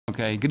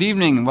Okay, good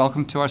evening and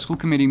welcome to our school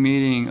committee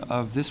meeting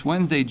of this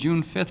Wednesday,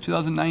 June 5th,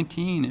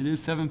 2019. It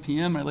is 7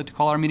 p.m. and I'd like to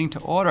call our meeting to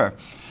order.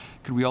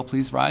 Could we all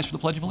please rise for the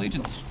Pledge of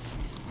Allegiance?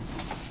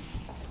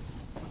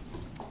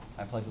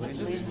 I pledge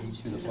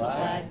allegiance to the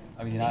flag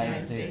of the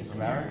United States of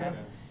America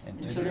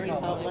and to the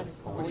republic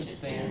for which it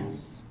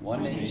stands,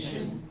 one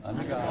nation,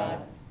 under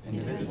God,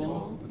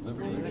 indivisible, with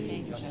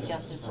liberty and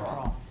justice for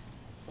all.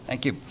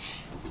 Thank you.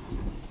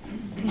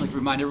 I'd like to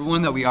remind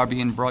everyone that we are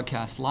being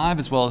broadcast live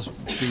as well as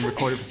being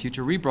recorded for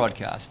future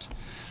rebroadcast.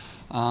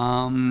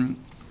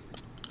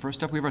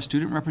 First up, we have our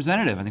student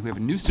representative. I think we have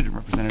a new student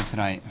representative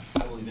tonight.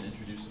 I will even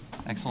introduce him.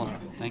 Excellent.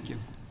 Thank you.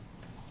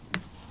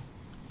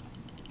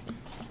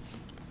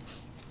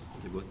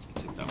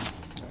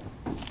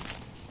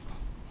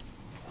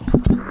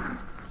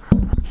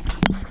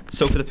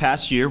 So for the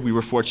past year, we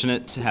were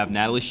fortunate to have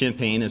Natalie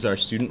Champagne as our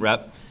student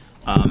rep.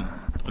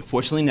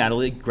 Unfortunately,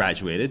 Natalie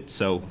graduated,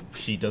 so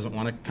she doesn't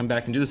want to come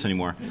back and do this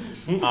anymore.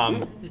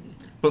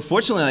 But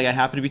fortunately, I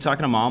happened to be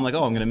talking to Mom, like,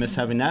 oh, I'm going to miss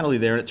having Natalie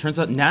there. And it turns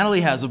out Natalie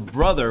has a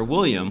brother,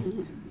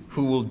 William,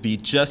 who will be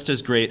just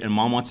as great, and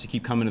Mom wants to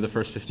keep coming to the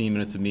first 15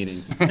 minutes of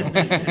meetings. So,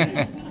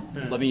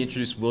 let me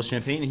introduce Will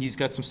Champagne, and he's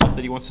got some stuff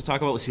that he wants to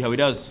talk about. Let's see how he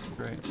does.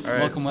 Great. All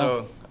right, Welcome,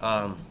 Will.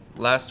 so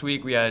last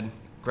week we had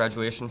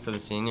graduation for the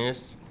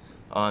seniors.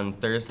 On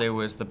Thursday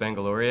was the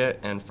Baccalaureate,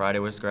 and Friday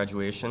was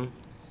graduation.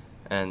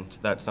 And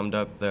that summed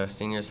up the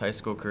seniors' high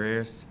school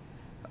careers.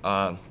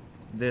 Tomorrow,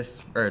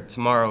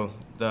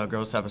 the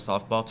girls have a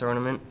softball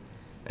tournament,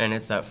 and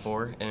it's at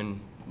 4 in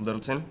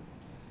Littleton.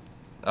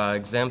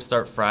 Exams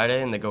start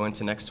Friday, and they go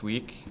into next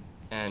week,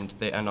 and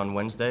they end on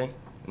Wednesday,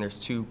 and there's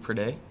 2 per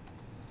day.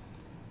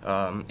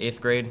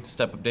 8th grade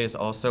step-up day is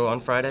also on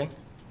Friday,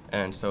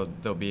 and so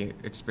they'll be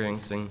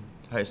experiencing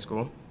high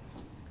school.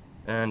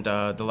 And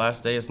the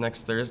last day is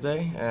next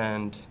Thursday,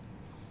 and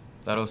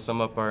that'll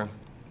sum up our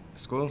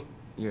school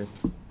year.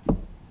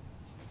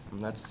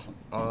 And that's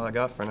all I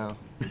got for now.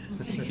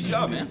 Good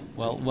job, man.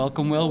 Well,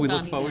 welcome, Will. We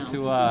look forward to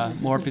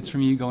more updates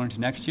from you going into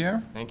next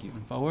year. Thank you.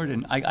 Moving forward.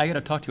 And I got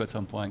to talk to you at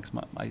some point,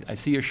 because I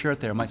see your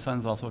shirt there. My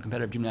son's also a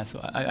competitive gymnast,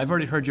 so I've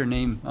already heard your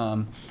name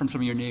from some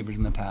of your neighbors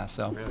in the past,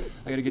 so really?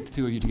 I got to get the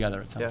two of you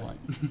together at some point.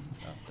 So,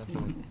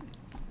 Definitely.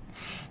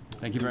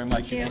 thank you very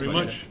much. Thank you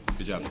very much.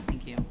 Good job.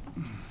 Thank you.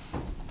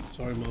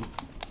 Sorry, Mom.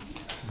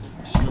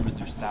 Just remember,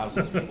 there's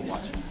thousands of people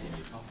watching.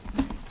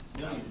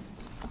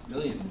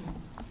 Millions.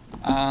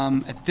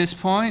 At this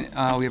point,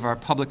 we have our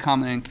public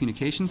comment and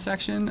communication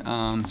section.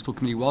 School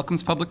committee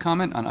welcomes public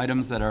comment on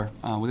items that are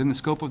within the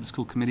scope of the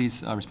school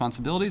committee's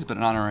responsibilities, but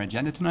not on our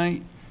agenda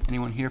tonight.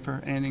 Anyone here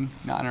for anything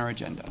not on our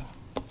agenda?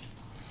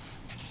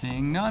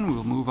 Seeing none,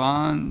 we'll move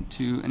on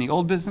to any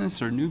old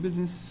business or new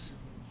business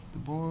the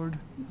board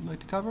would like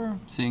to cover.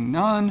 Seeing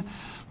none,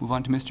 move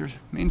on to Mr.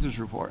 Mainzer's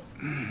report.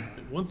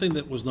 One thing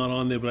that was not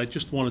on there, but I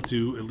just wanted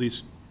to at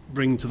least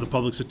bring to the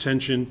public's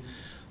attention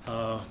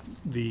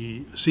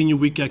the senior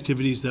week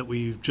activities that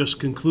we've just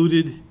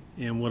concluded,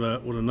 and what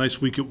a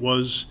nice week it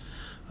was.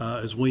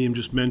 As William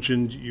just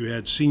mentioned, you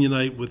had senior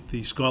night with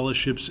the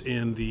scholarships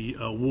and the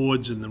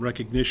awards and the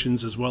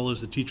recognitions, as well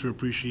as the teacher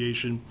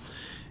appreciation,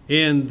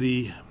 and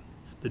the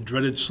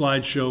dreaded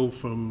slideshow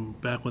from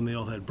back when they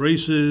all had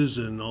braces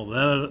and all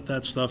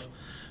that stuff.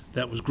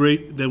 That was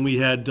great. Then we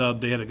had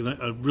they had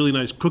a really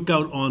nice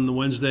cookout on the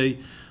Wednesday.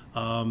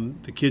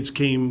 The kids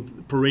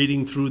came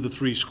parading through the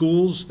 3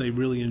 schools. They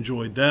really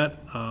enjoyed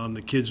that.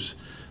 The kids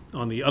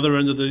on the other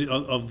end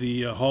of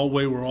the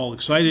hallway were all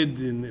excited,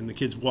 and the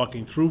kids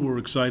walking through were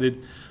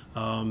excited.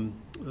 A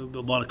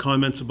lot of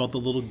comments about the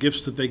little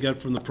gifts that they got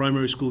from the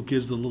primary school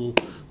kids. The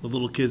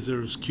little kids,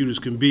 they're as cute as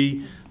can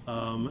be,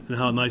 and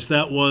how nice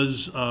that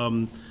was.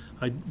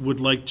 I would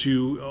like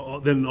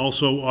to, then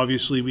also,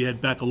 obviously, we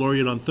had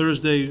Baccalaureate on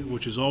Thursday,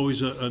 which is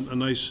always a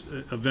nice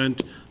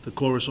event. The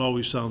chorus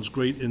always sounds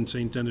great in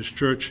St. Denis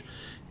Church,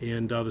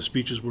 and the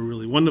speeches were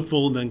really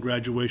wonderful. And then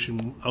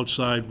graduation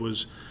outside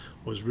was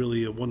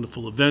really a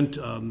wonderful event.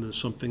 There's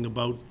something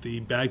about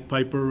the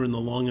bagpiper and the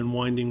long and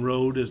winding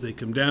road as they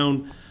come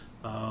down,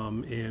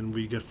 and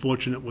we got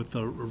fortunate with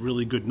a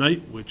really good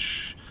night,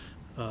 which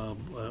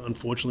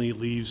unfortunately, it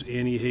leaves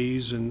Annie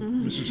Hayes and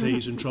Mrs.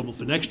 Hayes in trouble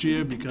for next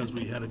year, because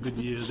we had a good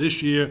year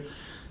this year.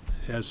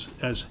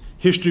 As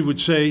history would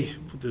say,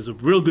 there's a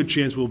real good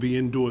chance we'll be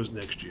indoors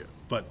next year,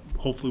 but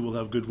hopefully we'll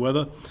have good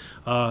weather.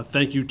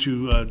 Thank you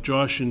to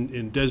Josh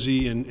and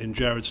Desi and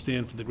Jared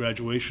Stan for the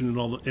graduation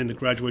and the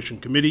graduation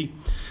committee.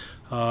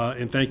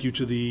 And thank you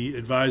to the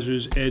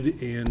advisors,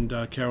 Ed and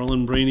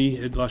Carolyn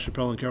Brainey, Ed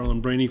LaChapelle and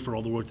Carolyn Brainey, for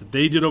all the work that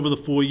they did over the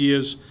 4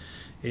 years.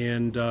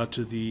 And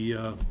to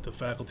the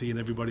faculty and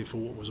everybody for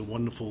what was a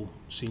wonderful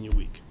senior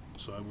week.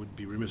 So I would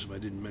be remiss if I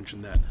didn't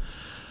mention that.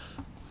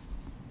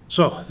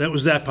 So that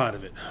was that part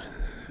of it.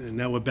 And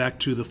now we're back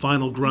to the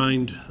final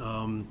grind.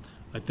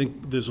 I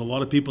think there's a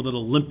lot of people that are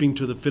limping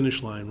to the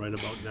finish line right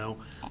about now,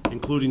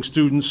 including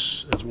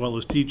students as well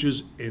as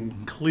teachers,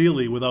 and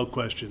clearly, without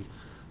question,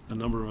 a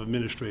number of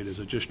administrators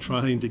are just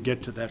trying to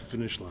get to that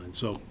finish line.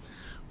 So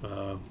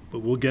but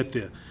we'll get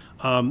there.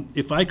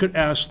 If I could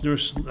ask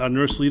our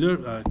nurse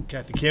leader,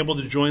 Kathy Campbell,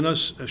 to join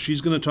us.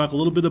 She's going to talk a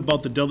little bit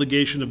about the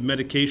delegation of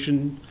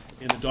medication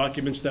and the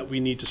documents that we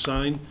need to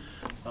sign.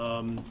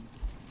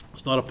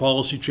 It's not a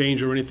policy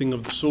change or anything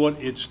of the sort.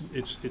 It's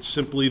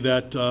simply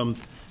that,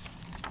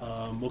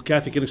 well,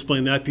 Kathy can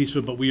explain that piece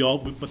of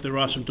it, but there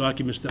are some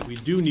documents that we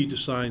do need to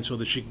sign so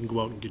that she can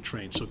go out and get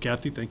trained. So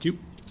Kathy, thank you.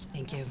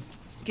 Thank you.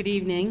 Good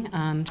evening.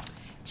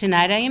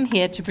 Tonight I am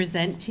here to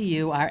present to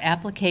you our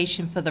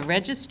application for the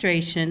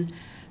registration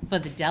for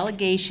the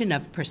delegation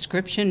of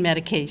prescription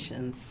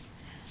medications.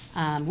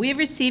 We have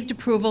received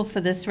approval for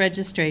this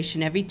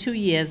registration every 2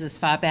 years as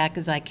far back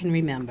as I can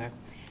remember.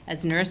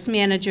 As nurse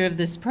manager of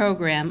this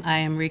program, I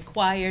am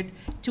required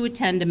to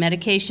attend a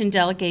medication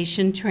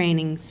delegation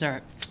training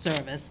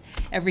service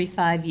every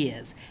 5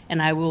 years,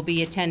 and I will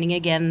be attending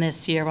again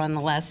this year on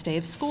the last day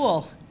of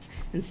school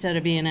instead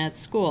of being at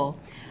school.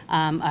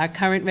 Our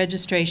current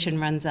registration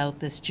runs out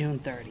this June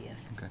 30th.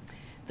 Okay.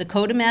 The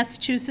Code of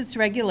Massachusetts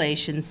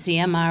Regulations,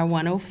 CMR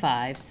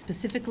 105,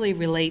 specifically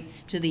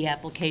relates to the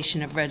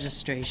application of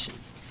registration.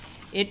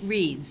 It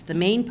reads, the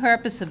main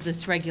purpose of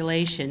this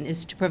regulation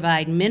is to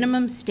provide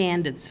minimum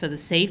standards for the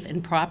safe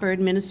and proper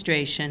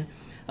administration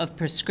of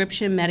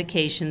prescription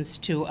medications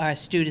to our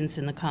students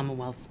in the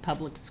Commonwealth's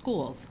public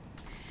schools.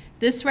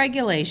 This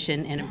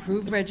regulation and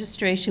approved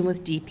registration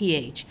with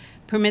DPH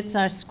permits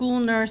our school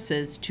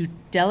nurses to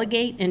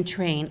delegate and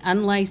train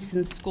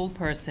unlicensed school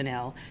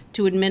personnel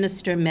to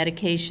administer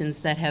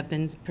medications that have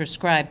been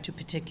prescribed to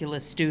particular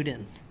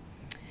students.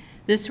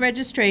 This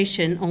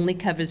registration only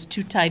covers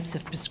 2 types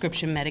of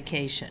prescription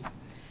medication,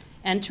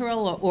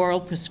 enteral or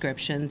oral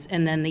prescriptions,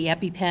 and then the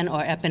EpiPen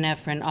or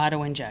epinephrine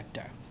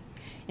autoinjector.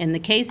 In the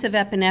case of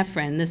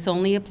epinephrine, this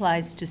only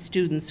applies to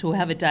students who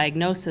have a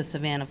diagnosis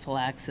of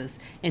anaphylaxis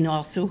and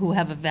also who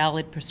have a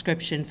valid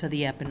prescription for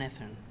the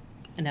epinephrine.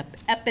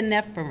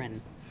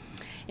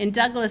 In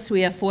Douglas,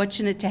 we are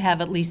fortunate to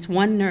have at least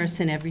 1 nurse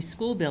in every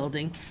school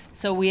building,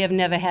 so we have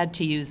never had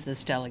to use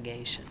this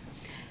delegation.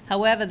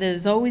 However,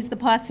 there's always the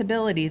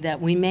possibility that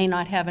we may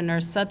not have a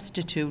nurse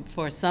substitute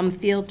for some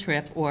field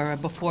trip or a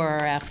before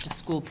or after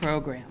school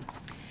program.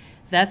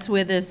 That's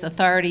where this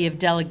authority of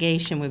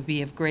delegation would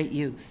be of great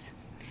use.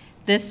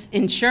 This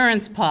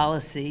insurance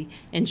policy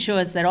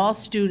ensures that all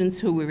students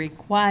who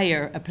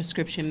require a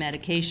prescription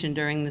medication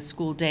during the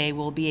school day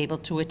will be able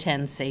to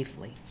attend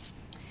safely.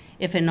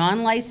 If a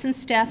non-licensed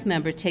staff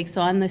member takes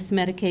on this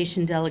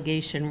medication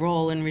delegation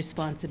role and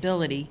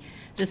responsibility,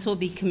 this will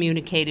be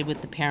communicated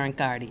with the parent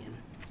guardian.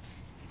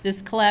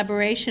 This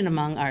collaboration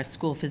among our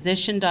school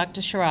physician,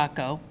 Dr.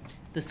 Scirocco,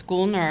 the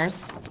school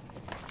nurse,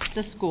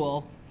 the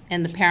school,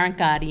 and the parent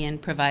guardian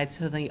provides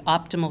for the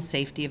optimal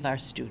safety of our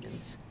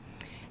students.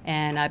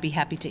 And I'd be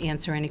happy to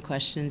answer any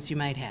questions you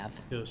might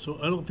have. Yeah, so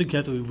I don't think,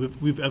 Kathy,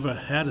 we've ever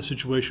had a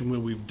situation where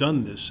we've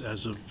done this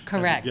as of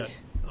Correct. As of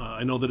yet.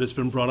 I know that it's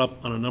been brought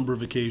up on a number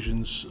of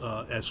occasions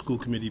at school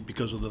committee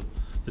because of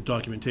the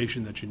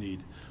documentation that you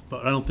need.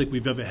 But I don't think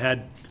we've ever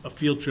had a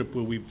field trip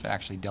where we've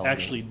Actually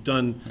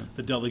done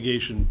the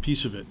delegation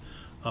piece of it.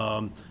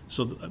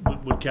 So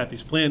what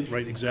Kathy's plan,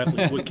 right,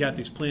 exactly, what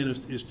Kathy's plan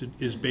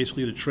is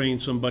basically to train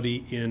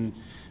somebody in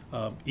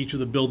each of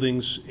the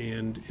buildings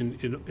and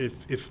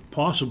if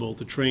possible,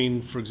 to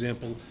train, for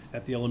example,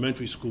 at the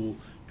elementary school,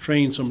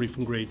 train somebody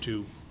from grade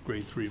 2,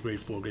 grade 3, grade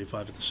 4, grade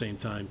 5 at the same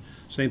time.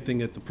 Same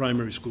thing at the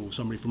primary school,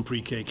 somebody from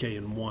pre-K, K,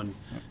 and 1.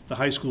 The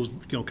high school's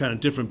kind of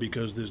different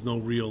because there's no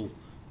real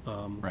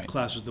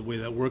classes the way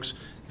that works.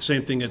 The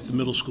same thing at the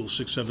middle school,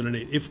 6, 7, and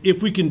 8.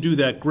 If we can do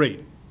that,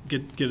 great.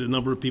 Get a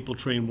number of people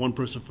trained, 1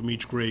 person from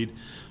each grade,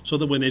 so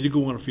that when they do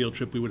go on a field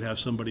trip, we would have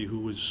somebody who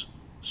was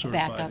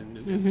certified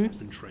and has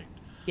been trained.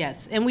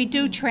 Yes, and we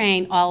do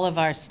train all of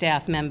our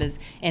staff members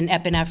in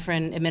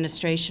epinephrine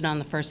administration on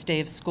the first day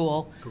of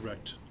school.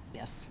 Correct.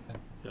 Yes.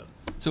 Yeah.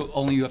 So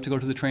only you have to go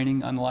to the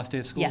training on the last day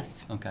of school?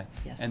 Yes. Okay.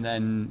 Yes. And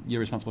then you're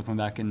responsible for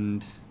coming back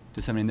and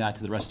disseminating that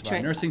to the rest of our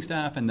Right. nursing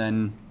staff and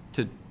then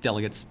to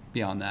delegates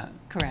beyond that?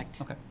 Correct.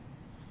 Okay.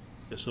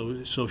 Yeah,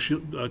 so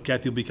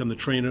Kathy will become the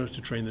trainer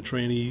to train the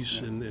trainees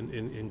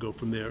and go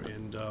from there.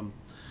 And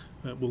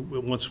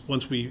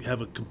once we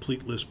have a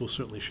complete list, we'll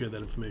certainly share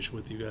that information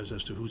with you guys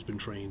as to who's been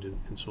trained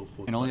and so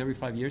forth. And only every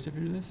 5 years if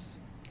you do this?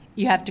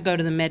 You have to go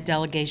to the med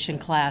delegation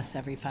class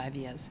every 5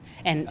 years,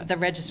 and the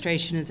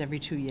registration is every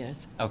 2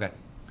 years. Okay,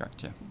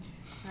 gotcha.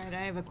 All right,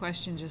 I have a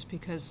question just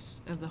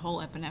because of the whole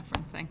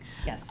epinephrine thing.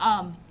 Yes.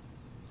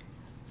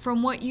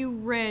 From what you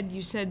read,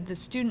 you said the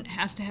student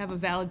has to have a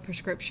valid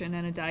prescription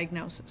and a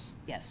diagnosis.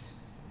 Yes.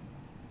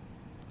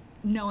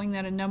 Knowing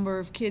that a number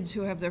of kids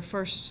who have their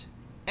first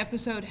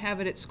episode have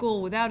it at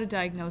school without a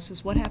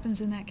diagnosis, what happens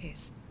in that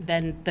case?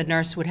 Then the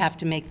nurse would have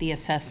to make the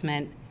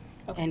assessment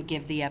and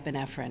give the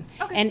epinephrine.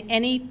 Okay. And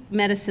any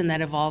medicine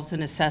that involves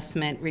an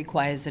assessment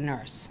requires a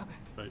nurse. Okay.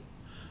 Right.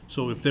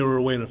 So if they were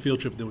away on a field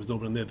trip and there was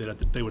nobody there,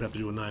 they would have to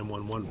do a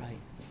 911 Right.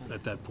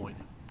 at that point.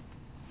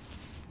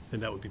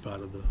 And that would be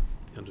part of the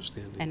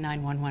understanding. And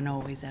 911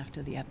 always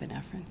after the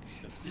epinephrine.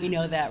 You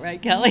know that,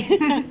 right, Kelly?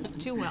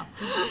 Too well.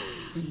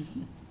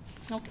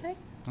 Okay.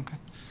 Okay.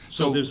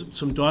 So there's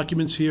some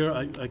documents here.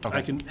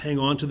 I can hang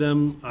on to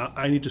them.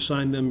 I need to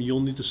sign them. You'll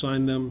need to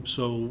sign them.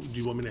 So do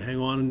you want me to hang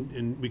on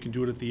and we can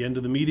do it at the end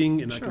of the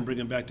meeting and I can bring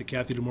them back to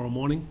Kathy tomorrow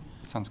morning?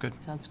 Sounds good.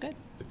 Sounds good.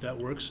 If that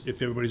works,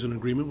 if everybody's in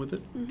agreement with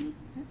it?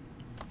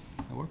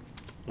 That work?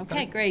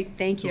 Okay, great,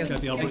 thank you. So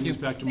Kathy, I'll bring these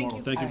back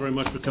tomorrow. Thank you very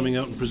much for coming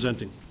out and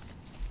presenting.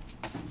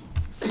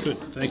 Good,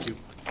 thank you.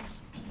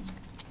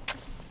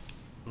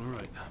 All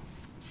right.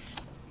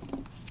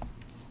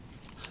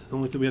 The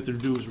only thing we have to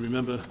do is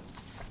remember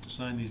to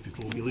sign these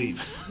before we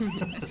leave.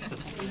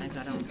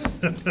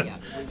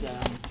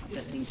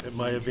 At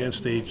my advanced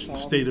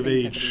state of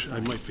age, I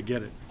might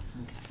forget it.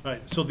 All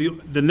right, so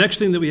the next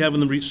thing that we have in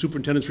the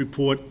superintendent's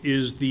report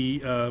is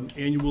the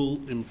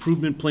annual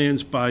improvement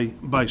plans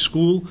by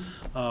school.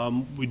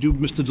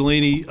 Mr.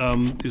 Delaney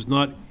is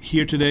not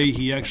here today.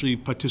 He actually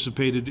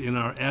participated in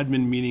our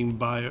admin meeting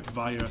via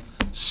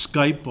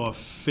Skype or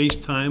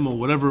FaceTime or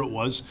whatever it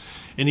was,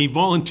 and he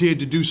volunteered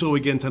to do so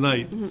again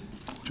tonight,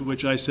 to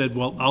which I said,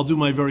 well, I'll do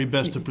my very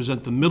best to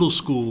present the middle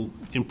school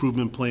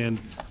improvement plan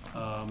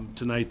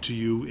tonight to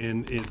you,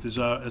 and if there's,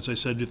 as I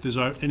said, if there's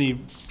any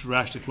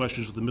drastic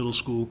questions with the middle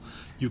school,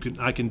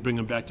 I can bring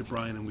them back to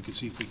Brian and we can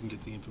see if we can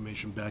get the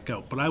information back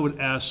out. But I would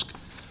ask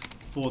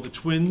for the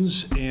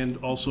twins and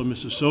also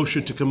Mrs.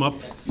 Sosha to come up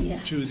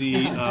to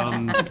the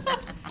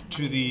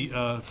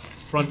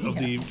front of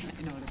the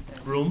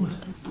room.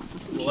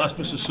 We'll ask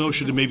Mrs.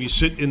 Sosha to maybe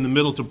sit in the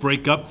middle to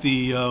break up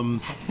the A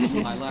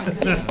lot of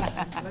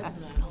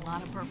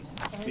purple.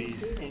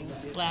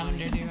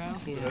 Lavender duo.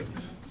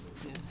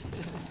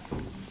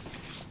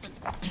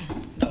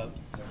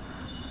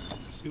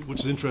 which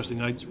is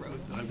interesting. I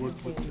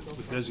worked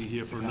with Desi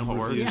here for a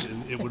number of years,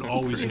 and it would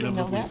always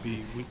inevitably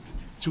be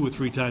 2 or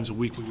 3 times a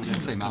week we would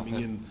end up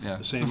coming in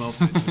the same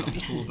outfit,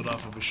 just a little bit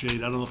off of a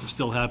shade. I don't know if it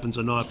still happens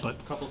or not, but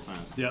A couple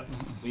times. yeah.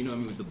 Well, you know, I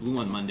mean, with the blue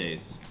on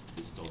Mondays,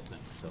 it's still a thing,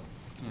 so.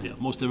 Yeah,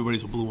 most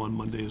everybody's a blue on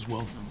Monday as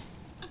well.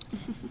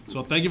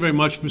 So thank you very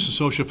much,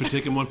 Mrs. Sosha, for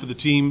taking one for the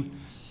team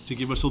to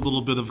give us a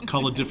little bit of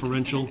color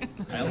differential.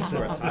 I almost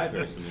wore a tie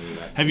very similar to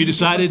that. Have you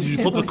decided, did you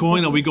flip a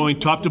coin? Are we going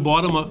top to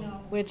bottom?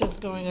 We're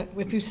just going,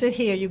 if you sit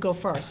here, you go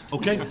first.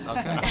 Okay.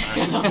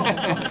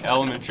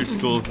 Elementary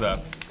schools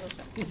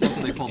That's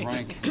how they pull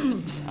rank.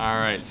 All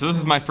right, so this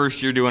is my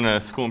first year doing a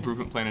school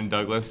improvement plan in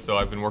Douglas, so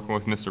I've been working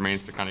with Mr.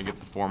 Maines to kind of get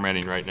the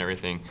formatting right and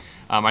everything.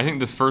 I think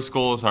this first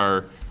goal is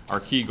our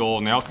key goal,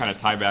 and they all kind of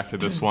tie back to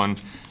this one.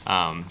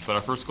 But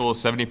our first goal is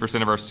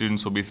 70% of our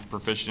students will be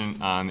proficient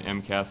on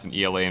MCAS and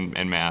ELA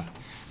and math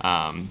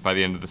by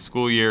the end of the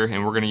school year,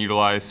 and we're going to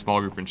utilize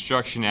small group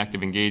instruction,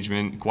 active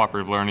engagement,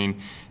 cooperative learning,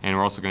 and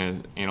we're also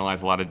going to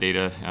analyze a lot of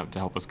data to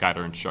help us guide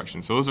our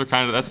instruction. So those are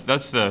kind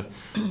of,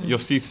 you'll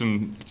see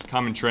some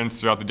common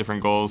trends throughout the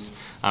different goals.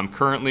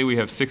 Currently we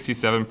have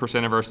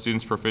 67% of our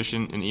students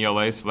proficient in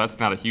ELA, so that's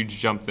not a huge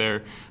jump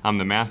there.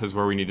 The math is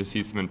where we need to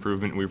see some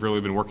improvement. We've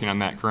really been working on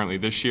that currently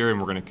this year, and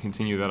we're going to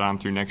continue that on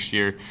through next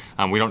year.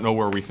 We don't know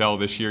where we fell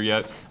this year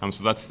yet,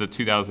 so that's the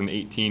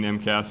 2018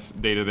 MCAS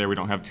data there. We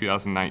don't have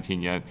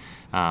 2019 yet.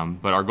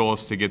 But our goal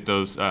is to get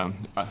those,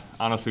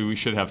 honestly, we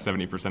should have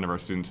 70% of our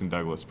students in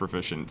Douglas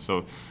proficient.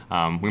 So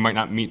we might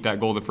not meet that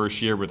goal the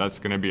first year, but that's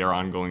going to be our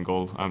ongoing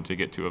goal to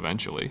get to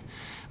eventually.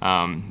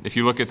 If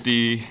you look at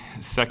the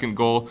second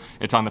goal,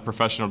 it's on the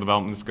professional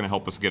development that's going to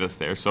help us get us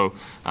there. So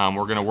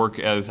we're going to work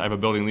I have a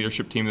building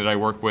leadership team that I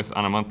work with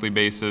on a monthly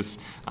basis.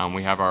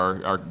 We have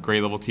our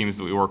grade level teams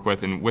that we work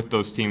with, and with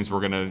those teams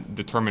we're going to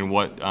determine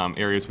what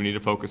areas we need to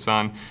focus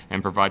on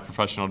and provide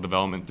professional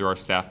development through our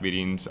staff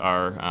meetings,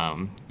 our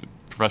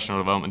professional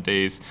development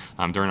days,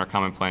 during our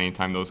common planning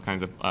time, those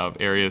kinds of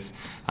areas.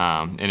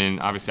 And then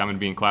obviously I'm going to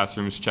be in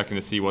classrooms checking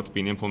to see what's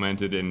being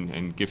implemented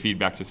and give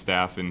feedback to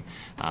staff and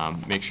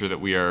make sure that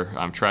we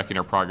are tracking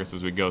our progress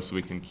as we go so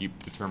we can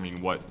keep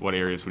determining what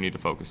areas we need to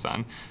focus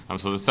on.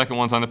 So the second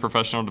one's on the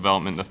professional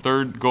development. The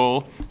third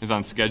goal is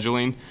on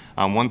scheduling.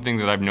 One thing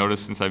that I've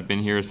noticed since I've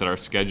been here is that our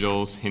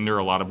schedules hinder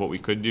a lot of what we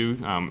could do,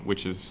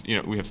 which is,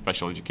 we have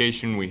special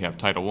education, we have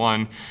Title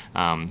I,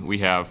 we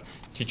have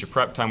teacher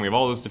prep time, we have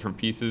all those different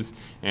pieces,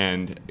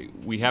 and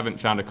we haven't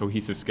found a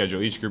cohesive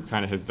schedule. Each group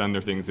kind of has done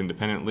their things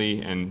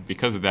independently, and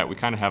because of that, we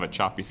kind of have a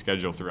choppy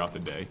schedule throughout the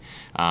day.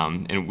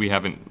 And we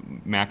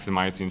haven't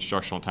maximized the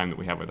instructional time that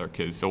we have with our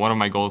kids. So one of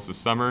my goals this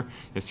summer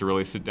is to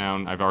really sit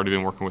down. I've already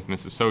been working with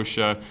Mrs.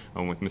 Sosha,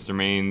 with Mr.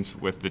 Maines,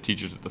 with the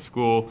teachers at the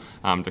school,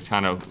 to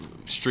kind of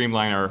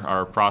streamline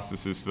our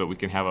processes so that we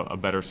can have a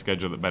better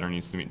schedule that better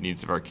needs to meet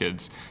needs of our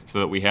kids, so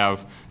that we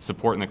have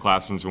support in the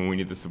classrooms when we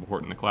need the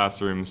support in the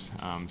classrooms,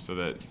 so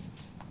that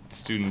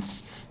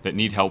students that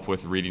need help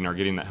with reading are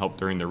getting that help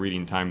during the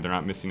reading time. They're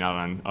not missing out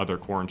on other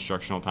core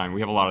instructional time. We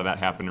have a lot of that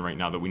happening right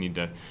now that we need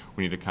to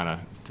kind of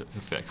to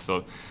fix.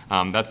 So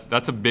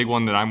that's a big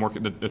one that I'm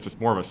working. It's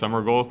more of a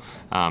summer goal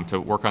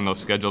to work on those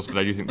schedules, but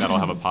I do think that'll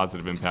have a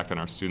positive impact on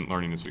our student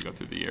learning as we go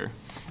through the year.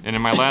 And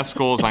then my last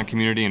goal is on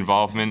community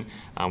involvement.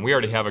 We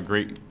already have a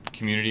great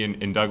community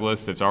in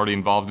Douglas that's already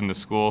involved in the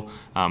school.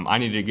 I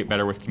need to get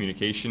better with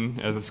communication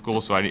as a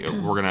school, so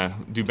we're going to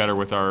do better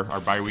with our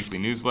biweekly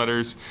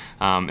newsletters,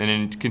 and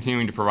then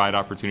continuing to provide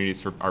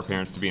opportunities for our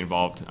parents to be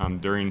involved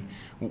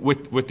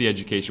with the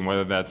education,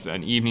 whether that's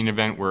an evening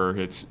event where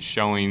it's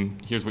showing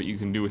here's what you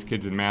can do with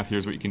kids in math,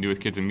 here's what you can do with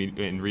kids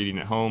in reading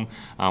at home,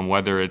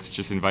 whether it's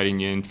just inviting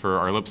you in for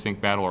our lip sync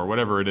battle or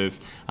whatever it is.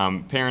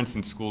 Parents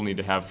in school need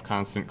to have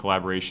constant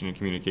collaboration and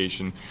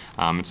communication,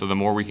 and so the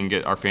more we can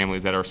get our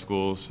families at our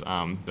schools,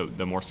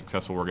 the more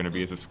successful we're going to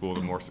be as a school,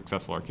 the more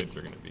successful our kids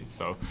are going to be.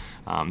 So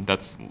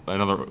that's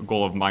another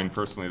goal of mine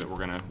personally that we're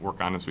going to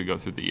work on as we go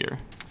through the year.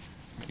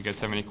 You guys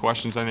have any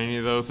questions on any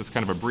of those? It's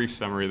kind of a brief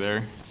summary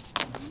there.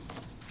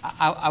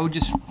 I would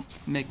just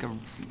make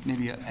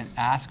maybe an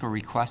ask or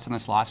request on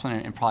this last one,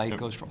 and probably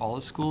goes for all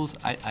the schools.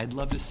 I'd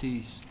love to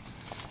see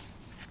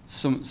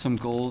some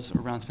goals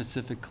around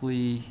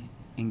specifically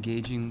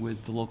engaging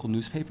with the local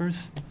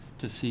newspapers,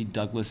 to see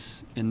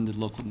Douglas in the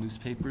local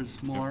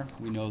newspapers more.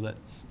 We know that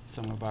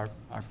some of our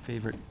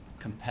favorite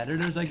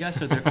competitors, I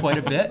guess, are there quite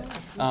a bit,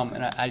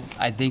 and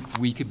I think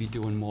we could be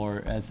doing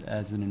more as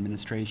an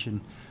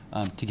administration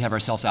to have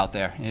ourselves out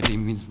there, and if it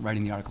means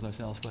writing the articles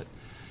ourselves, but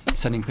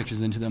sending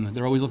pictures into them.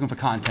 They're always looking for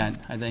content,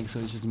 I think, so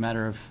it's just a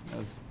matter of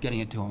getting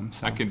it to them.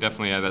 So. I can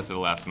definitely add that to the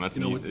last one. That's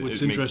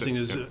What's interesting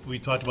is we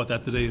talked about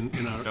that today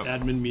in our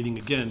admin meeting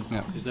again,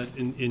 is that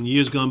in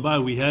years gone by,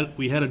 we had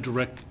a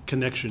direct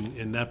connection,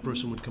 and that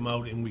person would come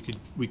out and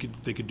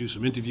they could do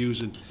some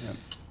interviews, and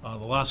the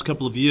last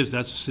couple of years,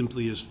 that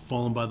simply has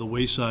fallen by the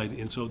wayside.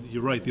 And so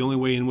you're right. The only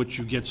way in which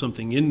you get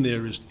something in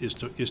there is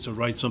to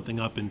write something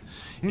up. And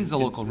I think it's a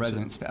local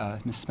resident,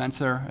 Miss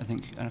Spencer. I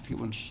don't forget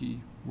when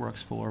she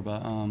works for,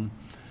 but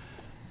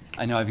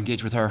I know I've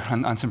engaged with her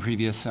on some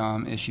previous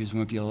issues. We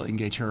might be able to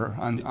engage her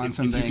on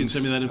some things. If you can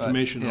send me that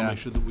information, I'll make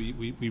sure that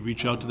we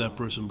reach out to that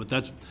person. But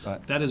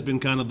that has been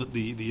kind of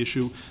the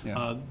issue.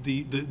 Yeah.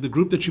 The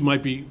group that you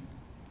might be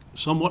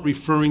somewhat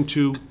referring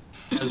to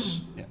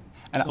as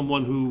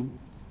someone who.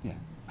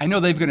 I know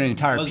they've got an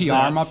entire PR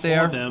arm up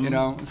there, you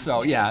know.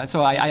 So yeah,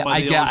 so I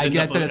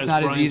get that it's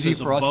not as easy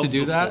for us to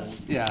do that.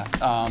 Yeah,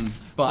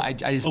 but I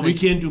just think we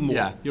can do more.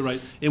 Yeah. You're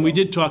right. And we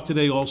did talk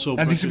today also.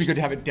 And this would be good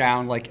to have it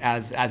down like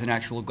as an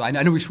actual goal. I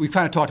know we've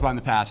kind of talked about it in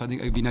the past. So I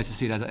think it'd be nice to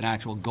see it as an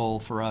actual goal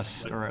for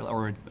us,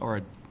 or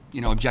a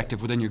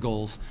objective within your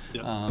goals,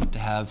 to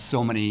have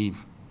so many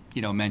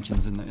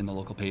mentions in the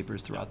local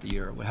papers throughout the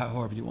year, or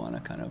however you want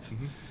to kind of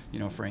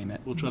frame it.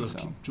 We'll try to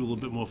do a little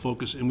bit more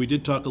focus. And we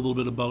did talk a little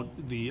bit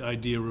about the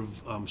idea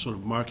of sort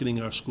of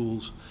marketing our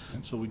schools.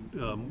 So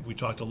we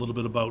talked a little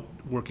bit about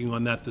working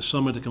on that this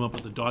summer to come up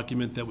with a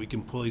document that we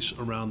can place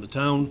around the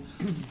town.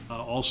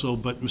 Also,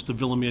 but Mr.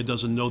 Villamere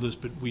doesn't know this,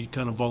 but we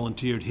kind of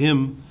volunteered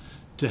him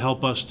to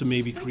help us to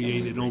maybe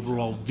create an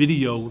overall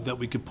video that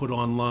we could put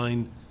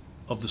online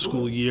of the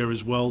school year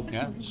as well.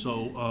 Yeah.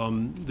 So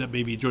that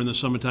maybe during the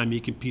summertime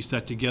he can piece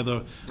that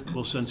together.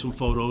 We'll send some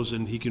photos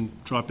and he can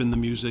drop in the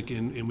music,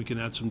 and we can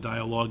add some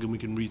dialogue, and we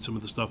can read some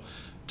of the stuff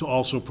to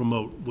also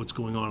promote what's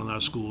going on in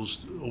our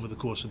schools over the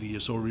course of the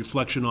year. So a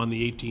reflection on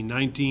the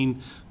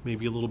 18-19,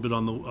 maybe a little bit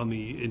on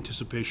the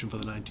anticipation for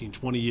the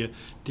 19-20 year,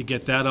 to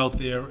get that out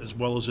there, as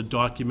well as a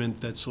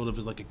document that sort of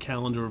is like a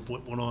calendar of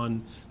what went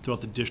on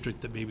throughout the district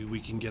that maybe we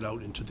can get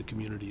out into the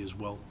community as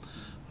well.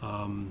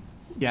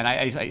 Yeah, and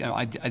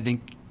I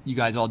think you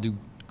guys all do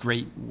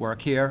great work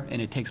here,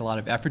 and it takes a lot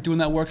of effort doing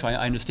that work. So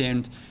I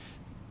understand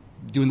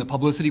doing the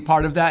publicity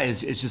part of that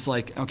is just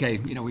like, okay,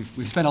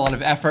 we've spent a lot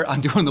of effort on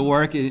doing the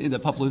work. The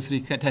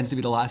publicity tends to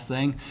be the last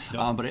thing,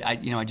 but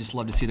I just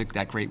love to see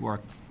that great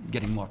work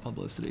getting more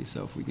publicity.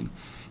 So if we can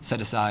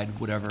set aside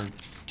whatever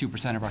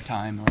 2% of our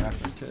time or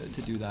effort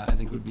to do that, I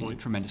think would be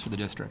tremendous for the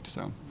district.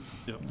 So.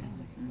 Yep.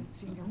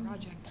 Senior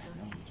project for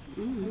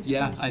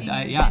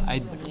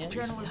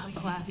journalism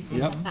class.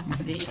 Yep.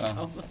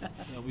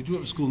 We do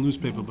have a school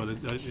newspaper, but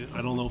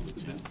I don't know.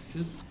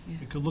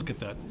 We could look at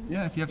that.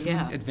 Yeah, if you have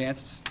some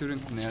advanced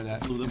students in there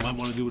that might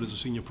want to do it as a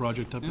senior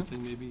project type of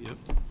thing, maybe. Yep.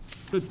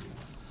 Good.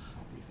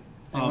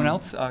 Anyone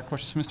else?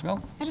 Questions for Mr.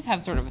 Bell? I just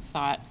have sort of a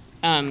thought,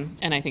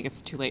 and I think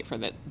it's too late for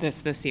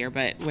this year,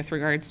 but with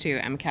regards to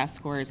MCAS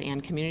scores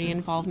and community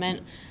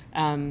involvement,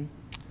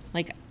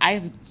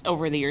 I've,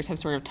 over the years, have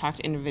sort of talked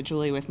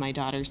individually with my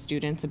daughter's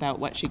students about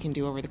what she can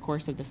do over the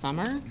course of the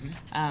summer.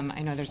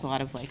 I know there's a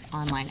lot of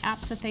online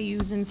apps that they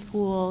use in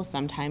school.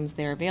 Sometimes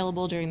they're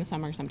available during the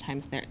summer,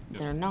 sometimes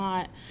they're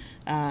not.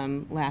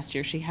 Last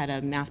year she had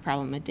a math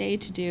problem a day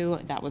to do.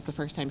 That was the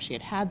first time she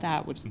had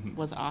that, which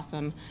was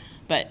awesome.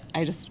 But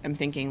I just am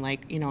thinking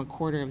a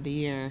quarter of the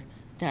year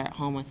they're at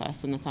home with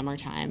us in the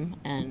summertime,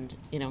 and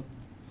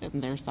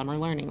there's summer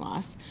learning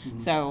loss.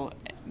 So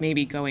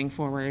maybe going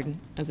forward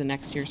as a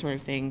next year sort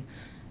of thing,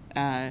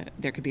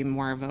 there could be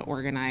more of an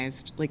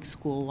organized,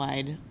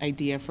 school-wide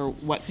idea for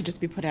what could just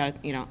be put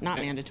out, not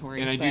mandatory.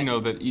 And I do know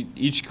that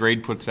each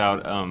grade puts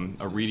out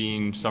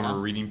a summer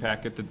reading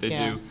packet that they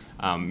do.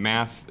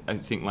 Math, I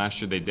think last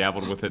year they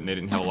dabbled with it and they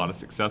didn't have a lot of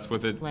success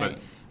with it. Right.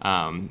 But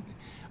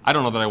I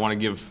don't know that I want to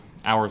give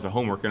hours of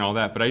homework and all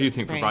that, but I do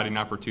think Right. providing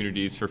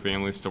opportunities for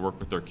families to work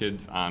with their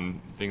kids on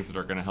things that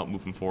are going to help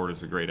move them forward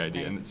is a great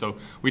idea. Right. And so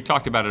we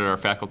talked about it at our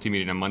faculty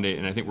meeting on Monday,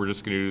 and I think we're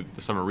just going to do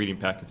the summer reading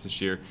packets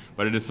this year,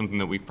 but it is something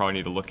that we probably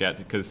need to look at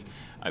because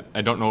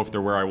I don't know if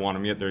they're where I want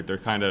them yet. They're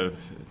kind of,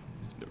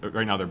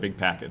 right now they're big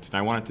packets, and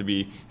I want it to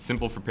be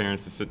simple for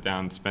parents to sit down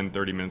and spend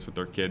 30 minutes with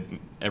their kid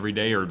every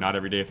day, or not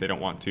every day if they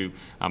don't want to,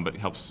 but it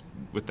helps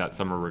with that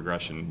summer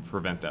regression,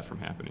 prevent that from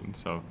happening.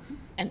 So.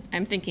 And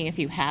I'm thinking if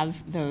you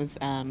have those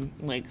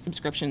like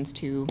subscriptions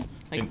to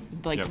like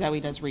Yep. Zoe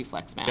does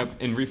Reflex Math. Yep,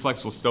 and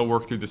Reflex will still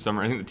work through the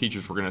summer. I think the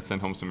teachers were going to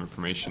send home some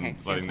information, Okay,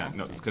 letting that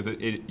know, fantastic.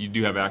 because you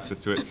do have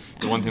access to it.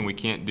 The one thing we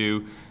can't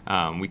do,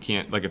 we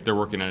can't, like if they're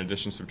working on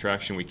addition,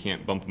 subtraction, we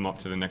can't bump them up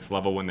to the next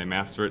level when they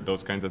master it,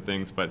 those kinds of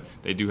things, but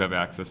they do have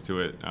access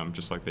to it,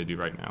 just like they do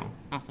right now.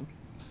 Awesome.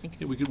 Thank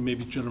you. Yeah, we could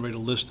maybe generate a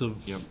list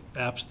of Yep.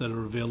 apps that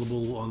are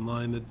available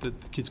online that the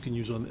kids can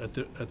use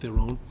at their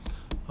own,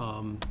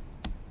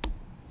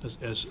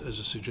 as a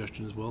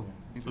suggestion as well,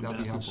 for That'd math be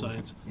and helpful.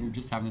 science. We were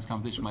just having this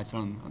conversation with my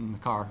son in the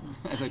car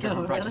as I drove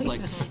him to practice.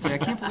 Like, I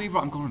can't believe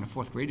I'm going to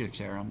fourth grade next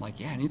year. I'm like,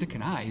 yeah, neither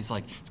can I. He's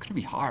like, it's going to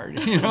be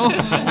hard, you know?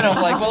 And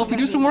I'm like, well, if we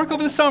do some work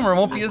over the summer, it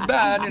won't be as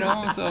bad, you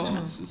know? So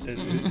it's just. And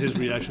his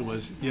reaction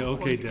was, yeah,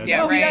 okay, Dad.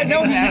 Yeah, Oh, right,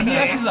 no,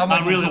 exactly. I'm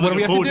like, I'm really so what do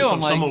we have to looking do? forward to I'm some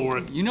like, summer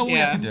work. you know what we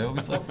have to Yeah. do.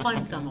 He's like,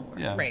 Fun summer work.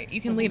 yeah. Right.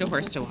 You can lead a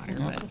horse to water,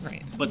 but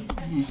right. But,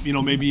 you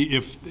know, maybe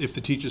if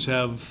the teachers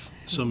have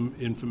some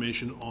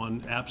information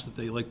on apps that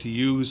they like to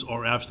use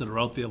or apps that are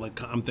out there,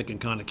 like I'm thinking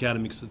Khan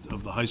Academy because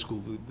of the high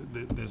school,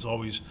 there's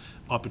always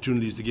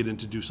opportunities to get in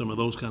to do some of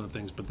those kind of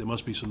things, but there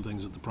must be some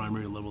things at the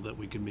primary level that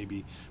we can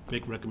maybe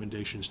make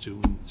recommendations to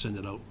and send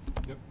it out.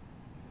 Yep.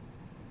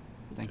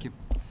 Thank you.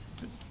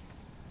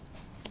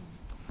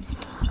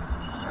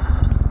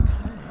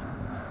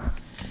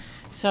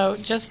 So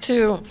just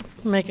to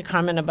make a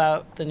comment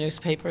about the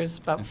newspapers,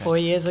 about 4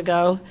 years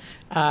ago,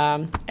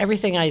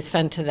 everything I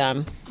sent to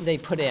them, they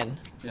put in.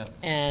 Yep.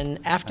 And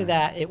after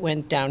that, it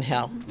went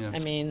downhill. Yeah. I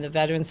mean, the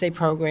Veterans Day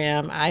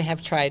program, I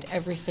have tried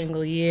every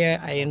single year.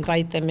 I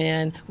invite them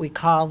in, we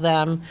call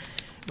them,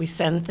 we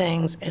send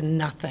things, and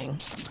nothing.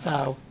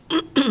 So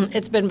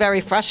it's been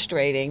very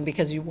frustrating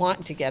because you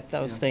want to get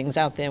those things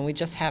out there, and we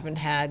just haven't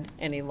had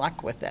any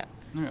luck with it.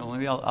 All right, well,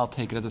 maybe I'll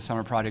take it as a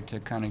summer project to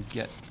kind of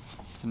get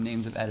some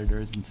names of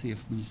editors and see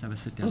if we just have a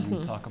sit down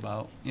and talk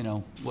about, you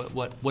know,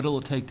 what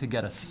it'll take to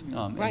get us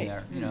in Right.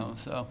 there, you know,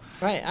 so.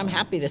 Right, I'm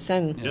happy to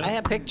send, Yeah. I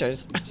have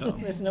pictures.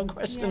 There's no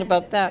question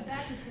about that.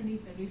 Back in Cindy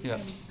said we've Yeah.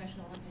 done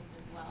Special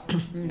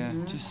Olympics as well.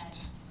 Yeah, just,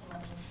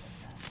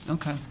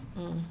 okay.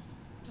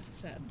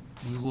 Sad.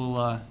 We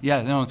will,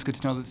 yeah, no, it's good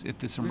to know this, if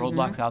there's some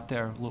roadblocks out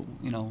there, we'll,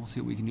 you know, we'll see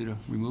what we can do to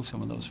remove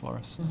some of those for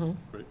us.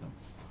 Great.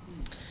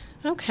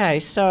 Okay,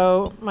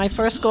 so my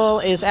first goal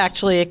is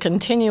actually a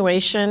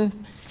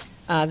continuation.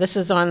 This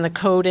is on the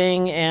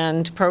coding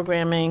and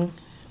programming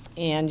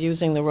and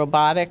using the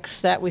robotics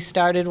that we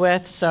started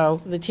with.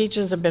 So the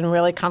teachers have been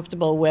really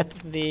comfortable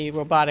with the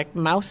robotic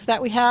mouse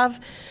that we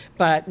have,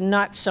 but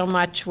not so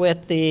much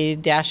with the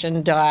dash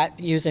and dot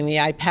using the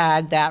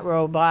iPad, that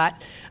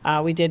robot.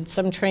 We did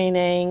some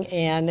training,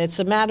 and it's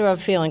a matter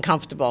of feeling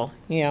comfortable,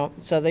 you know,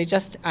 so they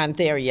just aren't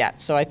there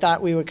yet. So I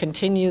thought we would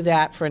continue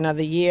that for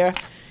another year.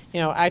 You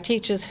know, our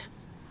teachers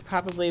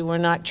probably were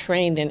not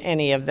trained in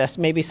any of this.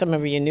 Maybe some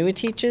of your newer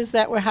teachers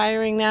that we're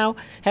hiring now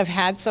have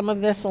had some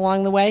of this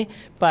along the way,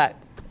 but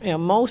you know,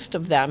 most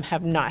of them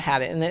have not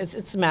had it, and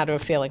it's a matter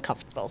of feeling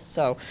comfortable.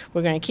 So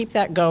we're going to keep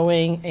that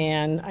going,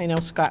 and I know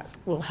Scott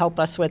will help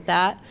us with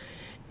that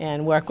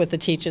and work with the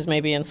teachers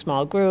maybe in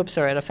small groups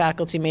or at a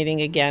faculty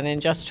meeting again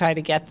and just try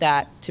to get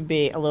that to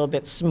be a little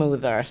bit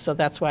smoother. So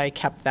that's why I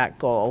kept that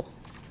goal.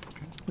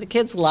 The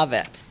kids love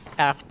it.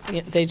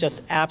 They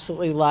just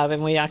absolutely love,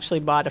 and we actually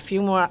bought a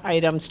few more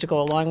items to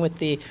go along with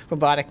the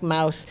robotic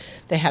mouse.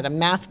 They had a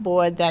math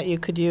board that you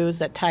could use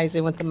that ties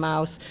in with the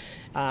mouse.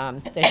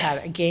 They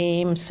had a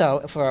game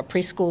so for a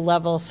preschool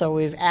level, so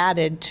we've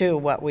added to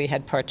what we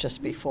had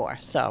purchased before.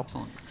 So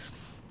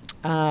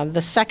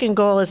the second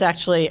goal is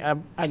actually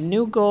a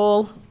new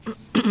goal.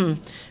 We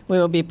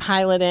will be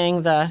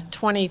piloting the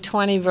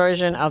 2020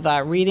 version of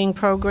our reading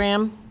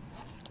program.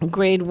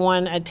 Grade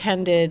 1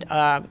 attended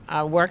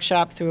a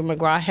workshop through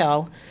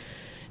McGraw-Hill,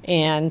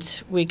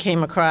 and we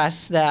came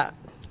across that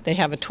they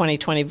have a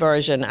 2020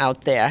 version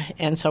out there.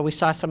 And so we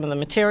saw some of the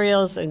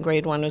materials, and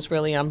Grade 1 was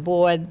really on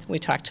board. We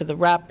talked to the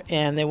rep,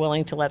 and they're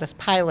willing to let us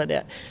pilot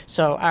it.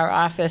 So our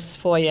office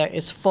foyer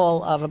is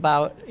full of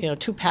about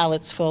 2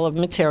 pallets full of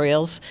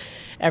materials.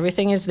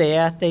 Everything is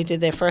there. They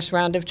did their first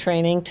round of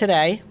training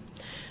today.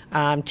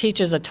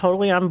 Teachers are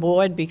totally on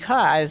board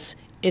because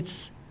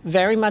it's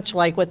very much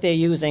like what they're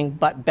using,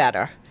 but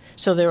better.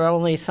 So there are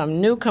only some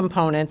new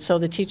components, so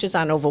the teachers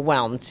aren't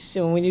overwhelmed.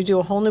 So when you do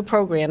a whole new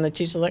program, the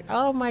teachers are like,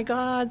 oh my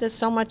God, there's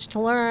so much to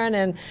learn,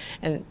 and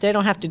they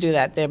don't have to do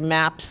that. Their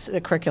maps,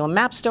 the curriculum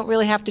maps don't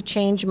really have to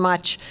change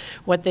much.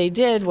 What they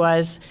did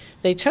was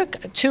They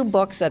took 2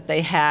 books that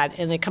they had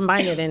and they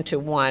combined it into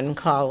one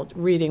called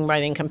Reading,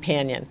 Writing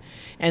Companion.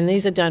 And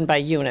these are done by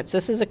units.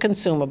 This is a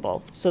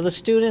consumable. So the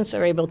students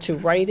are able to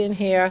write in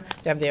here.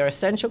 They have their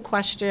essential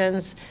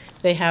questions.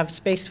 They have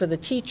space for the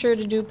teacher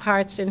to do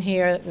parts in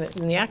here.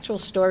 And the actual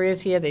story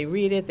is here. They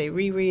read it, they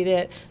reread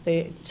it.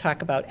 They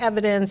talk about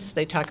evidence.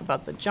 They talk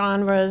about the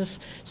genres.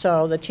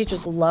 So the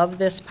teachers love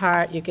this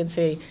part. You can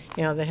see,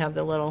 they have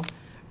the little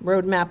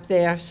roadmap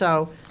there.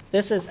 So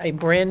this is a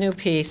brand new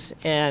piece,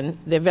 and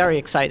they're very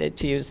excited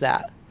to use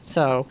that.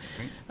 So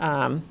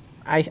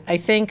I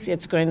think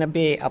it's going to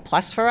be a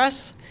plus for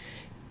us.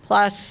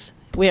 Plus,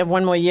 we have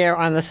 1 more year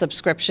on the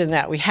subscription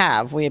that we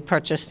have. We had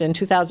purchased in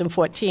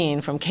 2014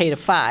 from K to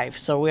 5,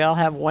 so we all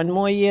have 1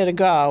 more year to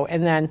go,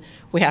 and then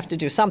we have to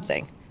do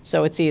something.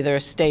 So it's either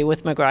stay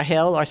with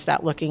McGraw-Hill or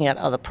start looking at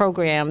other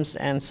programs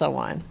and so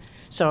on.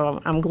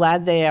 So I'm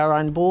glad they are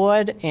on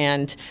board,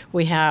 and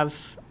we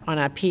have, on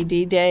our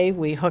PD day,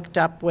 we hooked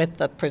up with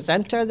the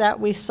presenter that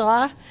we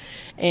saw,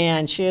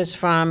 and she is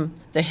from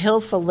the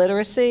Hill for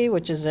Literacy,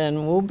 which is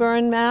in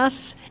Woburn,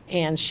 Mass.,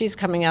 and she's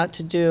coming out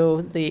to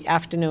do the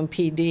afternoon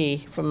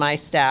PD for my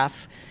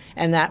staff,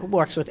 and that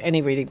works with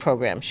any reading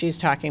program. She's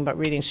talking about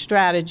reading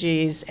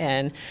strategies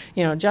and,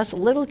 just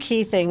little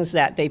key things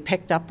that they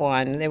picked up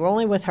on. They were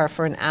only with her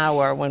for an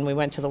hour when we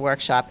went to the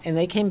workshop, and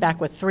they came back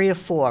with 3 or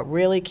 4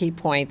 really key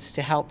points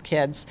to help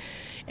kids.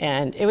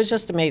 And it was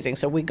just amazing.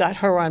 So we got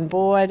her on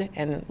board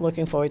and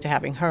looking forward to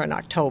having her in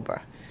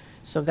October.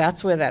 So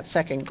that's where that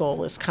second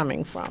goal is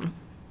coming from.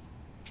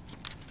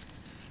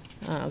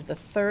 The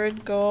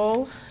third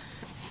goal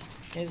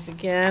is,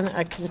 again,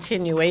 a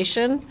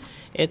continuation.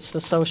 It's the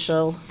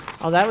social,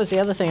 that was the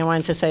other thing I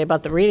wanted to say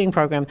about the reading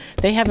program.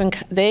 They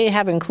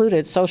have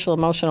included social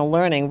emotional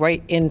learning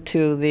right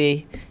into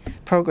the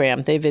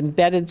program. They've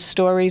embedded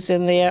stories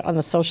in there on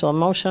the social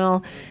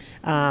emotional.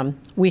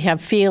 We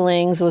have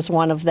feelings was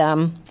one of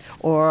them,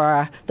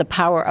 or the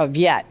power of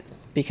yet,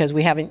 because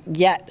we haven't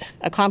yet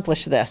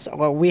accomplished this,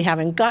 or we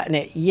haven't gotten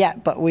it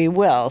yet, but we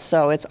will.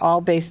 So it's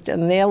all based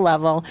on their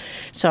level.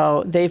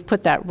 So they've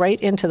put that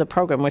right into the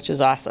program, which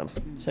is awesome.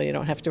 So you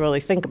don't have to really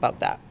think about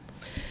that.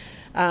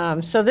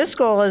 So this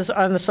goal is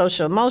on the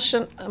social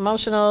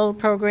emotional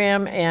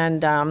program,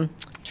 and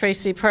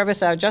Tracy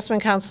Purvis, our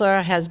adjustment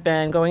counselor, has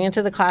been going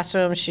into the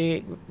classroom.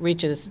 She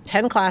reaches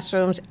 10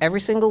 classrooms every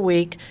single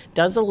week,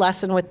 does a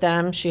lesson with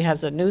them. She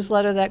has a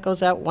newsletter that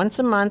goes out once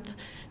a month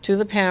to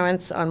the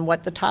parents on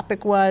what the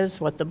topic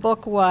was, what the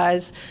book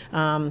was.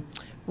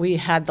 We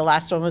had, the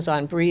last one was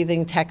on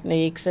breathing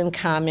techniques and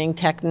calming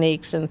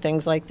techniques and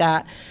things like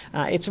that.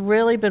 It's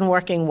really been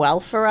working well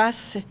for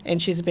us, and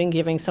she's been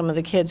giving some of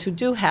the kids who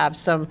do have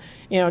some,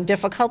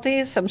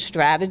 difficulties, some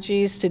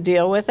strategies to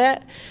deal with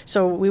it.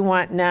 So we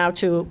want now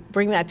to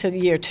bring that to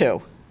year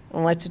 2.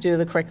 And let's do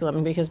the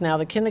curriculum, because now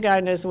the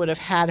kindergartners would have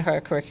had her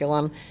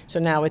curriculum, so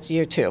now it's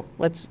year 2.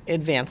 Let's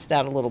advance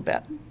that a little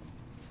bit.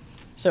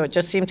 So it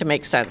just seemed to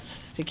make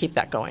sense to keep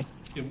that going.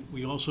 And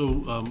we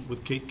also,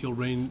 with Kate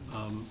Gilrain,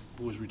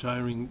 who was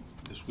retiring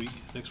next week,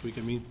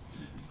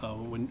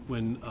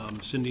 when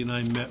Cindy and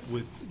I met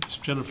with, it's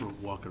Jennifer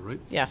Walker, right?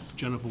 Yes.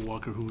 Jennifer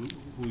Walker, who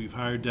we've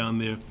hired down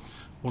there.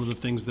 One of the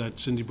things that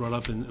Cindy brought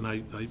up, and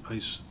I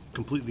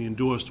completely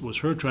endorsed, was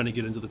her trying to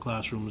get into the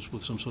classrooms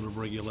with some sort of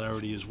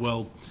regularity as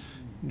well,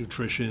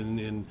 nutrition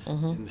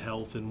and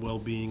health and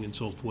well-being and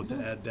so forth, to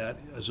add that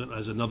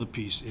as another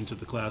piece into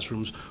the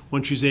classrooms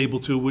when she's able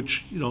to,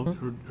 which,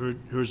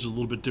 hers is a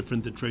little bit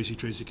different than Tracy.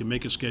 Tracy can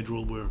make a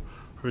schedule where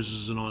hers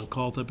is an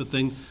on-call type of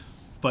thing,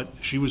 but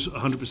she was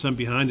 100%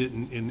 behind it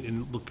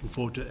and looking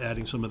forward to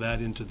adding some of that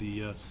into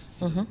the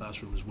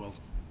classroom as well.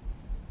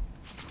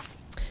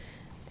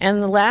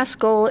 And the last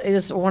goal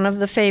is one of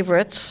the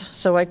favorites,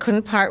 so I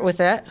couldn't part with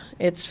it.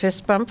 It's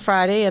Fist Bump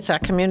Friday. It's our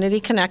community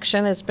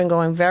connection. It's been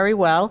going very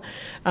well.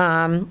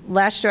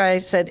 Last year I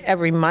said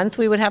every month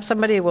we would have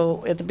somebody.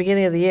 Well, at the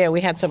beginning of the year,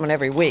 we had someone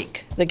every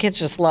week. The kids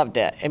just loved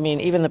it. I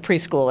mean, even the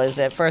preschoolers,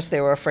 at first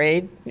they were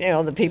afraid,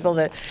 the people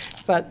that,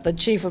 but the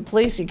chief of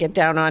police, he get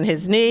down on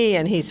his knee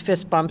and he's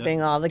fist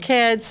bumping all the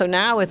kids. So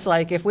now it's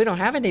like, if we don't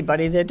have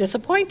anybody, they're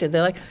disappointed.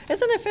 They're like,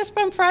 isn't it Fist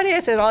Bump Friday? I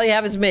said, all you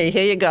have is me.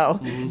 Here you go.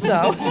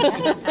 So.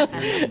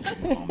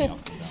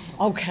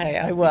 Okay,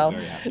 I will.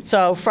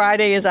 So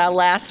Friday is our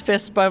last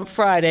Fist Bump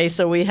Friday,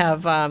 so we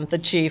have the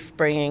chief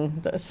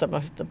bringing some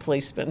of the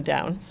policemen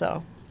down.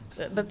 So,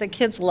 but the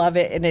kids love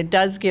it, and it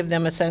does give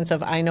them a sense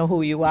of, I know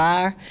who you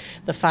are.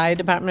 The fire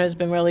department has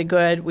been really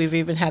good. We've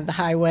even had the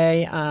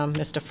highway.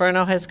 Mr.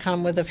 Furno has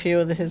come with a few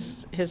of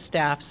his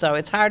staff. So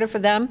it's harder for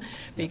them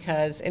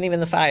because, and even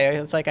the fire,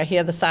 it's like I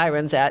hear the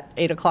sirens at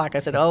 8 o'clock. I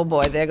said, oh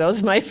boy, there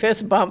goes my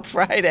Fist Bump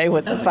Friday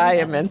with the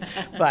firemen.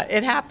 But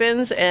it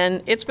happens,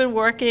 and it's been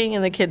working,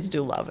 and the kids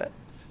do love it.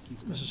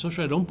 Mrs.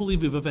 Sosha, I don't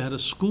believe we've ever had a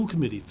school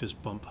committee fist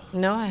bump.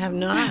 No, I have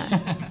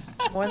not.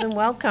 More than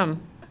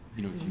welcome.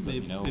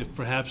 If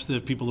perhaps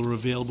the people are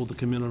available to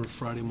come in on a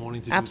Friday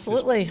morning to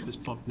Absolutely. do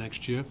fist bump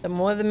next year. The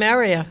more the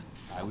merrier.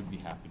 I would be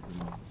happy to bring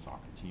the soccer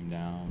team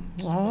down.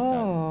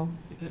 Oh.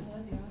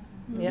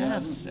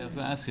 Yes. I was going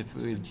to ask if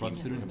we had brought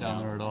students down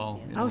there at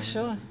all. Oh,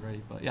 sure. that'd be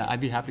Great, but yeah,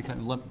 I'd be happy to kind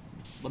of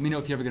let me know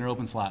if you ever get an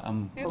open slot.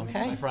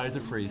 Okay. My Fridays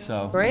are free,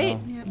 so. Great.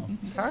 You know,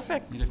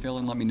 Perfect. need to fill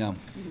in, let me know.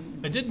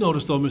 I did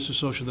notice, though, Mr.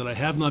 Socia, that I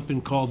have not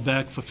been called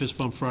back for Fist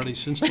Bump Friday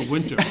since the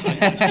winter.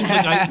 It seems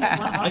like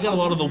I got a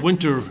lot of the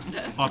winter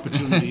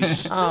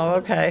opportunities. Oh,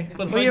 okay.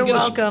 But if Well, I can you're get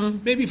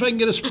welcome. Maybe if I can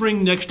get a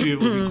spring next year,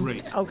 it would be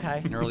great.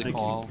 Okay. In early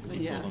fall.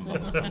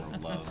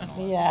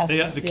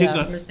 Yes. The kids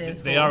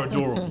yes. they are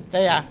adorable.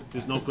 They are.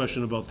 There's no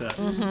question about that.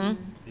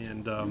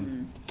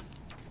 And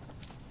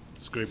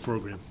it's a great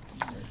program.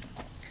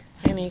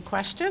 Any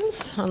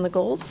questions on the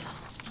goals?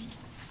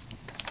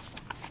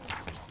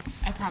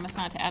 I promise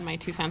not to add my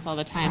 2 cents all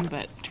the time,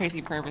 but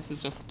Tracy Purvis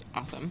is just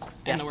awesome.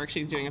 And the Yes. work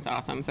she's doing is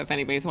awesome. So if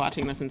anybody's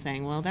watching this and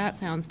saying, well, that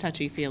sounds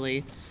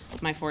touchy-feely,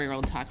 my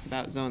 4-year-old talks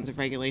about zones of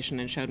regulation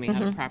and showed me how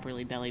to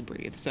properly belly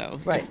breathe. So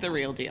Right. it's the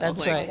real deal.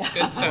 That's like, right.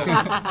 Good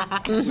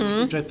stuff.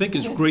 Which I think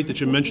is great that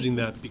you're mentioning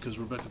that, because,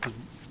 Rebecca, because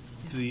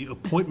the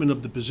appointment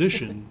of the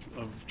position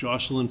of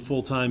Jocelyn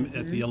full-time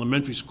at the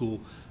elementary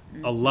school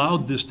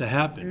allowed this to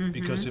happen,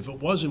 because if it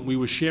wasn't, we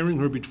were sharing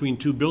her between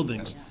 2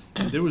 buildings,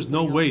 and there was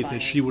no way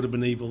that she would have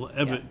been able to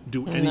ever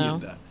do any No.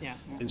 of that. Yeah.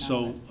 And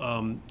so,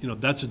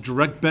 that's a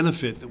direct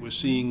benefit that we're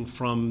seeing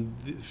from,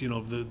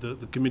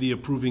 the committee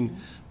approving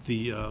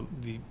the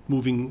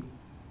moving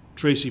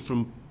Tracy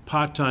from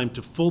part-time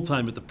to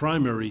full-time at the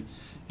primary,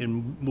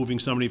 and moving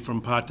somebody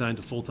from part-time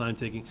to full-time,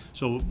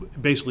 so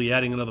basically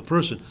adding another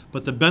person.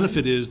 But the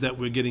benefit is that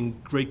we're getting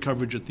great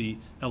coverage at the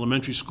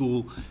elementary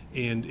school,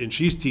 and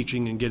she's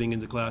teaching and getting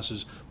into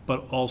classes,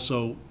 but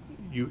also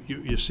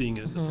you're seeing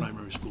it at the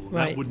primary school. And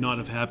Right. that would not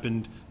have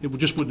happened,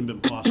 just wouldn't have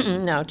been possible.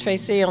 No,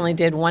 Tracy only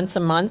did once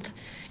a month,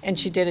 and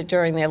she did it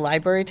during their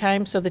library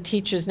time, so the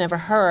teachers never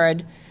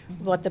heard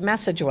what the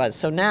message was.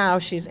 So now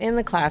she's in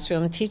the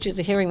classroom, teachers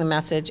are hearing the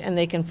message, and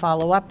they can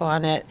follow up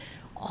on it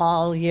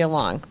all year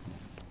long.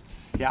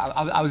 Yeah,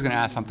 I was going to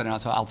ask something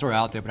else, so I'll throw it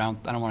out there, but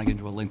I don't want to get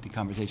into a lengthy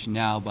conversation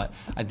now, but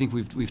I think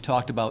we've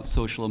talked about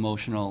social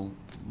emotional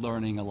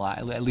learning a lot,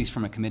 at least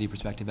from a committee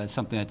perspective, as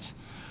something that's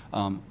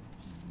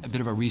a bit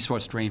of a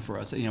resource drain for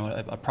us. You know,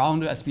 a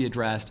problem that has to be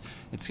addressed.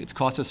 It's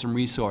cost us some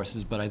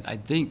resources, but I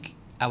think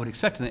I would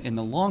expect in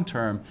the long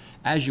term,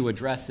 as you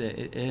address it,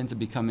 it ends up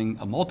becoming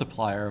a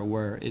multiplier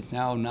where it's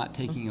now not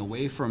taking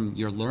away from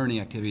your learning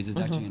activities, it's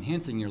actually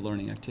enhancing your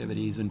learning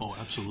activities. And Oh,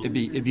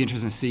 absolutely. it'd be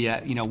interesting to see,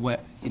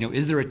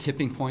 is there a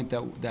tipping point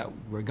that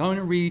we're going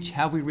to reach?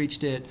 Have we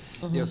reached it?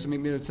 So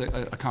maybe it's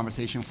a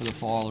conversation for the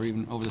fall or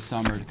even over the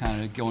summer to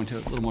kind of go into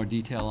a little more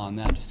detail on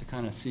that, just to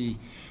kind of see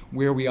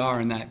where we are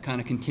in that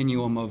kind of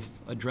continuum of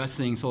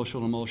addressing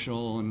social and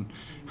emotional, and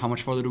how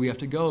much further do we have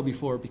to go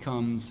before it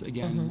becomes,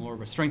 again, more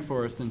of a strength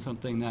for us than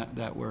something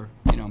that we're,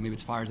 maybe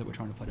it's fires that we're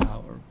trying to put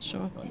out or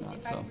Sure. whatnot.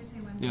 If I So, could just say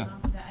one yeah. thing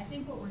off of that, I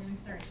think what we're going to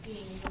start seeing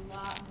is a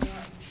lot more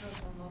of the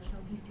social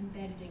emotional piece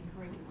embedded in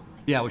curriculum.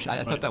 Like Yeah, which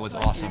I thought that was So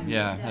I awesome. think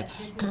Yeah, that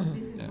that's,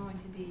 this is yeah. going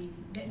to be,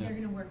 they're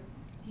going to work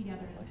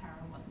together in a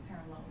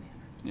parallel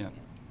manner. Yeah.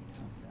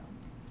 So.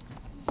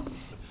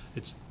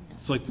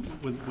 It's like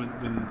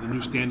when the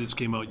new standards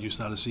came out, you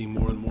started seeing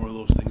more and more of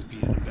those things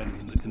being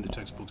embedded in the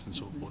textbooks and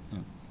so forth.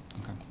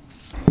 Okay.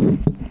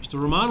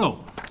 Mr.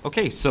 Romano?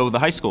 Okay, so the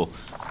high school.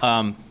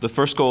 The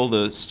first goal,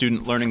 the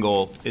student learning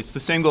goal, it's the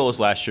same goal as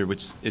last year,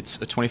 which it's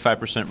a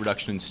 25%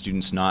 reduction in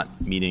students not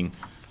meeting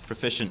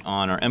proficient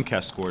on our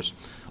MCAS scores,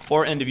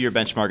 or end-of-year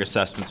benchmark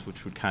assessments,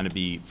 which would kind of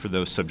be for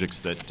those subjects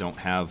that don't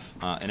have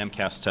an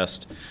MCAS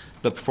test.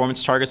 The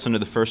performance targets under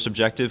the first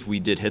objective, we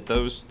did hit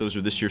those. Those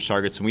are this year's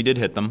targets, and we did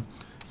hit them.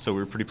 So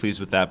we were pretty pleased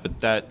with that. But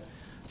that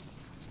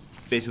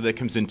basically that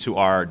comes into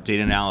our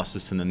data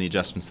analysis and then the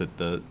adjustments that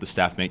the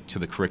staff make to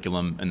the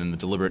curriculum and then the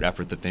deliberate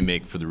effort that they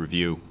make for the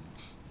review.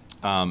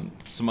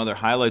 Some other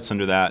highlights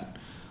under that.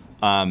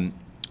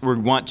 We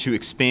want to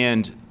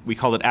expand, we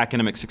call it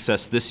academic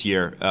success this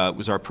year. It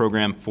was our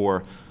program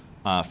for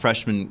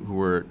freshmen who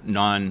were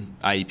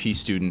non-IEP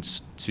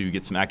students to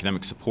get some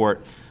academic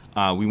support.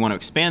 We want to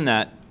expand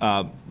that.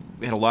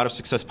 We had a lot of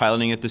success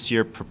piloting it this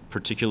year,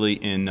 particularly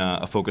in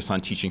a focus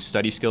on teaching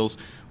study skills.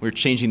 We're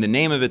changing the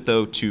name of it,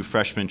 though, to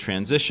Freshman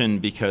Transition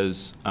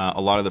because a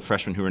lot of the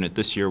freshmen who are in it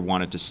this year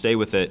wanted to stay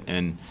with it,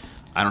 and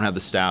I don't have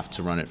the staff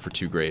to run it for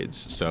 2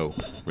 grades. So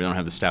we don't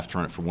have the staff to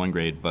run it for 1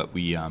 grade, but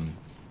we,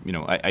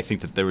 I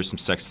think that there was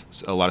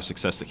a lot of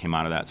success that came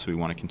out of that, so we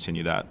want to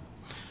continue that.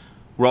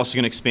 We're also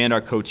going to expand our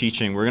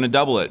co-teaching. We're going to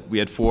double it. We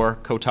had 4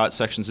 co-taught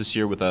sections this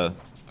year with a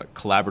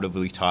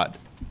collaboratively taught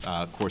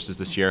courses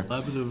this year.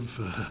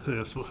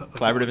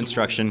 Collaborative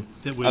instruction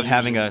of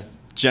having a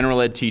general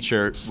ed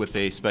teacher with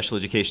a special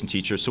education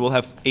teacher. So we'll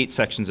have 8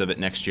 sections of it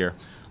next year.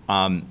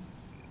 And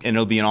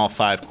it'll be in all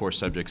 5 core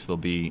subjects. There'll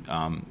be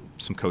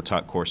some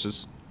co-taught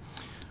courses.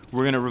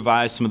 We're going to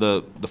revise some of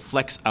the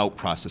flex out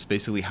process,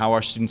 basically how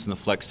our students in the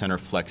flex center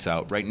flex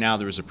out. Right now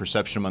there is a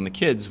perception among the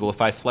kids, well, if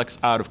I flex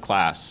out of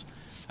class,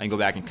 I can go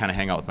back and kind of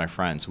hang out with my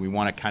friends. We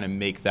want to kind of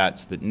make that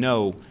so that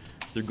no,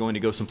 they're going to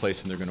go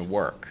someplace and they're going to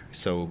work.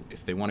 So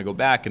if they want to go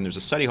back and there's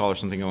a study hall or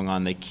something going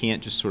on, they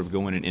can't just sort of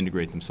go in and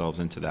integrate themselves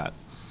into that.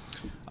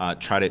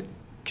 Try to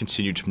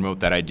continue to promote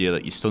that idea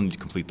that you still need to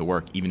complete the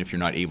work even if you're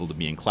not able to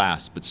be in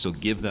class, but still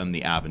give them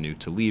the avenue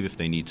to leave if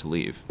they need to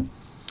leave.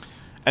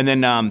 And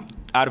then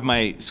out of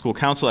my school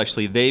council,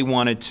 actually, they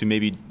wanted to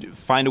maybe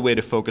find a way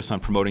to focus on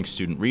promoting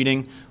student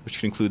reading, which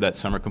could include that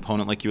summer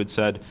component like you had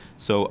said.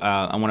 So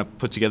I want to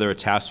put together a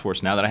task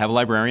force now that I have a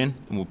librarian,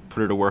 and we'll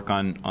put her to work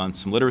on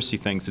some literacy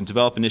things and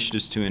develop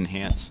initiatives to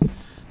enhance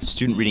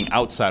student reading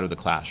outside of the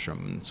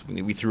classroom. And so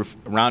we threw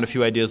around a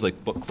few ideas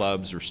like book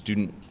clubs or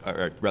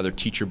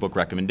teacher book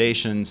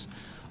recommendations,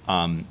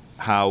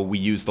 how we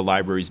use the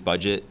library's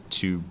budget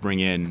to bring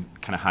in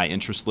kind of high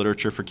interest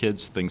literature for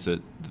kids, things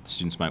that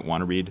students might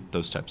want to read,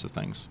 those types of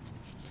things.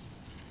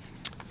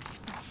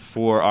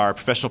 For our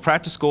professional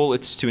practice goal,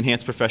 it's to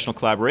enhance professional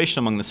collaboration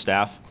among the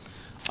staff.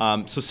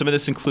 So some of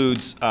this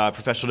includes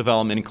professional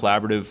development and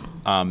collaborative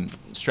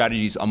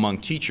strategies among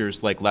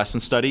teachers like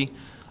lesson study,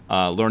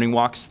 learning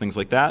walks, things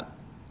like that,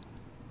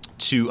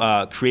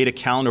 to create a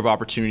calendar of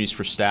opportunities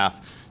for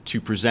staff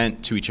to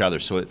present to each other.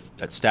 So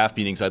at staff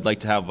meetings, I'd like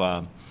to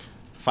have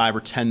 5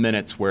 or 10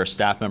 minutes where a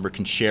staff member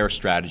can share a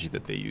strategy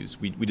that they use.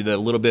 We did that a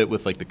little bit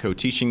with like the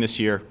co-teaching this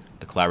year,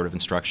 the collaborative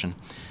instruction.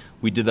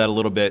 We did that a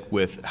little bit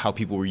with how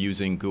people were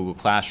using Google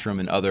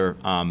Classroom and other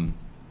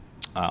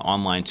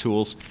online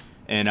tools.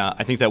 And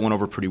I think that went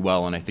over pretty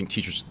well, and I think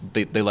teachers,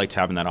 they liked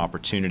having that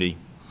opportunity.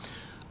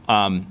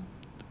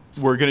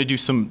 We're going to do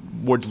some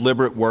more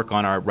deliberate work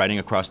on our writing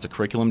across the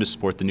curriculum to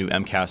support the new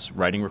MCAS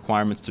writing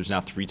requirements. There's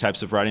now 3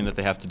 types of writing that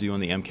they have to do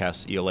on the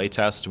MCAS ELA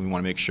test, and we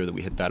want to make sure that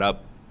we hit that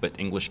up. But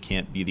English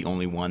can't be the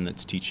only one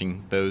that's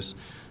teaching those.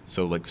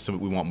 So like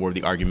we want more of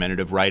the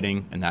argumentative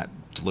writing and that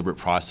deliberate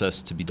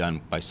process to be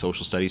done by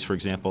social studies, for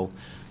example.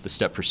 The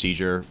step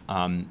procedure,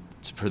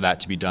 for that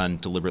to be done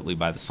deliberately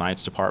by the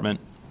science department.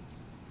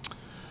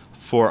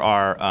 For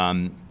our,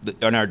 on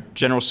our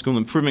general school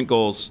improvement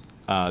goals,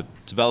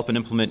 develop and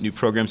implement new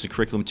programs and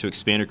curriculum to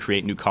expand or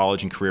create new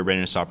college and career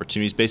readiness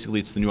opportunities. Basically,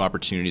 it's the new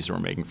opportunities that we're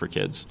making for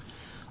kids.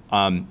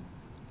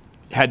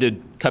 Had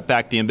to cut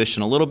back the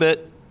ambition a little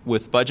bit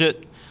with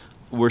budget.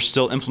 We're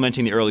still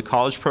implementing the early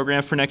college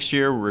program for next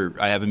year.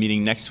 I have a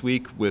meeting next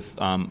week with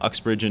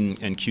Uxbridge and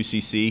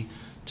QCC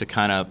to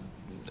kind of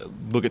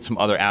look at some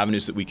other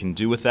avenues that we can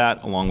do with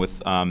that, along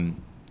with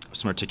some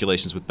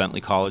articulations with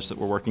Bentley College that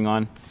we're working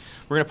on.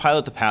 We're going to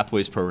pilot the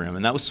Pathways program,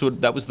 and that was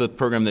the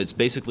program that's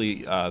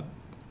basically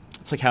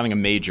it's like having a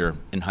major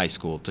in high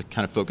school to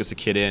kind of focus a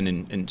kid in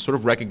and sort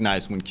of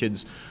recognize when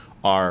kids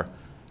are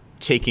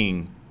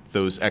taking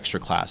those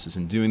extra classes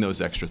and doing those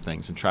extra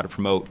things and try to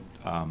promote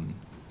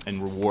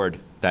and reward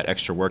that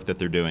extra work that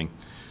they're doing.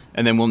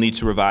 And then we'll need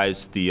to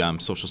revise the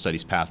social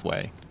studies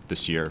pathway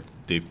this year.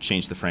 They've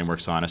changed the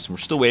frameworks on us, and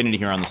we're still waiting to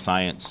hear on the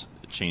science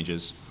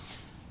changes.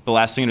 The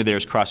last thing under there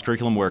is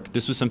cross-curriculum work.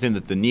 This was something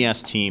that the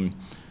NEAS team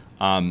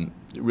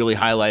really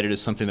highlighted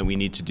as something that we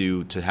need to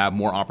do to have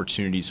more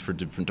opportunities for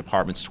different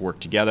departments to work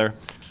together.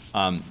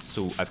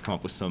 So I've come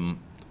up with some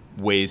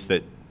ways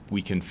that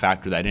we can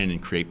factor that in and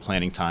create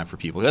planning time for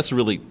people. That's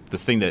really the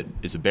thing that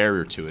is a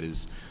barrier to it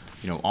is,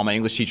 you know, all my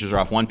English teachers are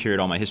off one period,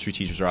 all my history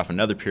teachers are off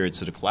another period,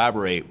 so to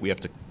collaborate, we have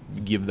to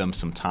give them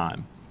some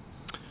time.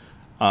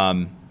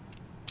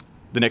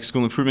 The next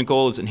school improvement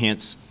goal is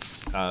enhance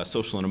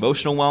social and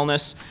emotional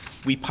wellness.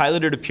 We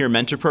piloted a peer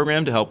mentor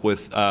program to help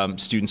with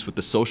students with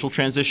the social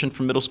transition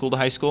from middle school to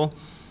high school.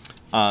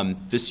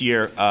 This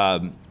year,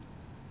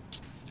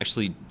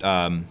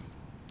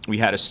 we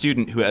had a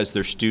student who, as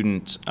their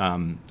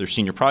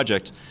senior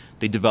project,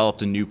 they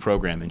developed a new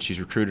program, and she's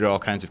recruited all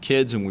kinds of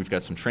kids, and we've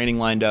got some training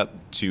lined up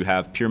to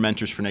have peer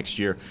mentors for next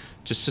year,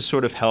 just to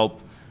sort of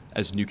help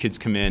as new kids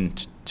come in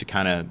to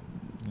kind of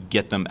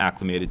get them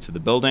acclimated to the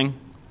building.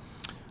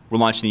 We're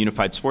launching the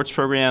Unified Sports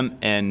Program,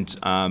 and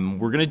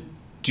we're going to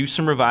do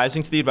some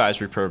revising to the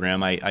advisory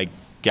program. I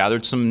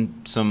gathered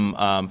some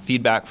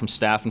feedback from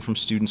staff and from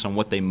students on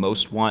what they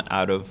most want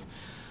out of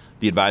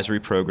the advisory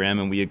program,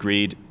 and we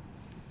agreed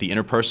the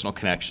interpersonal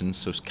connections,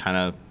 so it's kind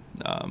of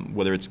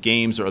whether it's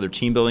games or other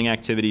team building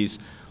activities,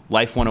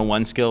 life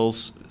 101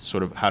 skills,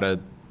 sort of how to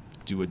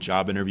do a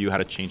job interview, how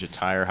to change a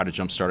tire, how to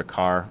jumpstart a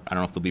car. I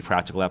don't know if there'll be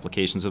practical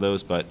applications of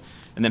those, and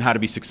then how to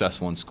be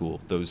successful in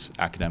school, those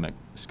academic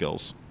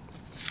skills.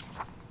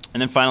 And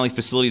then finally,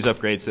 facilities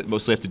upgrades that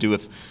mostly have to do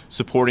with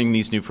supporting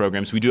these new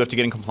programs. We do have to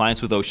get in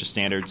compliance with OSHA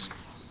standards,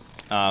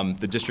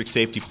 the district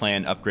safety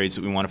plan upgrades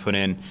that we want to put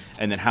in,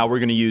 and then how we're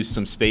going to use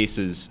some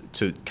spaces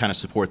to kind of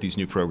support these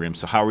new programs.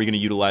 So how are we going to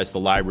utilize the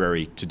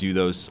library to do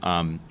those,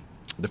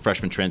 the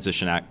Freshman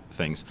Transition Act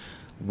things,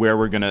 where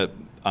we're going to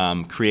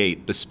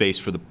create the space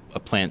for a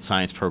plant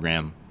science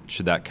program,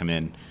 should that come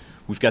in.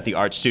 We've got the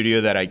art studio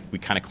that we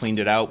kind of cleaned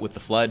it out with the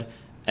flood.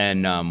 And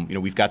you know,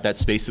 we've got that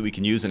space that we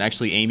can use. And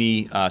actually,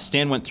 Amy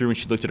Stan went through and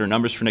she looked at her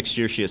numbers for next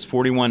year. She has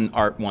 41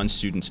 Art 1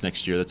 students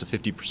next year. That's a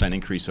 50%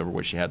 increase over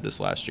what she had this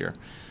last year.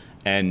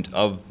 And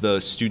of the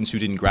students who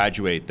didn't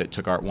graduate that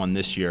took Art 1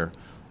 this year,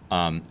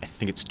 I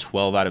think it's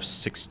 12 out of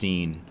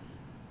 16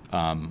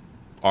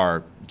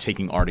 are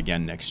taking art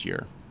again next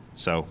year.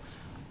 So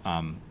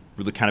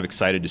really kind of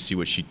excited to see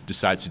what she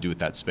decides to do with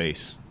that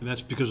space. And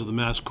that's because of the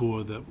Mass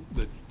Corps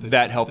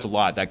That helped a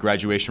lot. That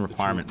graduation that you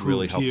requirement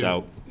really approved helped here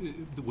out.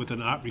 with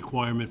an art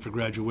requirement for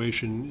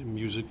graduation,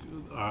 music,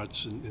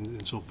 arts,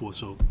 and so forth,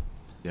 so.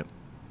 Yep.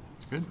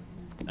 That's good.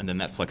 And then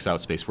that flex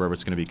out space, wherever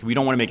it's going to be. We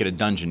don't want to make it a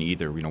dungeon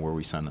either, where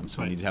we send them.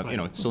 So we need to have,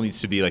 it still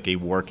needs to be like a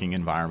working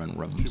environment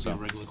room. Should So be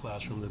a regular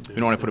classroom that they. we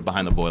don't want to put it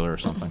behind the boiler or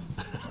something.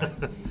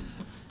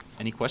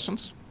 Any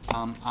questions?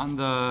 On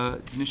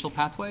the initial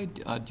pathway,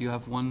 do you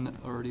have one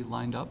already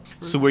lined up?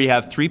 So we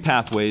have 3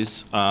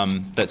 pathways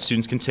that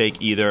students can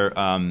take. Either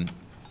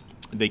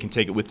they can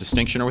take it with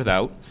distinction or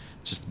without.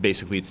 It's just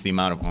basically it's the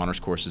amount of honors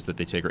courses that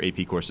they take or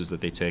AP courses that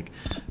they take.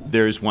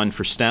 There's one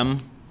for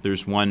STEM.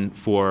 There's one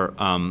for,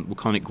 we're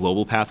calling it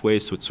global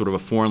pathways, so it's sort of a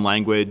foreign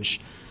language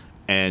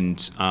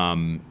and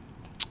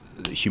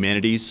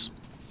humanities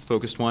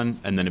focused one,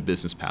 and then a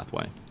business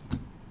pathway.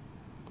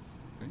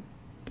 Great.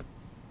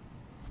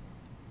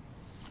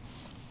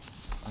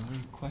 Other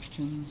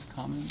questions,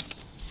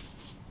 comments?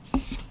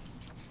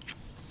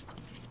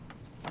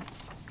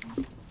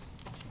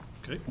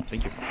 Okay.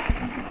 Thank you.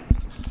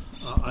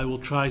 I will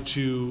try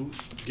to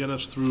get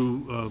us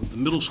through the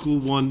middle school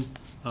one.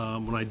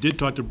 When I did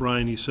talk to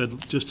Brian, he said,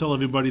 just tell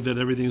everybody that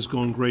everything's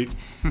going great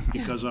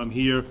because I'm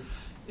here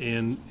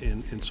and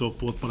so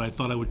forth, but I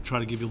thought I would try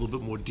to give you a little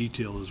bit more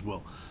detail as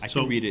well. I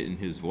can read it in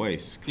his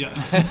voice. Yeah.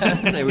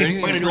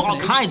 We're We're going to do all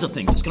kinds of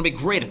things. It's going to be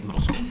great at the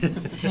middle school.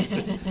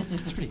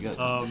 It's pretty good.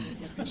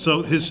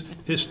 So his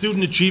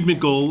student achievement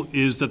goal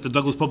is that the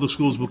Douglas Public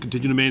Schools will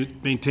continue to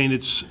maintain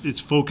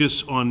its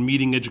focus on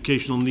meeting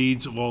educational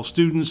needs of all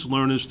students,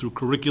 learners through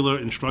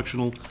curricular,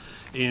 instructional,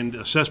 and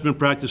assessment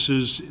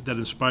practices that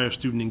inspire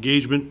student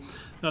engagement.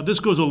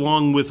 This goes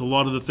along with a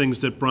lot of the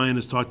things that Brian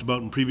has talked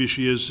about in previous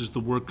years, is the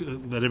work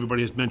that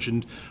everybody has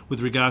mentioned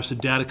with regards to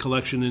data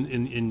collection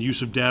and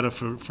use of data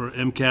for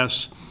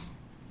MCAS,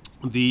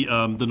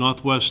 the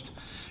Northwest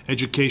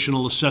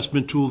educational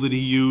assessment tool that he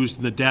used,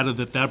 and the data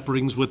that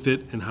brings with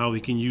it, and how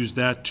he can use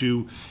that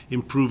to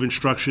improve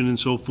instruction and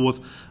so forth.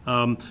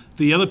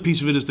 The other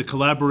piece of it is the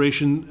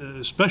collaboration,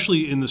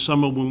 especially in the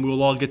summer when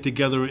we'll all get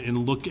together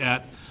and look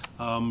at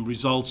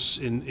results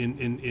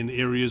in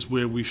areas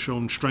where we've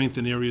shown strength,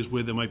 in areas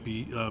where there might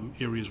be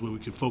areas where we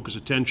can focus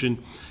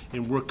attention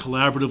and work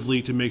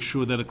collaboratively to make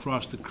sure that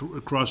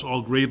across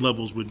all grade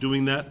levels we're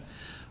doing that.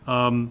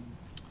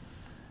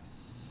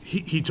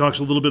 He talks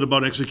a little bit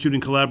about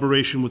executing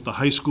collaboration with the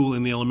high school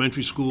and the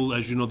elementary school.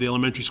 As you know, the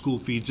elementary school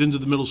feeds into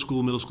the middle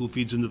school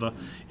feeds into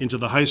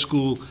the high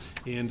school,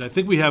 and I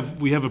think we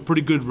have a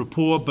pretty good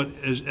rapport. But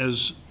as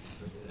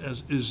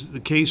is the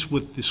case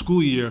with the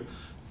school year,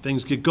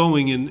 things get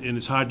going, and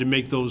it's hard to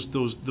make those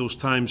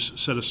times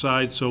set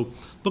aside. So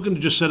looking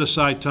to just set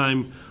aside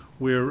time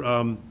where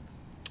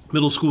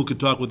middle school could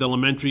talk with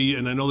elementary,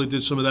 and I know they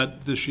did some of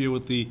that this year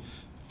with the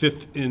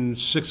 5th and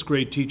 6th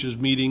grade teachers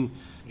meeting.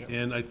 Yep.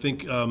 And I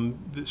think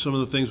some of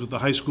the things with the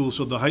high school,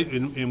 so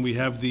and we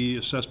have the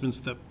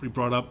assessments that we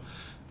brought up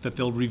that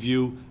they'll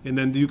review. And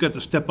then you've got the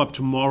Step Up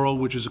Tomorrow,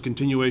 which is a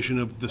continuation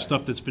of the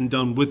stuff that's been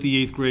done with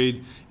the 8th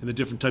grade and the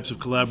different types of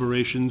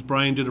collaborations.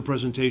 Brian did a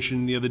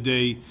presentation the other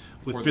day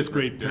with 5th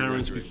grade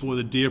parents before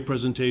the DARE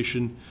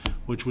presentation,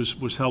 which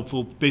was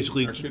helpful.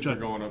 Basically, our kids are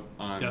going up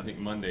on, I think,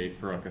 Monday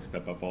for like a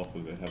Step Up also.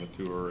 They have a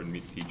tour and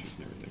meet teachers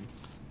and everything.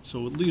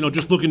 So,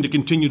 just looking to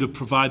continue to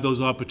provide those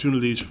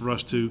opportunities for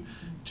us to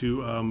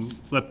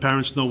let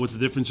parents know what the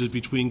difference is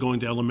between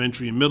going to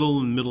elementary and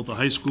middle to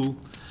high school.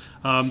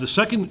 His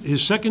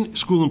second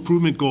school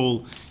improvement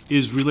goal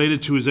is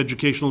related to his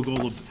educational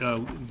goal of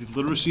the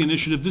literacy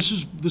initiative.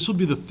 This will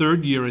be the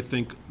 3rd year, I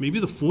think, maybe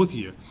the 4th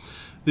year.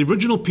 The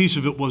original piece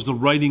of it was the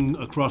writing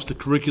across the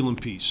curriculum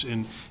piece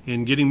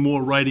and getting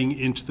more writing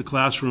into the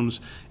classrooms.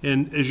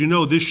 And as you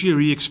know, this year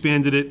he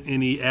expanded it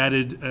and he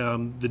added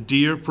the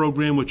DARE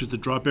program, which is the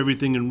Drop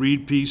Everything and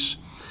Read piece.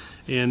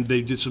 And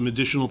they did some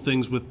additional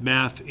things with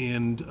math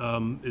and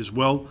as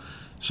well.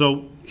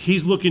 So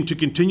he's looking to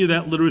continue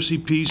that literacy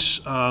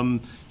piece.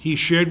 He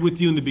shared with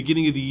you in the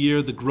beginning of the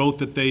year the growth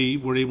that they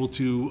were able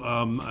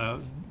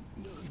to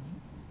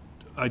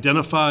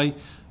identify,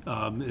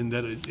 and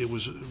that it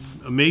was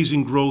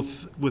amazing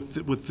growth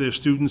with their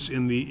students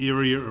in the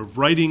area of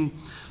writing.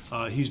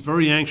 He's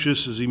very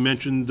anxious, as he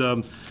mentioned,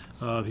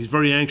 he's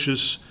very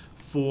anxious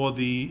for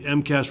the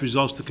MCAS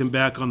results to come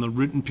back on the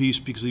written piece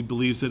because he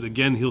believes that,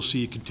 again, he'll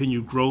see a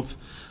continued growth.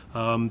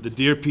 The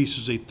DARE piece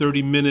is a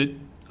 30-minute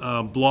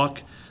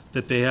block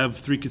that they have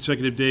 3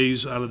 consecutive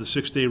days out of the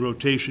 6-day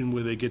rotation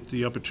where they get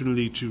the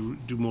opportunity to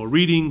do more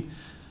reading,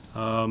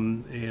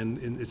 and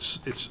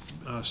it's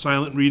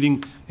silent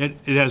reading. It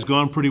has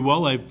gone pretty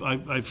well.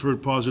 I've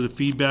heard positive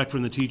feedback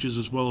from the teachers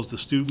as well as the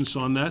students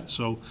on that.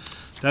 So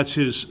that's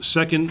his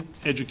second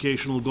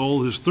educational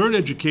goal. His third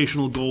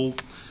educational goal,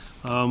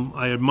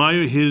 I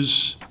admire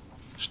his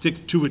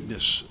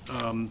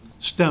stick-to-itness.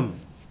 STEM.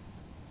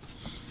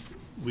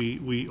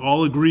 We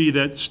all agree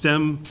that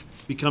STEM,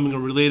 becoming a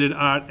related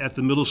art at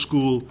the middle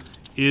school,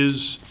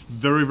 is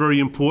very, very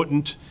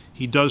important.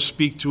 He does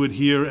speak to it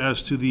here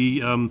as to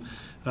the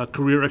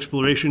career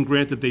exploration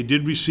grant that they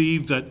did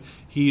receive, that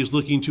he is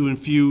looking to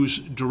infuse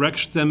direct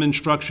STEM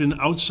instruction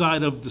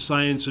outside of the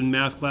science and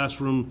math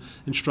classroom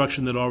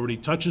instruction that already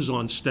touches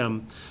on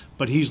STEM,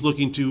 but he's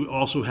looking to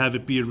also have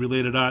it be a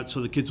related art so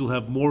the kids will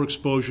have more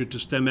exposure to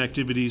STEM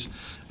activities.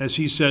 As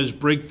he says,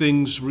 break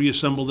things,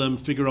 reassemble them,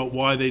 figure out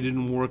why they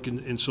didn't work,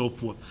 and so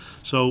forth.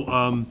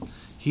 So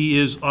he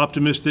is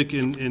optimistic,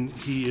 and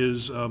he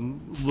is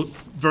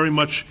very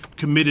much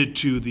committed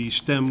to the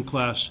STEM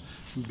class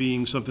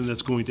being something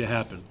that's going to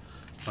happen.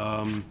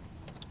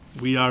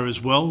 We are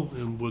as well,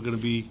 and we're going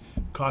to be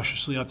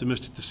cautiously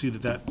optimistic to see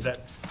that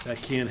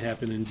can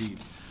happen indeed.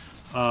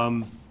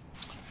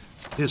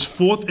 His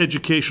fourth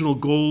educational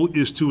goal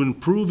is to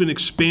improve and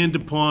expand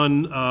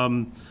upon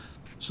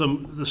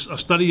a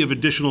study of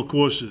additional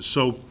courses.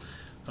 So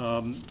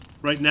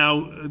right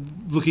now,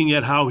 looking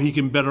at how he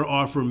can better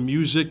offer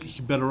music, he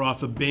can better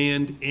offer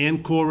band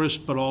and chorus,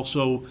 but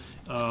also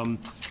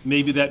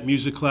maybe that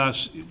music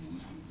class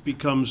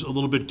becomes a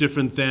little bit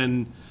different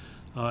than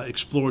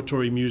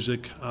exploratory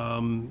music.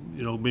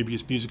 Maybe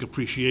it's music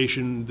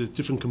appreciation, there's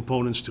different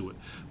components to it.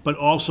 But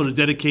also to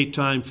dedicate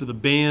time for the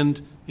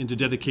band and to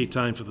dedicate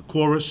time for the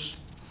chorus.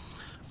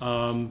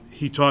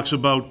 He talks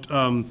about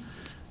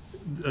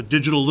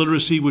digital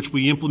literacy, which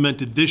we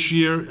implemented this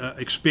year,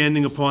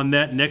 expanding upon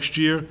that next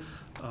year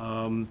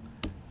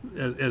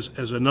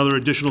as another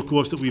additional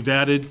course that we've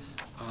added.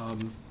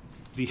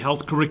 The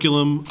health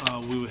curriculum,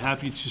 we were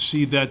happy to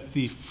see that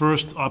the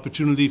first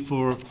opportunity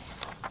for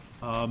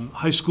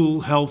high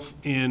school health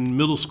and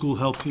middle school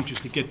health teachers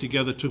to get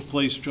together took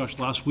place, Josh,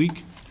 last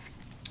week?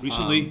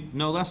 Recently?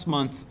 No, last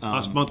month.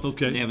 Last month,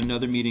 okay. They have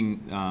another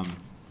meeting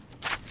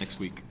next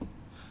week.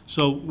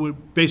 So we're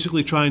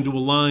basically trying to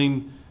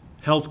align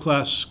health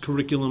class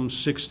curriculum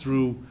 6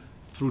 through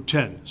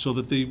 10, so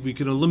that we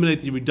can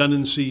eliminate the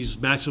redundancies,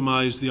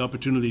 maximize the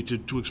opportunity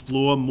to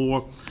explore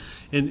more,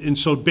 and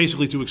so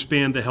basically to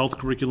expand the health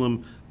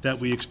curriculum that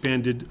we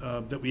expanded,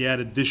 that we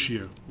added this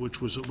year, which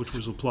was a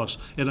plus.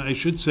 And I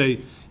should say,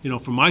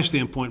 from my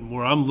standpoint,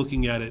 where I'm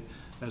looking at it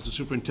as the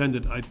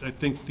superintendent, I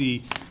think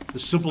the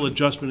simple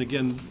adjustment,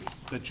 again,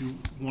 that you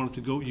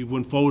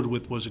went forward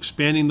with was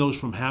expanding those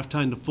from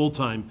half-time to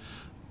full-time.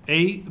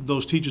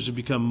 Those teachers have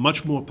become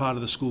much more part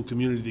of the school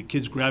community. The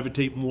kids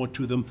gravitate more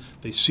to them.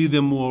 They see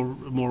them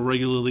more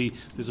regularly.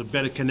 There's a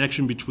better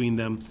connection between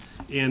them.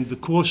 And the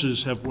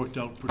courses have worked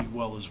out pretty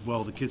well as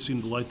well. The kids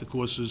seem to like the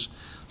courses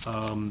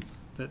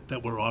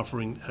that we're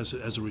offering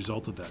as a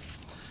result of that.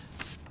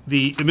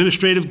 The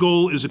administrative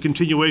goal is a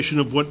continuation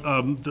of what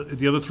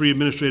the other three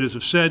administrators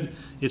have said.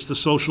 It's the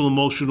social,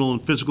 emotional,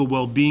 and physical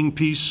well-being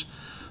piece.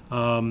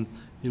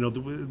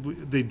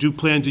 They do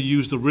plan to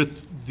use the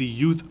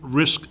youth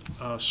risk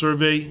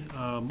survey.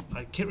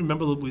 I can't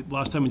remember the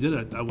last time we did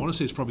it. I want to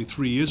say it's probably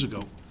 3 years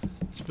ago.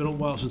 It's been a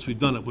while since we've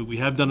done it, but we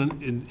have done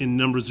it in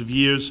numbers of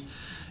years.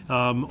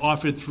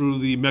 Offered through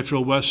the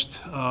Metro West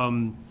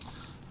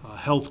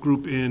Health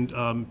Group,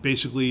 and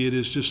basically it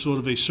is just sort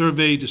of a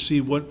survey to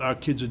see what our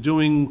kids are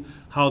doing,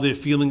 how they're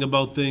feeling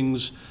about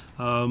things.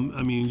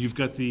 You've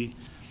got the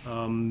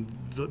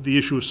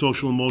issue of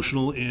social,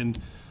 emotional, and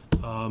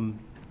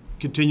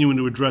continuing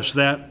to address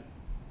that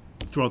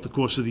throughout the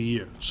course of the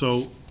year.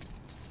 So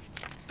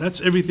that's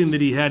everything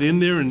that he had in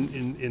there,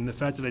 and the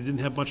fact that I didn't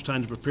have much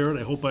time to prepare it,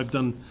 I hope I've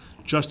done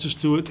justice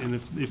to it, and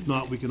if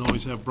not, we can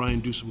always have Brian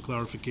do some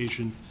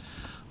clarification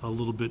a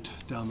little bit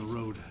down the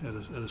road at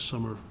a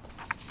summer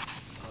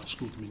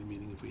school committee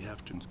meeting if we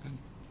have to.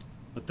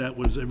 But that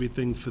was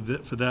everything for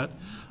that.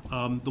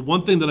 The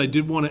one thing that I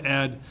did want to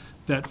add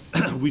that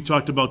we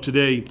talked about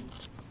today,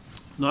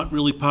 not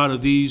really part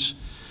of these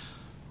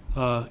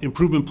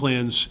improvement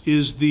plans,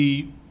 is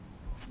the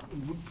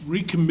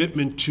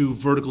recommitment to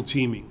vertical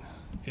teaming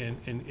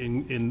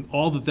and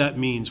all that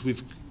means.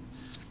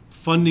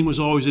 Funding was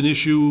always an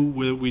issue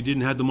where we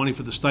didn't have the money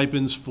for the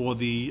stipends for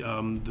the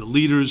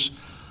leaders.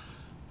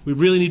 We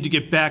really need to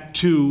get back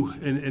to,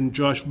 and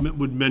Josh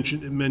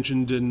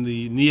mentioned in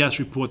the NEAS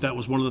report, that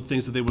was one of the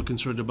things that they were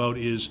concerned about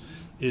is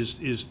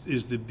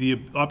the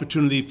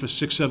opportunity for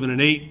 6, 7, and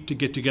 8 to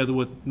get together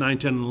with 9,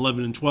 10, and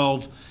 11, and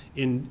 12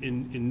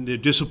 in their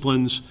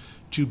disciplines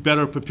to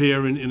better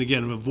prepare and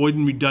again,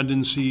 avoiding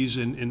redundancies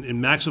and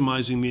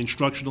maximizing the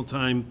instructional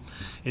time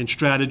and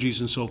strategies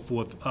and so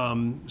forth.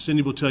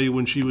 Cindy will tell you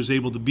when she was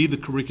able to be the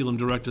curriculum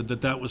director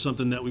that was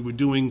something that we were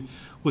doing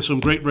with some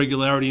great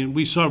regularity, and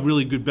we saw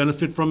really good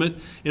benefit from it.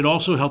 It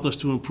also helped us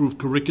to improve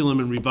curriculum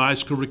and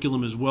revise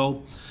curriculum as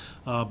well.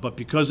 But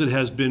because it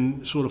has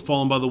been sort of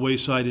fallen by the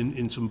wayside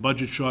in some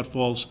budget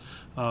shortfalls,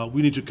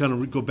 we need to kind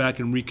of go back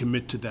and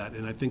recommit to that.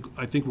 And I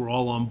think we're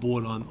all on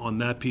board on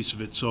that piece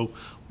of it. So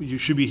you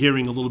should be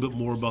hearing a little bit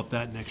more about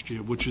that next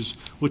year, which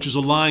is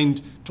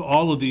aligned to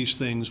all of these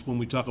things when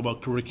we talk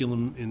about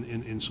curriculum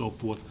and so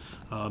forth.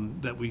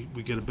 That we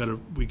get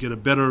a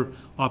better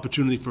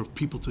opportunity for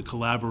people to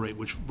collaborate,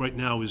 which right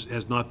now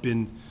has not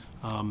been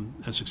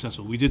as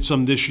successful. We did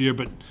some this year,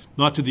 but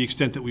not to the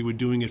extent that we were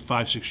doing it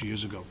 5, 6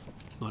 years ago.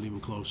 Not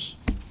even close.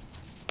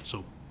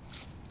 So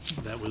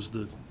that was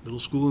the middle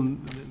school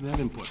and that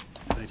input.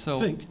 I So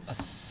think. a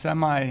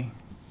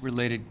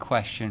semi-related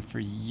question for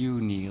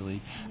you,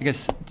 Neely. I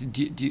guess,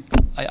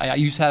 are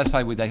you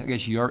satisfied with, I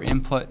guess, your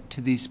input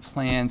to these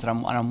plans?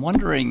 And I'm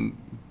wondering,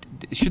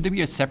 should there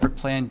be a separate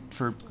plan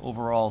for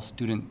overall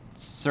student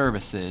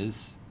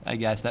services, I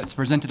guess, that's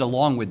presented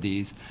along with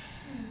these?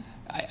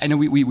 I know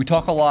we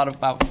talk a lot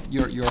about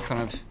your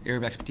kind of area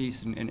of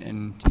expertise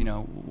and you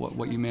know,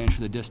 what you manage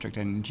for the district,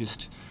 and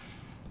just,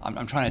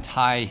 I'm trying to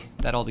tie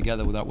that all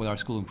together with our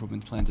school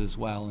improvement plans as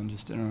well, and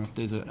just, I don't know if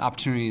there's an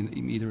opportunity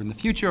either in the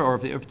future, or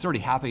if it's already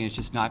happening, it's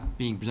just not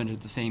being presented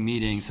at the same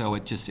meeting, so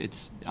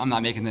I'm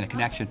not making the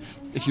connection.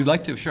 If you'd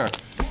like to, sure.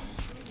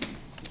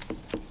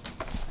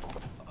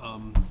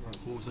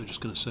 What was I just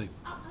going to say?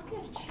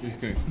 He's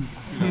good.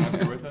 He's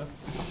here with us.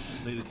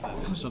 Related to that,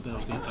 there was something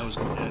I was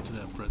going to add to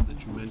that, Brett,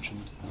 that you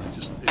mentioned, and it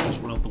just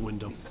went out the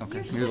window.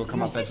 Okay, maybe it'll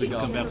come up as we go.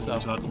 Come back So- when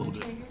we talk a little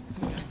bit.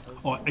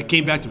 Oh, it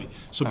came back to me.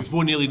 So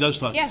before Neely does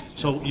talk. Yeah.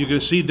 So you're going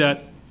to see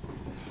that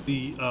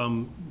the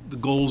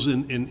goals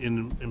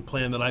in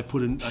plan that I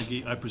put in,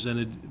 I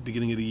presented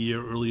beginning of the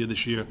year, earlier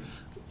this year,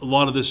 a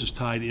lot of this is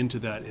tied into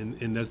that,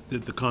 and that's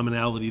the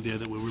commonality there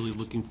that we're really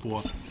looking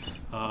for,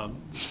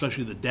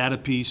 especially the data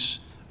piece,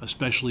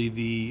 especially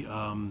the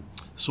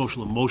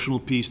social emotional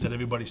piece that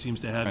everybody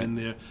seems to have in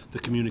there, the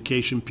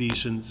communication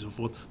piece and so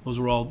forth. Those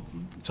are all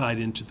tied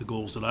into the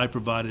goals that I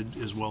provided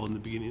as well in the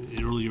beginning,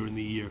 earlier in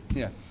the year.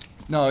 Yeah.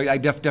 No, I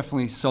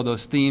definitely saw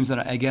those themes,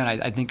 and again,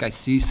 I think I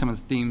see some of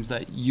the themes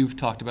that you've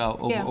talked about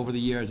over the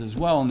years as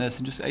well in this,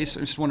 and I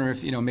just wonder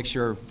if, you know, make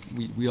sure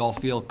we all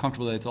feel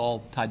comfortable that it's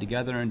all tied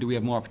together, and do we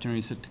have more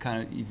opportunities to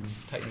kind of even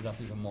tighten it up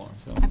even more,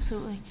 so.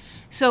 Absolutely.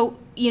 So,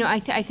 you know,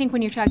 I think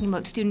when you're talking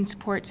about student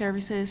support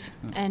services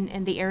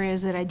and the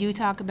areas that I do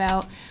talk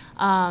about,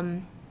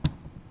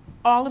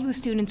 all of the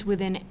students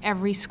within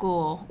every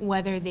school,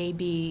 whether they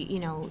be,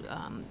 you know,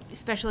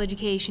 special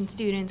education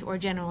students or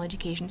general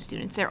education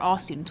students, they're all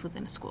students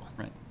within a school.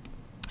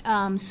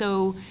 Right.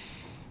 So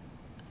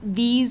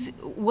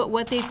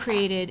what they've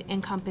created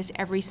encompass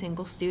every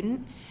single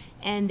student,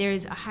 and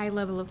there's a high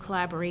level of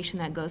collaboration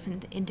that goes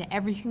into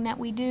everything that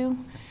we do.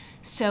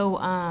 So,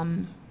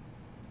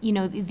 you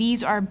know,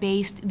 these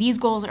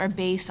goals are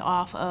based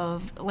off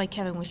of, like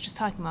Kevin was just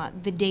talking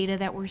about, the data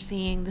that we're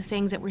seeing, the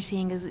things that we're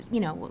seeing is, you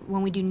know,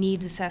 when we do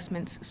needs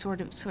assessments,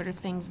 sort of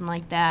things and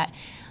like that.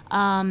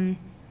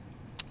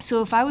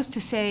 So if I was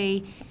to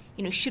say,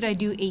 you know, should I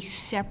do a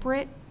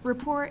separate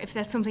report? If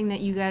that's something that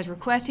you guys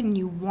requested and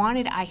you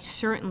wanted, I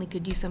certainly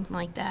could do something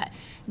like that.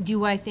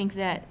 Do I think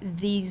that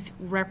these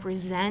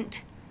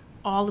represent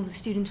all of the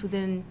students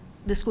within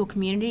the school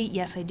community?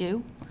 Yes, I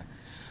do.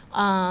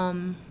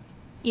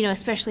 You know,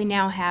 especially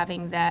now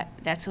having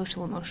that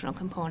social emotional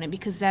component,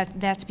 because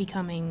that's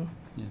becoming,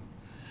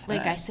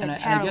 like I said,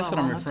 parallel. And I guess what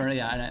I'm almost. referring,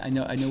 I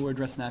know we're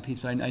addressing that piece,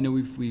 but I know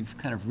we've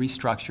kind of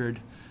restructured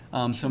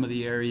some of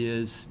the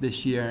areas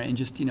this year, and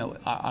just, you know,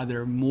 are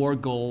there more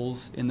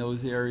goals in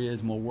those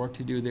areas, more work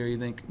to do there, you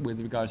think, with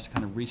regards to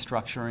kind of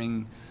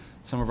restructuring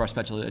some of our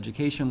special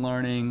education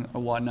learning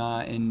or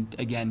whatnot? And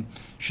again,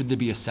 should there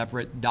be a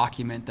separate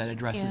document that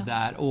addresses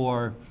that,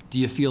 or do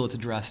you feel it's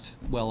addressed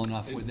well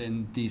enough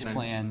within these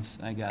plans,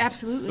 I guess?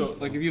 Absolutely. So,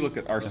 like, if you look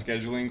at our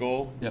scheduling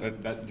goal,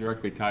 that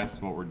directly ties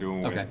to what we're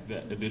doing with the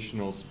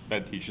additional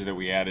sped teacher that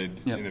we added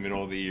in the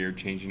middle of the year,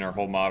 changing our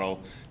whole model,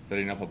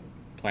 setting up a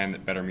plan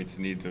that better meets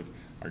the needs of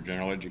our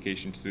general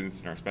education students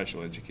and our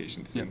special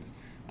education students.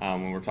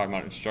 When we're talking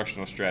about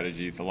instructional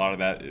strategies, a lot of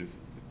that is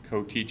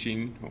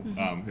co-teaching,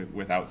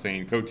 without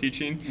saying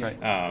co-teaching. Right.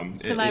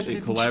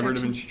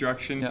 Collaborative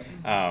instruction,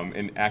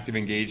 and active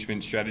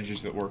engagement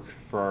strategies that work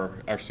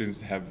for our students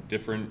to have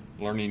different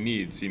learning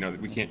needs. You know,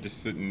 we can't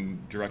just sit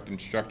and direct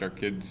instruct our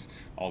kids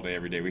all day,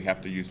 every day. We have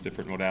to use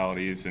different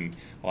modalities and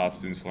allow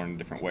students to learn in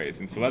different ways.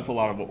 And so that's a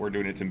lot of what we're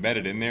doing. It's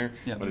embedded in there,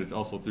 but it's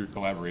also through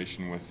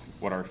collaboration with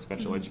what our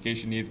special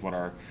education needs, what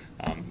our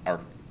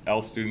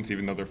L students,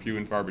 even though they're few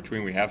and far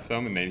between, we have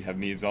some, and they have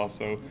needs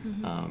also.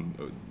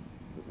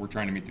 We're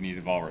trying to meet the needs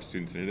of all of our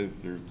students, and it is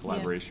through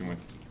collaboration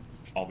with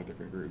all the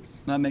different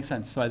groups. That makes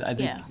sense. So I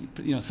think,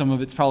 you know, some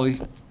of it's probably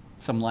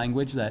some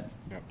language that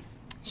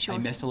I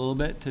missed a little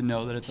bit to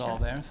know that it's all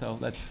there. So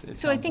that's.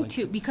 So I think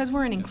too, because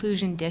we're an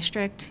inclusion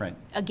district,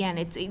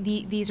 again,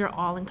 these are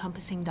all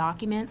encompassing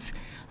documents.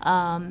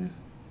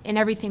 And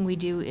everything we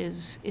do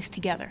is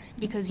together,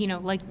 because, you know,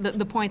 like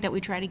the point that we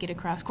try to get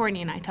across,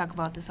 Courtney and I talk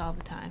about this all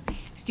the time.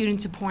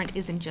 Student support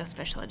isn't just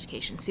special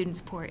education. Student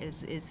support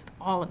is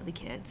all of the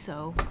kids.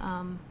 So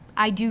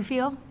I do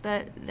feel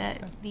that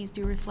these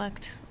do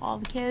reflect all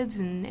the kids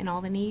and all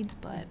the needs,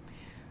 but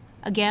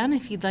again,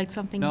 if you'd like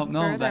something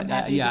further, I'm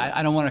happy to.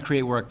 I don't want to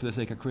create work for the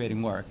sake of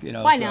creating work. You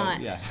know, Why so, not?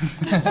 Yeah.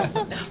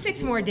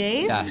 6 more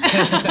days.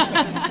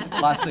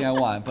 Last thing I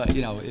want, but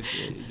you know, if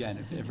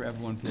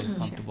everyone feels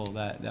comfortable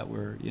that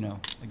we're, you know,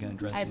 again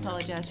addressing. I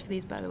apologize for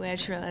these, by the way. I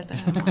just realized I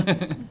had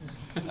one.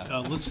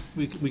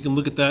 We can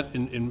look at that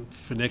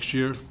for next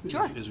year.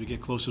 Sure. As we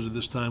get closer to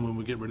this time, when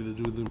we get ready to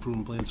do the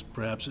improvement plans,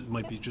 perhaps it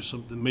might be just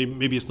something,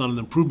 maybe it's not an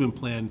improvement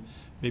plan,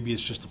 maybe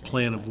it's just a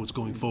plan of what's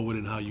going forward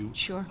and how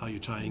you're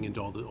tying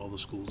into all the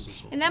schools and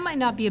so on. And that might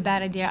not be a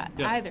bad idea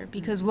Yeah. either,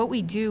 because what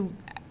we do,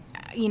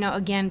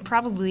 again,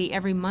 probably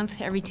every month,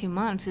 every 2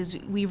 months, is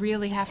we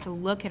really have to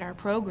look at our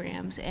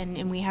programs,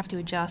 and we have to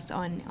adjust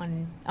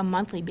on a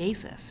monthly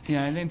basis.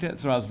 Yeah, I think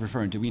that's what I was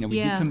referring to. We did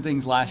Yeah. some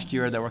things last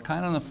year that were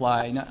kind of on the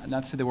fly, not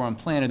to say they were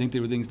unplanned. I think they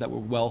were things that were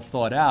well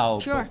thought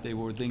out. Sure. But they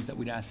were things that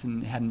we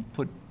hadn't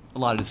put a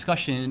lot of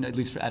discussion, at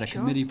least at a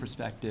committee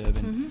perspective.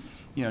 And,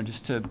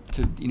 just to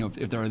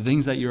if there are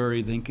things that you're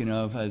already thinking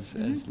of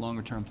as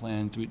longer-term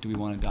plans, do we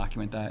want to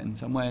document that in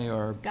some way?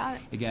 Or, Got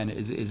it. again,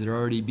 is it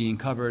already being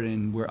covered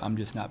and I'm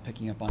just not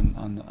picking up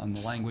on the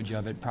language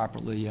of it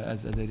properly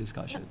as they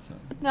discuss it? So.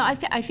 No,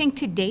 I think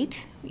to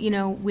date,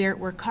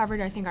 we're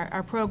covered. I think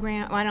our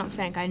program, well,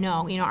 I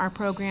know, our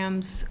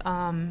programs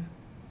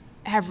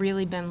have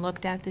really been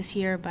looked at this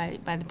year by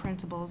the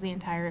principals, the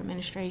entire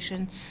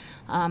administration,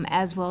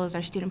 as well as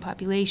our student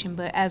population.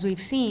 But as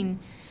we've seen,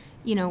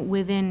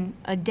 within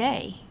a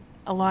day,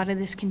 a lot of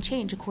this can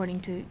change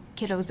according to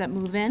kiddos that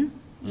move in,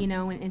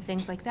 and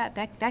things like that.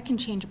 That can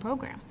change a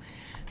program.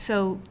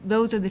 So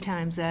those are the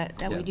times that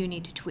we do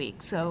need to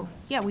tweak. So,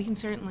 yeah, we can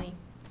certainly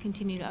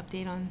continue to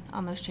update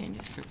on those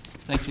changes.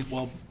 Thank you.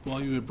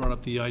 While you had brought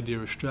up the idea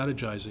of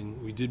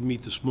strategizing, we did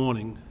meet this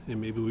morning,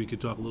 and maybe we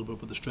could talk a little bit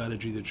about the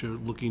strategy that you're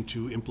looking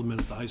to implement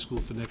at the high school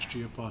for next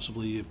year,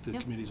 possibly if the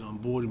committee's on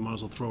board. You might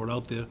as well throw it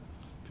out there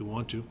if you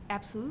want to.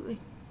 Absolutely.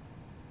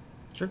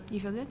 Sure.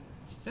 You feel good?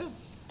 Yeah.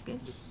 Good.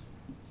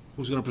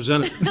 Who's going to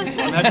present it?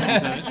 I'm happy to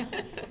present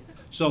it.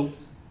 So.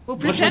 We'll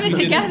present it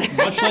together.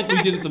 Much like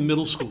we did at the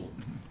middle school.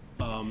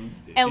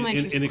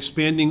 Elementary in school.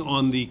 expanding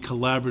on the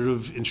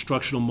collaborative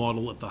instructional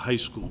model at the high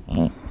school.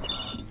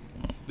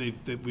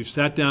 We've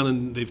sat down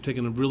and they've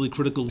taken a really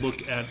critical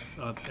look at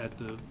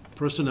the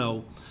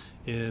personnel,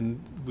 and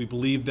we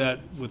believe that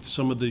with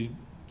some of the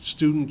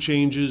student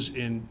changes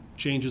and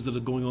changes that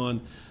are going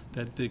on,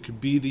 that there could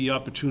be the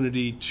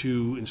opportunity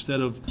to, instead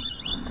of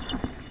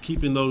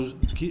keeping those,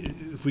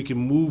 if we can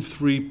move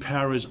 3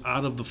 paras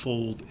out of the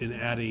fold and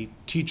add a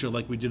teacher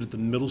like we did at the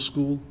middle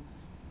school,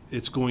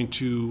 it's going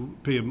to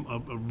pay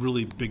a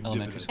really big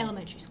dividend.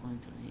 Elementary school.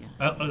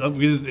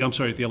 I'm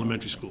sorry, at the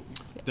elementary school.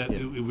 That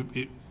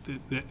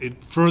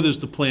it furthers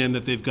the plan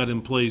that they've got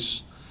in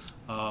place,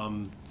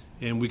 and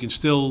we can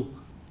still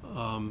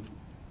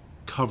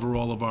cover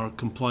all of our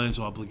compliance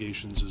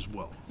obligations as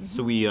well.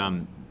 So we,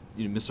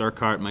 Ms.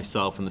 Arcart,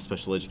 myself, and the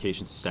special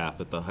education staff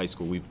at the high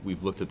school,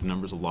 we've looked at the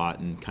numbers a lot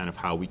and kind of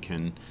how we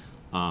can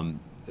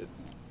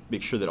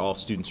make sure that all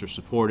students are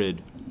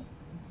supported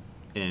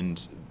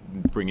and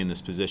bring in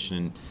this position.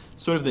 And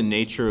sort of the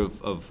nature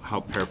of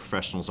how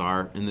paraprofessionals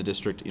are in the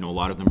district, a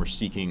lot of them are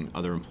seeking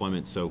other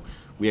employment. So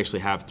we actually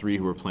have 3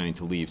 who are planning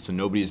to leave. So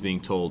nobody is being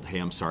told, hey,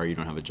 I'm sorry, you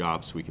don't have a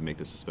job, so we can make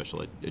this a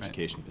special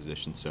education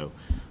position. So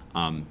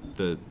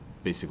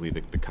basically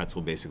the cuts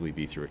will basically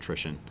be through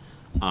attrition.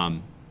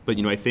 But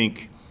I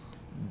think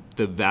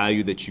the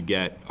value that you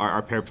get,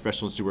 our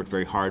paraprofessionals do work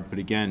very hard, but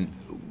again,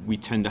 we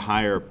tend to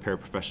hire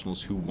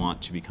paraprofessionals who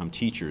want to become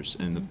teachers.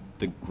 And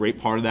the great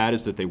part of that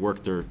is that they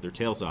work their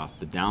tails off.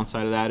 The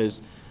downside of that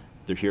is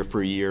they're here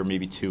for a year,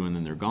 maybe 2, and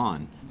then they're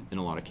gone in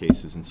a lot of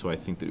cases. And so I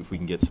think that if we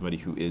can get somebody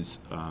who is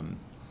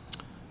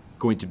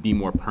going to be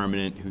more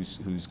permanent,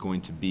 who's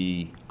going to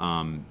be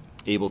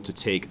able to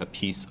take a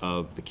piece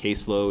of the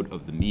caseload,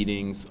 of the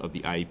meetings, of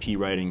the IEP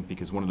writing,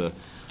 because one of the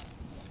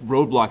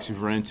roadblocks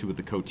we've run into with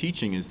the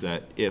co-teaching is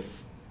that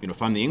if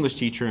I'm the English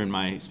teacher and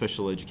my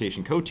special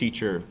education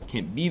co-teacher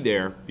can't be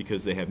there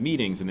because they have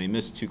meetings and they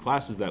miss 2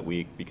 classes that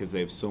week because they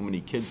have so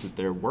many kids that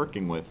they're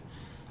working with,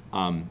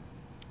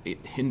 it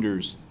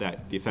hinders the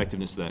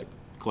effectiveness of that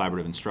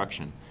collaborative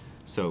instruction.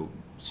 So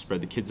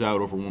spread the kids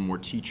out over one more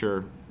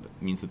teacher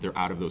means that they're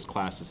out of those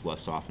classes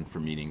less often for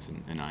meetings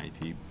and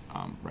IEP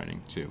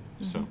writing too.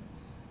 So.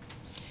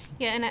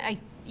 Yeah, and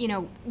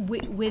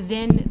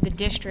within the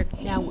district,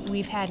 now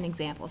we've had an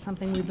example.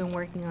 Something we've been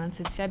working on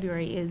since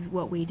February is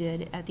what we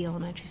did at the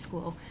elementary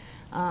school.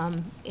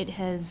 It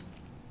has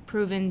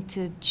proven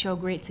to show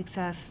great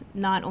success,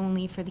 not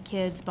only for the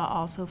kids, but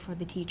also for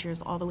the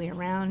teachers all the way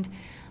around.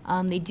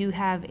 They do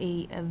have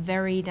a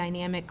very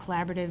dynamic,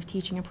 collaborative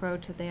teaching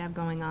approach that they have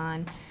going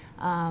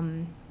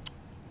on.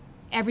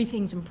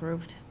 Everything's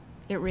improved.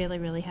 It really,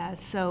 really has.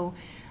 So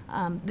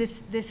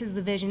this is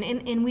the vision.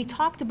 And we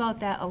talked about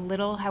that a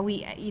little, how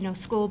we,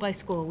 school by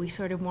school, we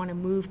sort of want to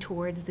move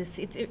towards this.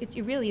 It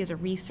really is a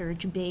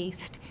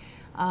research-based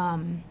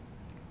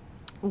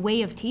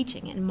way of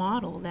teaching and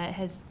model that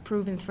has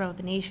proven throughout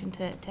the nation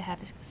to have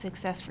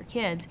success for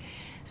kids.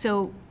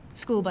 So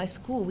school by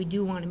school, we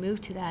do want to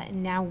move to that.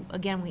 And now,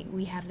 again,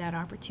 we have that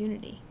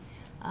opportunity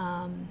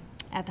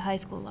at the high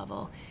school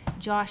level.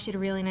 Josh did a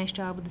really nice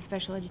job with the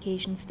special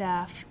education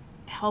staff,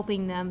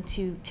 helping them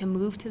to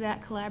move to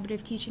that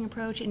collaborative teaching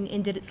approach,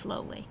 and did it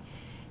slowly.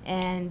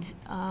 And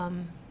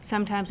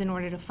sometimes in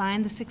order to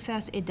find the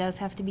success, it does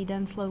have to be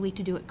done slowly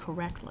to do it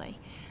correctly.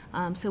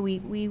 So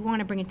we want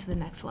to bring it to the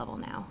next level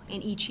now.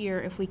 And each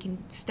year, if we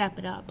can step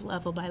it up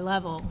level by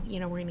level,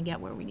 we're going to get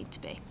where we need to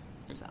be.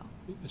 So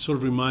It sort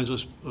of reminds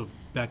us of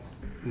back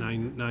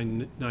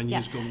nine years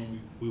Yes. ago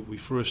when we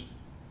first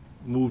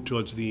moved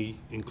towards the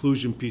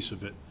inclusion piece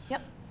of it.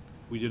 Yep.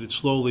 We did it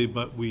slowly,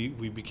 but we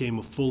became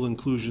a full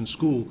inclusion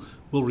school.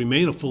 We'll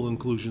remain a full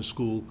inclusion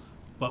school,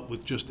 but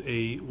with just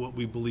what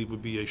we believe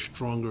would be a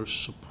stronger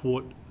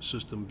support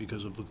system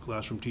because of the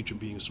classroom teacher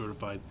being a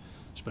certified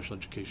special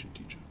education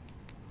teacher.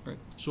 Right.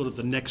 Sort of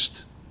the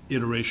next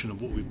iteration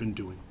of what we've been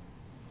doing.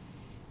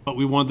 But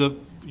we wanted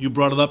you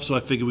brought it up, so I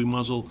figured we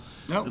might as well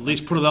at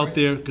least put it out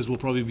there, because we'll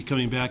probably be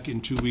coming back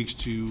in 2 weeks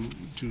to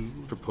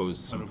Propose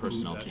some approve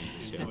personnel that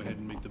changes. and go ahead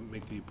and make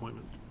the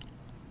appointment.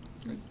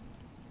 Great.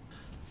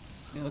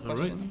 Any other All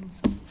right.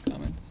 questions,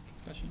 comments,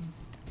 discussion?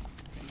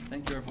 Okay,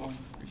 thank you, everyone.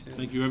 Appreciate it.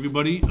 Thank you,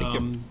 everybody.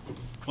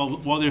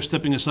 While they're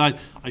stepping aside,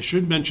 I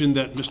should mention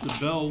that Mr.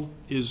 Bell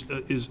is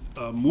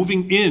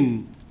moving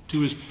in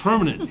to his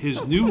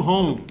new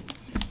home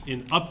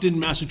in Upton,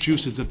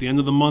 Massachusetts at the end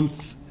of the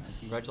month,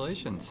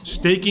 Congratulations.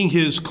 staking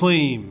his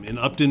claim in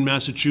Upton,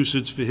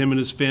 Massachusetts for him and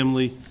his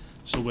family.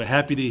 So we're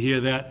happy to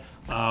hear that.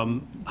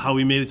 How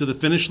he made it to the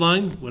finish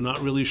line, we're not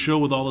really sure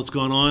with all that's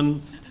gone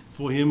on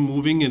for him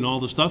moving and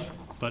all the stuff,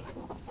 but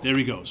there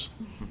he goes.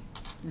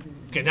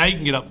 Okay, now you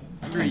can get up.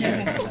 Pretty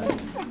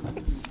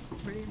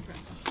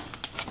impressive.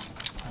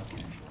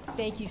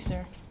 Thank you,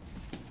 sir.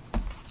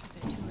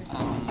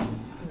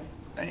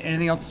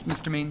 Anything else,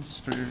 Mr. Means,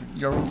 for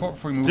your report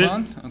before we move That's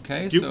on? it.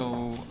 Okay, Yep.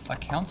 so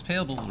accounts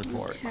payable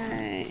report.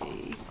 Okay.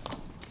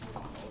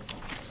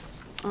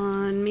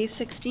 On May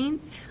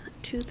 16th,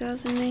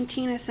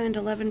 2019, I signed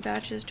 11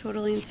 batches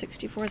totaling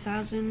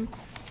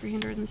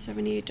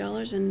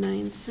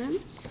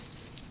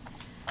 $64,378.09.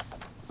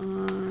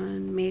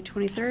 On May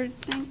 23rd,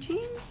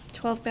 19,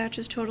 12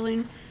 batches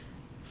totaling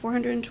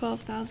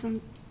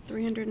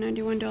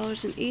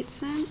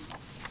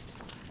 $412,391.08.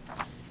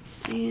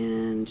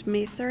 And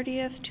May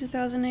 30th,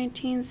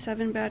 2019,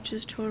 7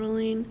 batches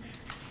totaling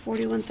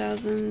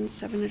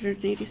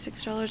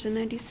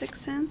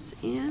 $41,786.96,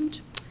 and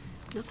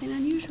nothing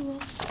unusual.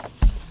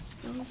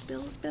 Bills,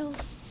 bills,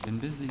 bills. Been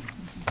busy.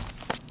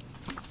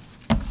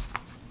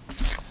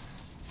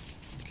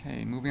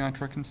 Okay, moving on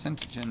to our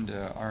consent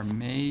agenda, our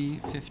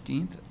May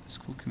 15th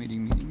school committee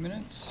meeting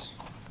minutes.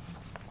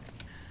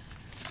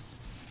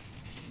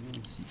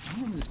 Let's see, I don't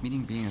remember this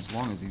meeting being as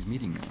long as these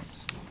meeting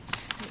minutes.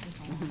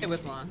 It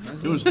was long.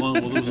 It was long,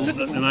 well, there was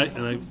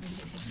a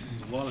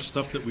lot of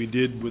stuff that we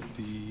did with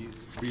the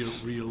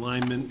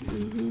realignment,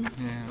 and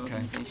Yeah,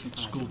 okay.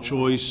 school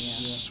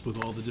choice,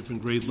 with all the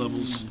different grade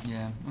levels.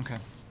 Yeah, okay.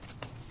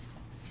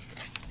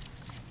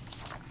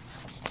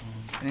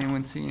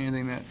 Anyone see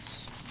anything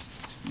that's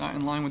not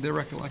in line with their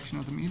recollection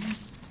of the meeting?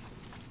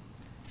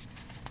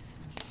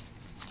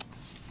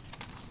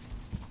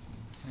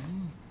 Okay,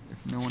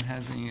 if no one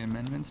has any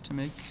amendments to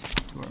make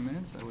to our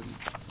minutes, I would be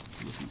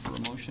looking for a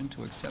motion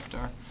to accept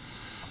our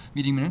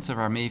meeting minutes of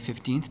our May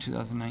 15th,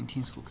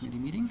 2019 school committee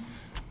meeting.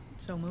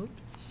 So moved.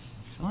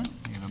 Excellent.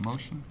 We have a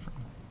motion from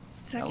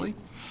Second. Ellie.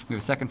 We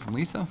have a second from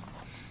Lisa.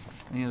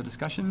 Any other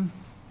discussion?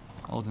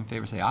 All those in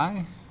favor say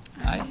aye.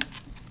 Aye.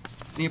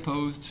 Any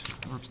opposed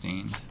or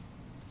abstained?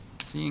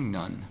 Seeing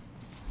none.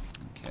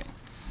 Okay.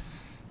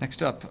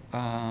 Next up,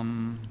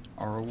 our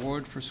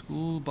award for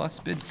school bus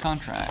bid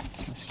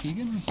contract. Ms.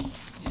 Keegan?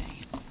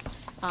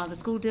 The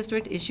school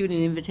district issued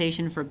an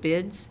invitation for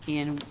bids,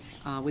 and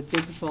with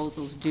bid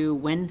proposals due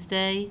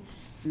Wednesday,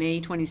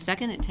 May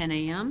 22nd at 10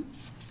 a.m.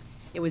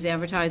 It was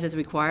advertised as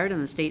required in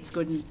the state's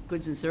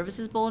Goods and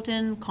Services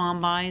Bulletin,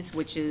 Combis,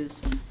 which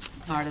is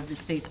part of the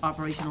state's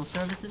Operational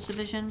Services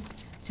Division,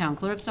 Town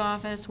Clerk's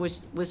Office,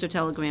 Worcester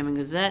Telegram and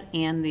Gazette,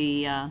 and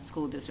the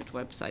school district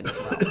website as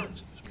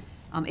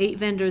well. 8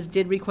 vendors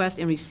did request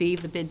and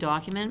receive the bid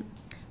document,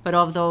 but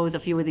of those, a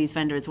few of these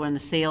vendors were in the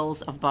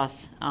sales of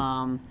bus.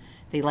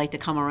 They like to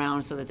come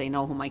around so that they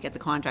know who might get the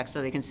contract,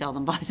 so they can sell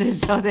them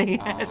buses. So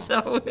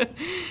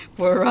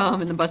we're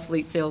in the bus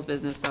fleet sales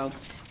business. So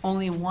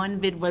only one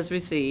bid was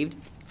received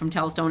from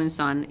Telstone and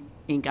Son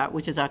Inc.,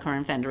 which is our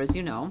current vendor, as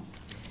you know.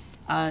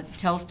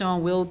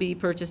 Telstone will be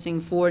purchasing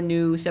 4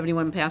 new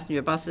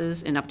 71-passenger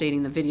buses and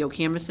updating the video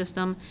camera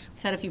system.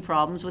 We've had a few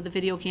problems with the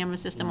video camera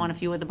system on a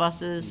few of the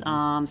buses,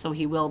 so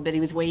he will. But he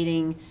was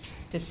waiting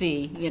to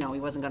see. He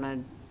wasn't going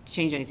to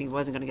change anything. He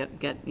wasn't going to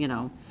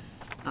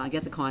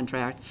get the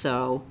contract.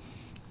 So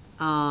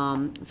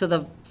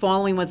the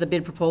following was a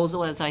bid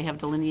proposal, as I have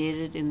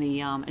delineated in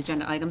the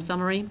agenda item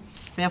summary.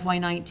 For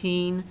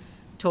FY19,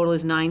 total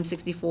is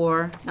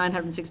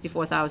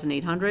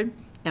 $964,800.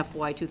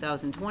 FY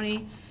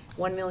 2020,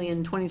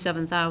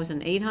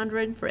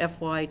 $1,027,800. For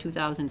FY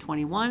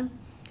 2021,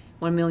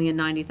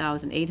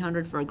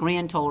 $1,090,800 for a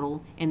grand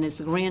total. And this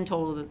grand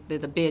total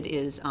that the bid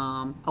is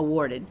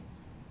awarded.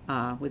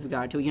 With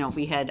regard to, if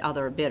we had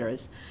other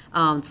bidders,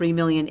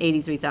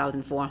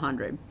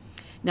 $3,083,400.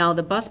 Now,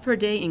 the bus per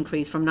day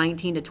increase from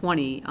 19 to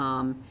 20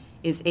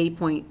 is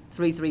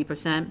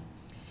 8.33%.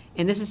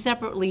 And this is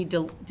separately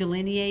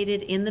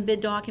delineated in the bid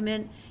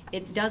document.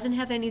 It doesn't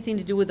have anything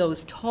to do with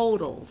those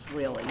totals,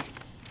 really,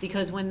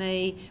 because when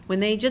they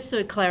just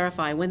to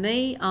clarify, when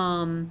they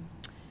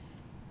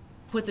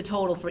put the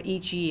total for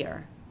each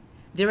year,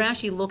 they're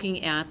actually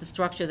looking at the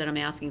structure that I'm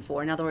asking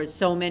for. In other words,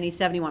 so many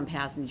 71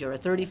 passenger, or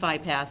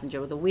 35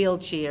 passenger with a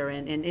wheelchair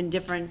and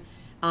different,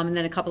 and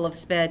then a couple of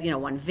sped,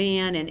 one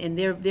van, and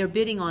they're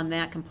bidding on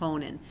that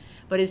component.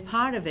 But as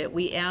part of it,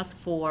 we ask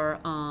for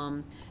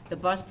the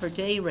bus per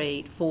day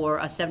rate for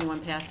a 71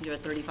 passenger, a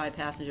 35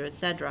 passenger, et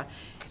cetera,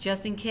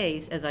 just in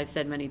case, as I've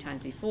said many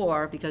times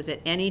before, because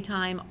at any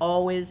time,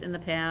 always in the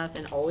past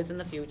and always in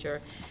the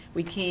future,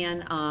 we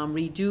can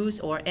reduce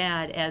or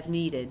add as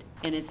needed,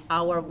 and it's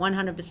our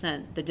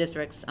 100% the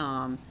district's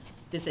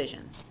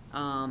decision.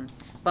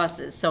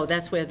 Buses, so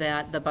that's where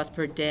the bus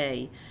per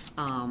day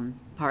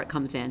part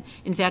comes in.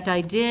 In fact,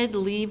 I did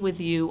leave with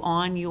you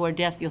on your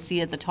desk, you'll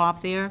see at the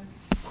top there,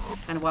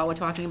 kind of while we're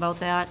talking about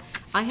that,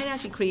 I had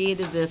actually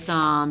created this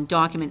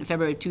document in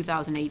February of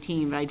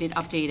 2018, but I did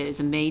update it as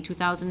in May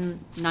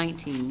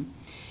 2019.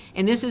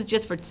 And this is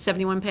just for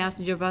 71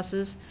 passenger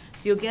buses.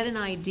 So you'll get an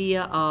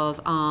idea of,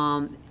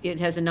 it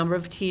has a number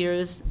of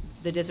tiers.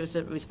 The districts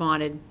that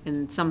responded,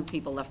 and some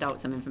people left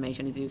out some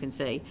information, as you can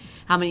see.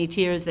 How many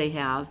tiers they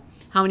have,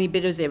 how many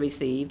bidders they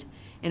received,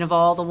 and of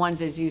all the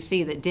ones, as you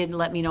see, that did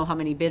let me know how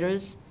many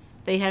bidders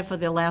they had for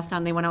the last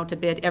time they went out to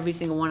bid, every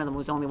single one of them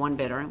was only one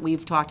bidder.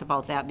 We've talked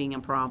about that being a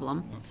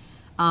problem.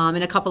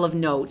 And a couple of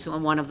notes.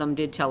 One of them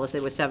did tell us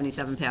it was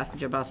 77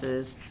 passenger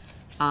buses.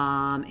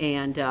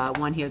 And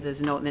one here,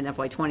 there's a note in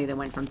FY20 that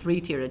went from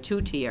 3-tier to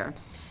 2-tier.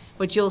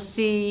 But you'll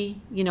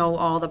see,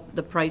 all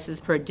the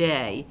prices per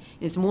day.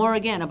 It's more,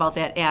 again, about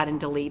that add and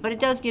delete. But it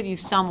does give you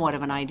somewhat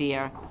of an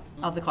idea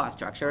of the cost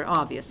structure,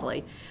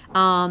 obviously.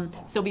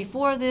 So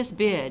before this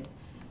bid,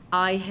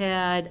 I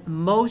had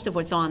most of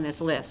what's on this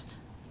list.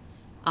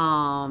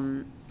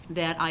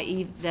 That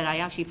I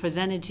actually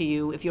presented to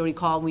you, if you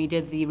recall, when we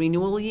did the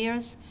renewal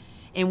years,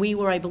 and we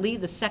were, I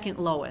believe, the second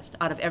lowest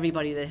out of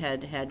everybody that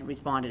had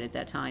responded at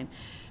that time.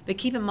 But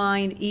keep in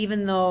mind,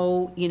 even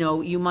though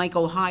you might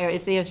go higher,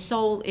 if they're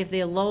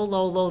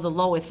low, the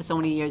lowest for so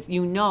many years,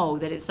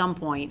 that at some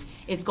point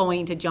it's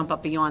going to jump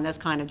up beyond. That's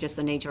kind of just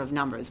the nature of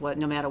numbers,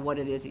 no matter what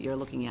it is that you're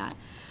looking at.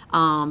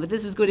 But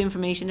this is good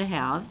information to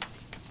have.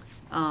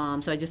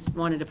 So I just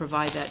wanted to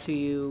provide that to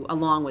you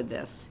along with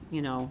this,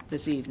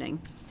 this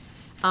evening.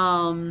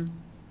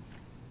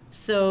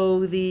 So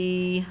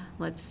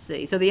let's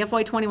see, so the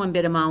FY21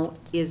 bid amount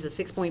is a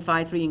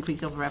 6.53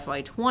 increase over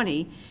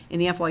FY20, and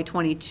the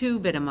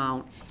FY22 bid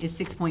amount is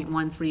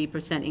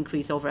 6.13%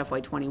 increase over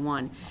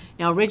FY21.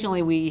 Now,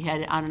 originally we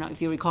had, I don't know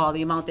if you recall,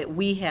 the amount that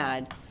we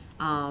had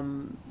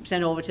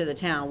sent over to the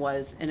town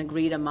was an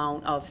agreed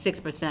amount of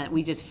 6%.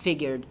 We just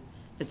figured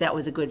that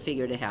was a good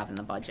figure to have in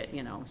the budget,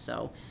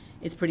 so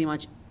it's pretty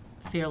much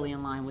fairly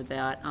in line with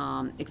that,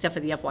 except for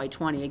the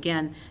FY20.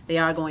 Again, they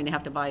are going to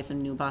have to buy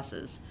some new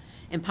buses.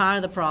 And part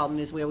of the problem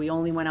is where we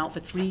only went out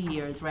for 3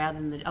 years rather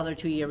than the other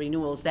 2-year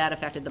renewals. That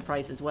affected the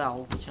price as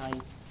well,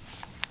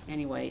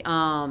 anyway,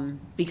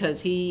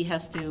 because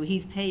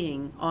he's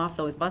paying off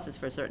those buses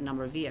for a certain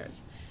number of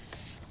years.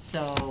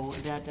 So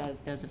that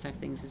does affect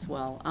things as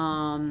well.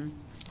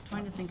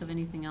 Trying to think of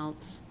anything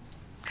else.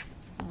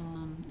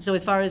 So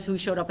as far as who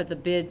showed up at the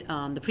bid,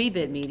 the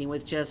pre-bid meeting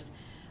was just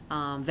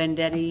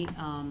Vendetti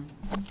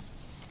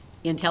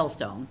and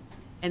Telstone.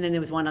 And then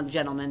there was one other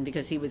gentleman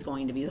because he was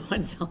going to be the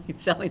one selling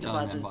the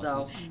buses.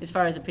 So as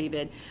far as a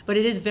pre-bid. But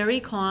it is very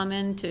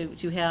common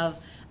to have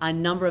a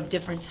number of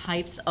different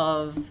types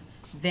of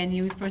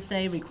venues, per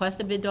se, request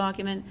a bid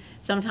document.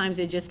 Sometimes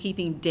they're just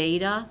keeping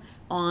data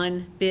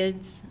on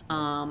bids. A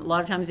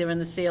lot of times they're in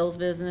the sales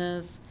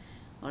business.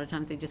 A lot of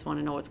times they just want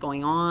to know what's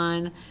going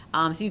on.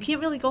 So you can't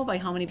really go by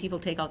how many people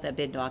take out that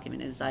bid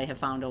document, as I have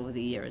found over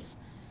the years.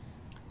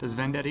 Does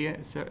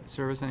Vendetti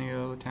service any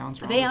of the towns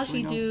around? They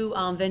actually do.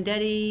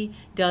 Vendetti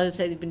has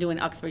been doing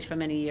Uxbridge for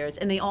many years,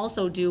 and they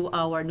also do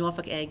our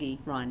Norfolk Aggie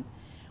run,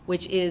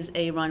 which is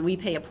a run. We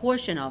pay a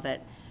portion of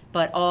it,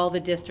 but all the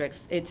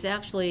districts. It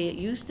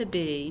used to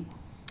be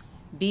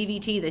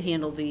BVT that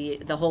handled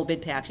the whole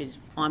bid package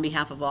on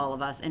behalf of all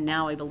of us, and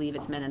now I believe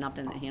it's Men and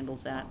Upton that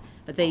handles that.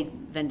 But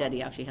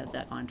Vendetti actually has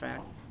that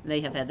contract. They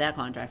have had that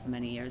contract for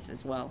many years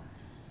as well.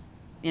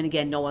 And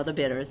again, no other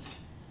bidders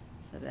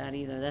for that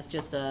either. That's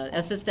just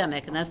a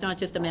systemic, and that's not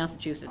just a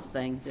Massachusetts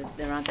thing.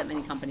 There aren't that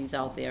many companies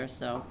out there,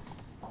 so.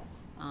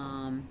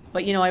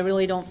 But I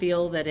really don't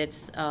feel that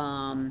it's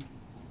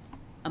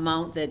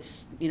amount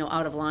that's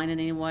out of line in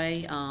any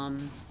way.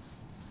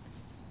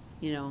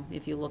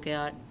 If you look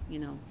at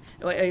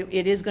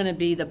it is going to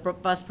be the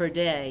bus per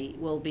day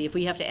will be, if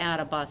we have to add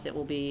a bus, it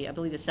will be, I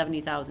believe, it's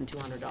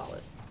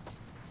 $70,200.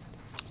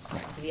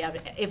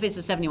 If it's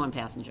a 71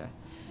 passenger.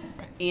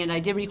 And I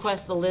did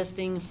request the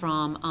listing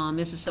from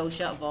Mrs.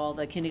 Sosha of all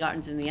the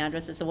kindergartens and the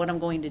addresses. So what I'm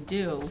going to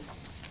do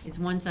is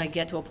once I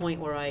get to a point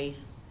where I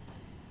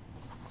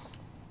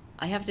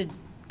have to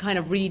kind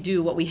of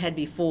redo what we had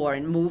before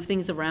and move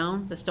things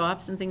around, the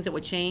stops and things that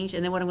would change.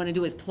 And then what I'm going to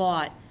do is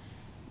plot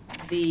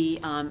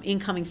the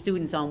incoming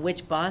students on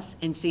which bus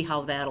and see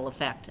how that'll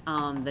affect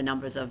the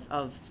numbers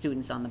of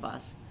students on the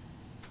bus.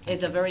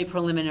 It's a very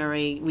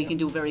preliminary, we can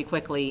do very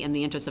quickly in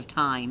the interest of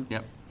time.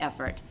 Yep.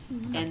 Effort.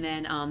 And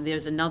then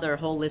there's another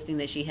whole listing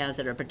that she has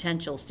that are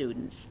potential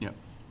students. Yep.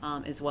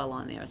 As well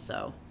on there,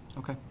 so.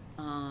 Okay.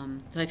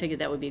 So I figured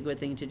that would be a good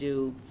thing to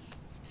do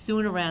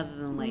sooner rather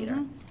than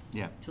later.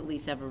 Yeah. To at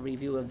least have a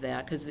review of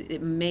that, because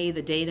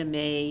the data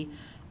may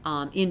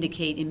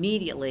indicate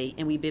immediately,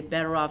 and we'd be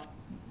better off,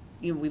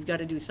 we've got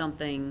to do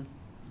something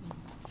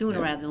sooner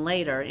rather than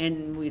later,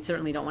 and we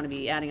certainly don't want to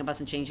be adding a bus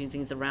and changing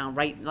things around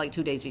right, like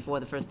 2 days before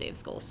the first day of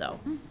school, so.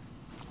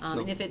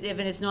 And if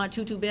it's not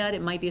too bad,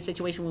 it might be a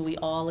situation where we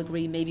all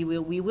agree, maybe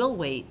we will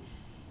wait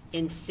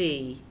and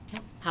see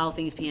how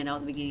things pan out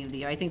at the beginning of the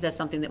year. I think that's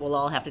something that we'll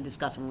all have to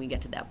discuss when we get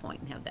to that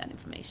point and have that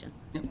information.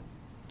 Yep.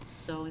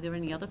 So are there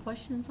any other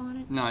questions on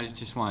it? No, I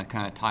just want to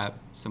kind of tie up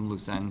some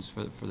loose ends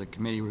for the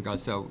committee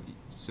regards. So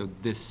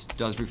this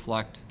does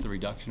reflect the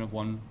reduction of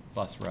one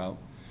bus route.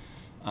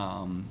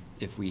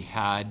 If we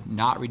had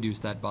not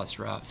reduced that bus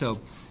route, so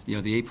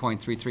the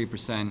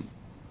 8.33%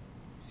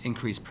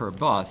 increase per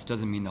bus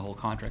doesn't mean the whole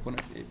contract went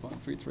up to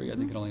 8.33. I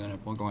think it only ended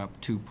up going up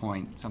 2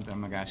 point something.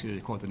 I'm not going to ask you to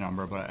quote the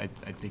number, but I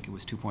think it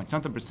was 2 point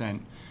something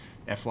percent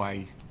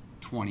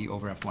FY20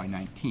 over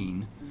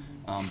FY19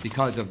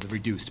 because of the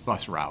reduced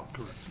bus route.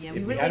 Correct. Yeah,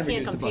 we really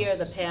can't compare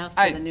the past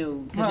to the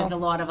new, because there's a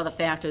lot of other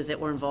factors that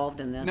were involved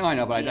in this. No, I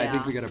know, but I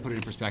think we got to put it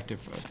in perspective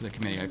for the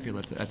committee. I feel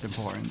that's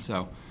important.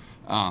 So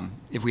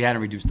if we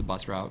hadn't reduced the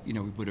bus route, we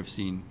would have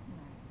seen,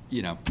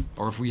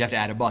 or if we have to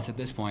add a bus at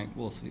this point,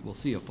 we'll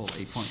see a full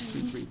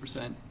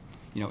 8.33%,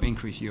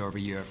 increase year over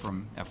year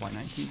from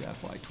FY19 to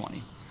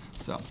FY20.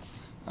 So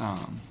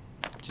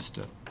just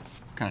to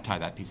kind of tie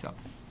that piece up.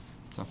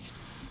 So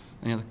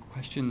any other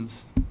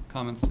questions,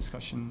 comments,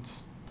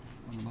 discussions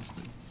on the bus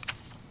bid?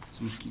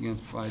 So Ms. Keegan's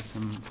provide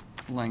some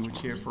language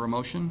here for a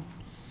motion.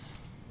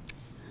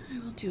 I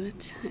will do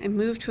it. I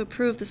move to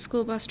approve the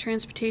school bus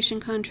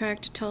transportation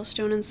contract to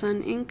Telstone &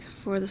 Son, Inc.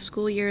 for the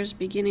school years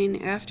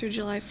beginning after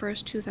July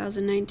 1st,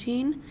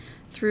 2019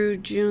 through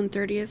June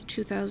 30th,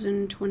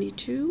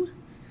 2022,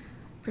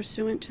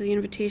 pursuant to the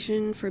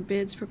invitation for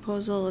bids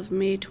proposal of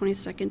May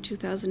 22nd,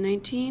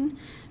 2019,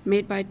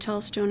 made by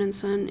Telstone &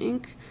 Son,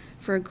 Inc.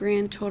 for a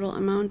grand total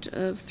amount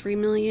of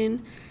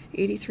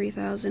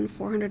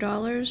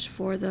 $3,083,400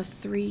 for the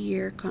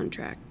 3-year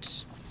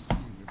contract.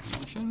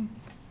 Motion?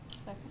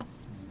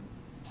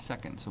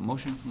 Second. So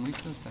motion from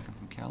Lisa, second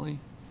from Kelly.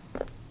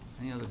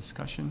 Any other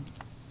discussion?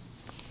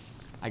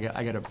 I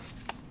got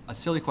a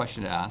silly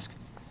question to ask.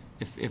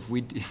 If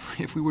we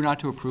were not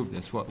to approve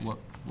this, what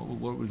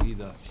would be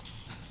the?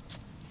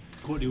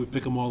 Courtney would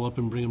pick them all up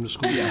and bring them to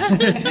school. Yeah.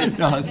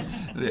 No,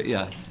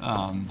 yeah.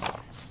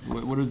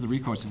 What is the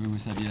recourse if we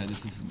said,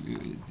 this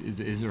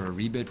is there a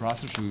rebid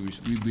process?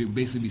 Should we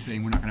basically be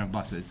saying we're not going to have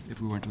buses if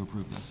we weren't to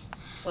approve this?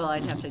 Well,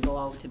 I'd have to go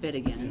out to bid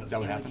again. Is that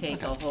what happens?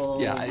 Take Okay. a whole.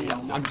 Yeah,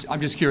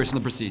 I'm just curious on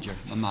the procedure.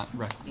 I'm not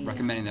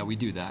recommending that we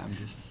do that. I'm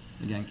just,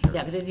 again, curious.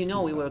 Yeah, because as you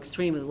know, we were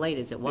extremely late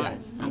as it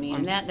was. Yeah. I mean,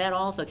 and that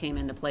also came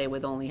into play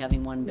with only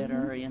having one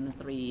bidder in the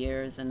 3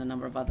 years and a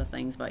number of other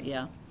things, but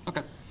yeah.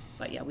 Okay.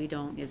 But yeah, we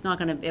don't, it's not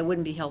gonna, it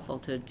wouldn't be helpful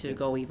to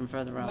go even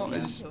further out. No,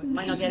 Yeah.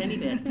 Might not get any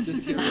bid.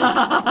 Just curious.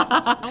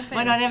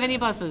 Might not have any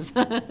buses.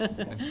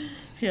 Okay.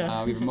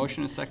 Yeah. We have a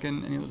motion, a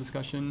second. Any other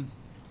discussion?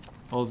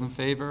 All those in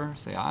favor,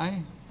 say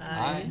aye.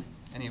 Aye.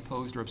 Any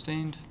opposed or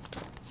abstained?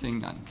 Seeing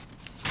none.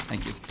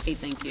 Thank you. Hey,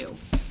 thank you.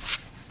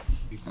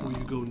 Before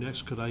you go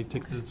next, could I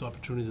take this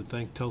opportunity to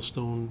thank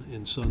Telstone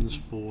 & Sons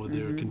for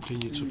their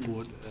continued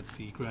support at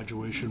the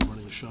graduation,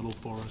 running a shuttle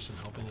for us and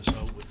helping us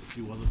out with a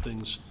few other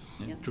things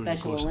Yep. during the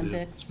Special course of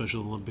Olympics. the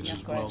Special Olympics Yep,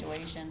 as well.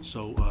 graduation.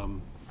 So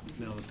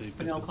now that they've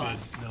For got no the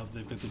cost.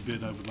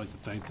 bid, I would like to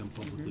thank them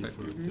publicly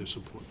for their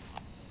support.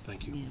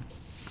 Thank you. Yeah,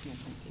 thank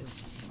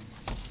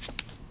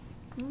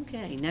you.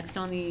 Okay, next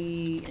on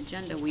the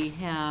agenda, we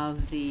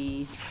have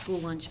the school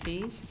lunch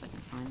fees. If I can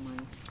find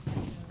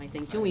my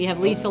thing too. We have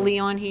Lisa Lee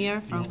on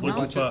here from. Went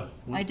too far.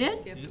 I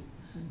did? Yeah.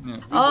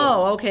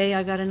 Oh, okay,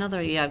 I've got another,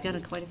 I've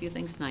got quite a few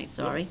things tonight,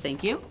 sorry,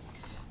 thank you.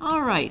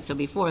 All right, so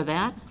before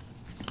that,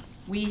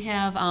 we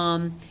have,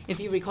 if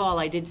you recall,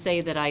 I did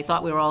say that I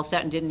thought we were all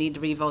set and didn't need to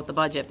revote the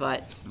budget,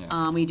 but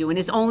we do, and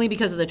it's only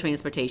because of the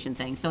transportation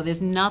thing. So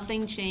there's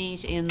nothing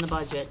changed in the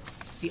budget.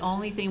 The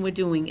only thing we're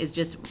doing is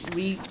just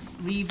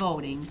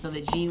re-voting so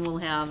that Jean will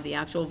have the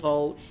actual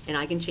vote, and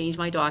I can change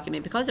my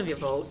document because of your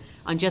vote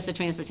on just the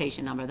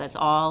transportation number. That's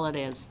all it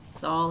is.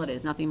 That's all it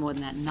is, nothing more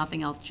than that,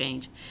 nothing else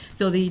changed.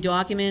 So the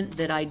document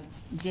that I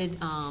did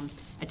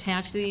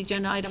attach to the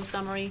agenda item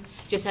summary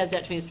just has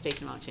that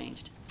transportation amount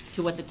changed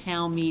to what the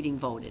town meeting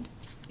voted,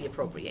 the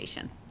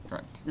appropriation.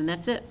 Correct. And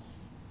that's it.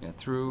 Yeah,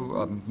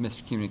 through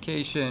missed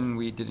communication,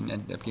 we didn't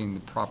end up getting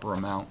the proper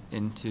amount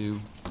into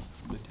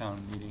the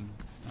town meeting.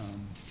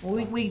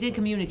 Well, we did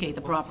communicate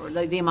the proper,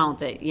 the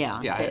amount that,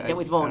 that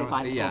was voted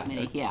by the school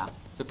committee, yeah.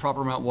 The proper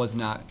amount was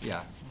not,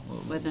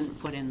 Wasn't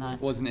put in the.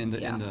 wasn't in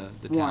the yeah,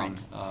 town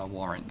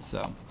warrant,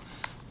 so.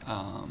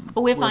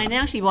 But we're fine,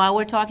 actually, while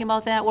we're talking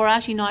about that, we're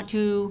actually not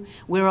too,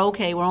 we're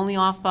okay, we're only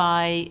off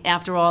by,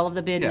 after all of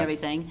the bid and Yeah.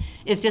 everything,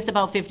 it's just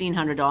about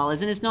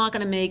 $1,500, and it's not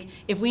gonna make,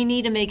 if we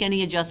need to make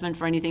any adjustment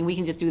for anything, we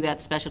can just do that at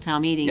the special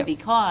town meeting, Yeah.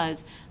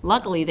 because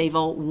luckily, they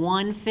vote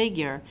one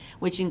figure,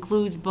 which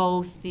includes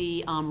both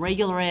the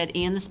regular ed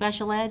and the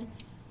special ed.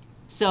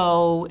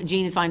 So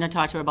Jean is fine to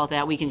talk to her about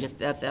that, we can just,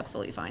 that's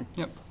absolutely fine.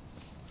 Yep.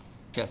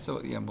 Yeah,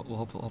 so, yeah, we'll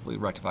hopefully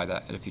rectify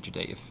that at a future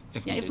date if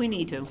Yeah, needed. if we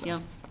need to, So, yeah.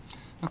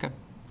 Okay.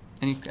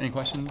 Any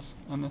questions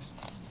on this?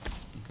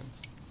 Okay.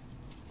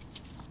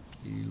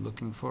 You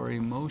looking for a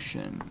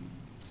motion?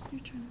 I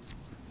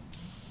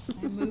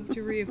move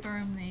to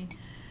reaffirm the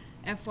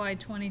FY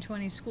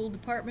 2020 school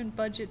department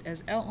budget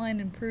as outlined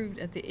and approved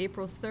at the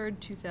April 3rd,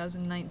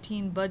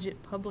 2019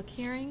 budget public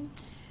hearing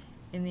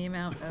in the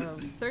amount of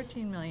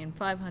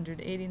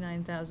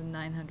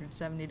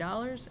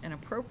 $13,589,970 and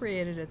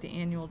appropriated at the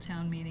annual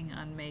town meeting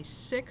on May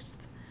 6th,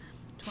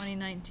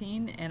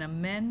 2019, and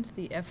amend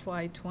the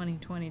FY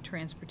 2020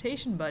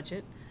 transportation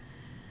budget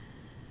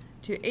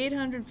to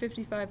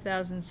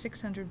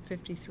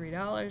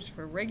 $855,653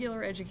 for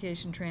regular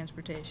education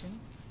transportation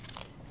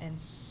and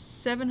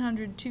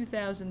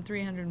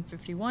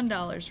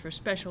 $702,351 for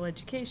special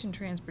education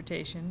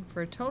transportation,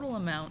 for a total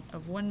amount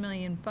of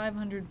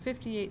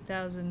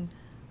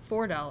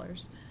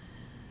 $1,558,004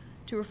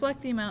 to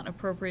reflect the amount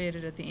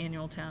appropriated at the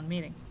annual town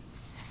meeting.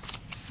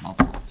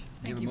 Multiple.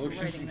 Thank have a you for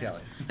motion writing from that.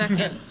 Kelly.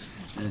 Second.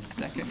 And a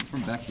second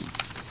from Becky.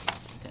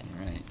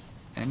 All right.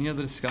 Any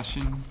other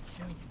discussion,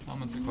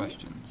 comments, or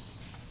questions?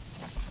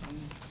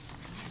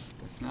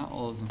 If not,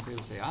 all those in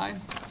favor say aye.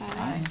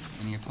 Aye.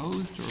 Any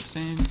opposed or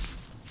abstained?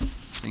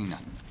 Seeing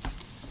none.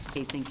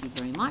 Okay, thank you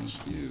very much.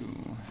 Thank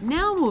you.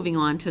 Now moving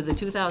on to the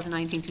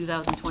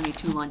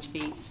 2019-2022 lunch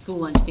fee, school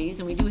lunch fees,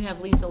 and we do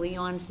have Lisa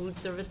Leon, Food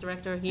Service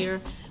Director, here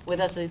with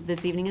us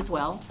this evening as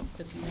well.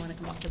 If you want to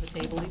come up to the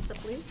table, Lisa,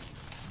 please.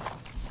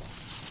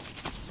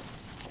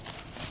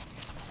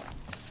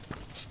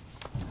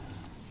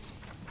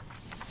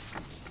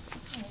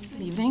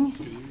 Good evening.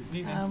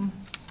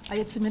 I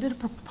had submitted a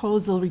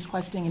proposal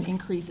requesting an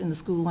increase in the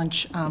school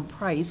lunch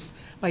price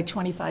by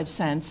 25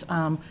 cents.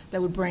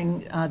 That would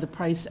bring the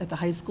price at the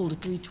high school to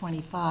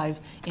 $3.25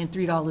 and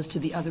 $3 to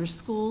the other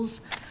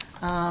schools.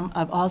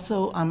 I've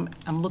also, I'm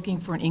looking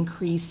for an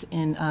increase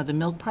in the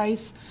milk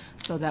price,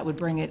 so that would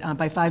bring it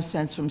by 5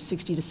 cents from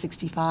 60 to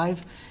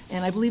 65.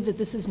 And I believe that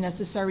this is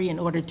necessary in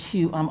order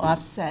to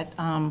offset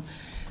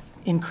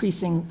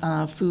increasing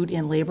food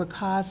and labor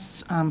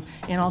costs. And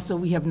also,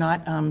 we have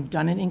not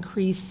done an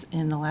increase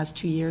in the last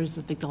 2 years.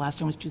 I think the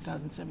last one was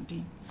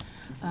 2017.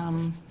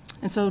 And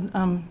so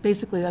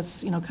basically,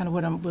 that's, you know, kind of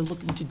what we're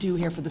looking to do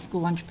here for the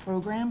school lunch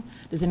program.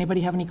 Does anybody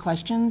have any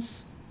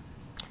questions?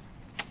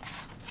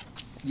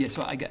 Yeah,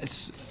 so I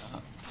guess,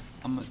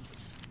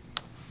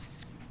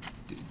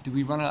 do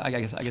we run a, I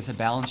guess a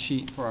balance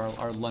sheet for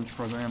our lunch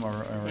program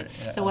or?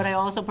 So what I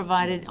also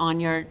provided on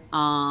your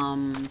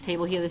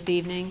table here this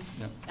evening,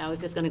 Yep. I was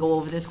just going to go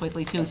over this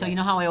quickly too. So you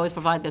know how I always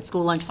provide that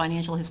school lunch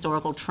financial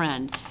historical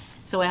trend.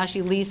 So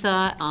actually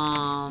Lisa,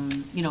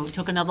 you know,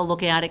 took another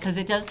look at it because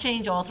it does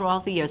change all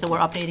throughout the year. So we're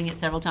updating it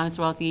several times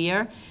throughout the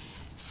year.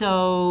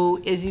 So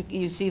as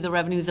you see the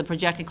revenues, the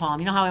projected column,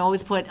 you know how I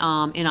always put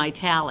in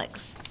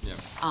italics, Yeah.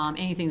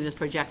 anything that's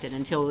projected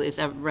until it's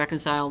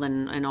reconciled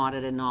and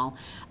audited and all.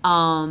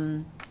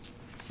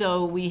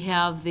 So we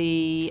have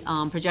the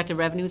projected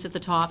revenues at the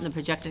top and the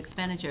projected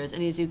expenditures.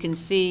 And as you can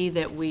see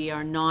that we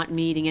are not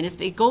meeting, and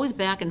it goes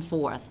back and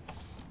forth.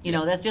 You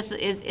know, that's just,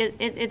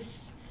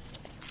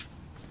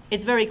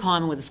 it's very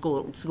common with the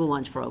school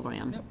lunch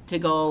program to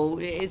go,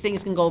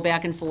 things can go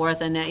back and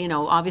forth, and you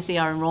know, obviously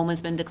our enrollment's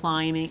been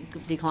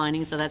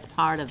declining, so that's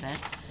part of it.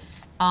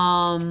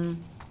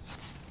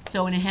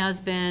 So, and it has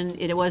been,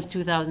 it was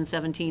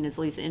 2017, as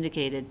Lisa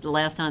indicated, the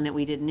last time that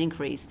we did an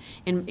increase.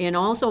 And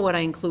also what I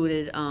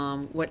included,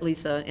 what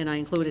Lisa and I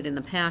included in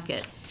the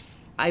packet,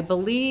 I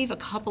believe a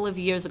couple of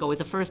years ago was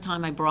the first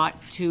time I brought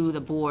to the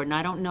board, and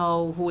I don't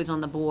know who was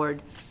on the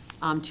board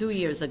 2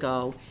 years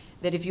ago,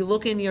 that if you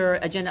look in your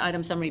agenda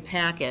item summary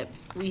packet,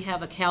 we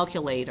have a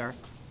calculator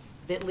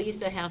that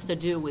Lisa has to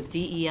do with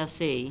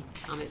DESC.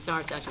 It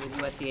starts actually with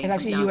USDA. And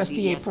actually,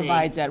 USDA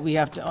provides that. We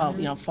have to,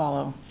 you know,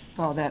 follow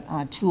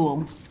that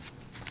tool.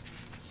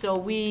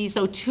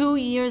 So 2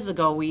 years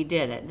ago, we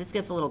did it. This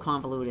gets a little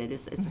convoluted.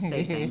 It's a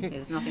state thing. It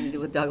has nothing to do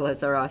with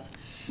Douglas or us.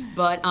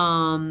 But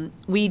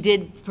we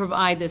did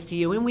provide this to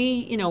you, and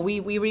we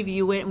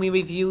review it, and we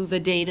review the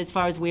data as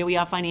far as where we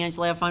are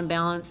financially, our fund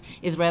balance,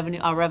 is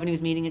revenue, our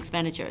revenues meeting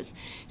expenditures.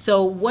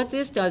 So what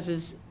this does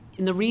is,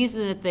 and the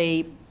reason that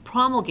they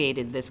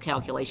promulgated this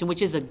calculation,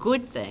 which is a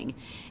good thing,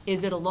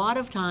 is that a lot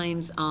of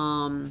times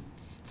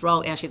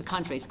throughout actually the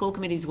country, school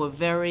committees were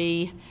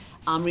very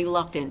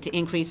reluctant to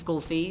increase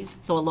school fees,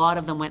 so a lot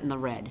of them went in the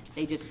red.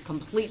 They just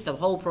the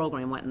whole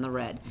program went in the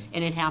red,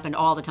 and it happened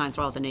all the time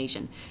throughout the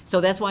nation.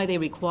 So that's why they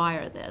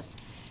require this.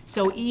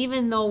 So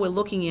even though we're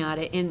looking at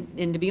it,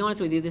 and to be honest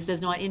with you, this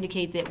does not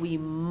indicate that we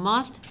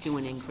must do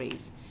an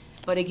increase.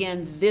 But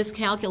again, this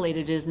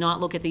calculator does not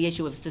look at the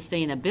issue of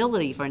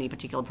sustainability for any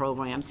particular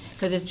program,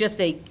 because it's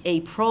just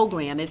a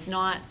program. It's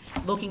not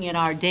looking at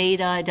our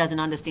data, it doesn't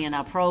understand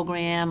our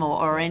program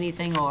or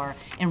anything, or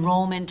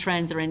enrollment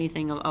trends or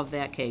anything of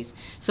that case.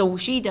 So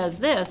she does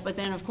this, but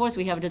then, of course,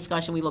 we have a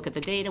discussion, we look at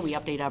the data, we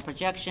update our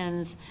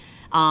projections.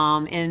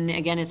 And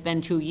again, it's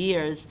been 2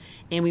 years,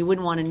 and we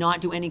wouldn't want to not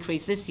do any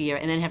increase this year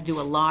and then have to do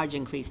a large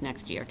increase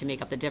next year to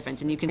make up the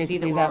difference. And you can see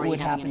that Basically, we're that already would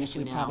having an happen if issue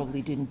we now.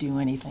 probably didn't do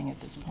anything at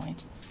this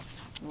point.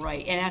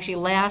 Right, and actually,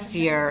 last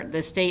year,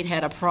 the state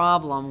had a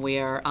problem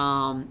where,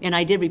 and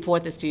I did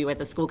report this to you at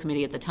the school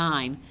committee at the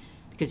time,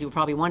 because you were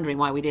probably wondering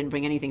why we didn't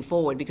bring anything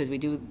forward, because we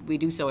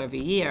do so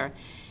every year,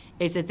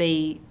 is that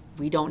we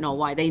don't know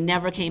why, they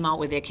never came out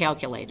with their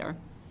calculator.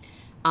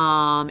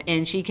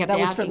 And she kept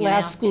asking. That was for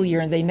last school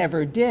year, and they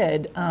never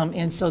did.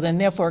 And so then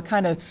therefore,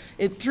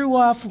 it threw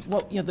off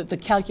the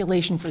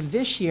calculation for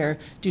this year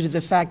due to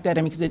the fact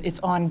that, because it's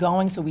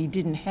ongoing, so we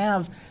didn't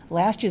have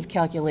last year's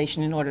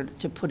calculation in order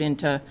to put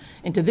into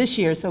this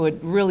year, so it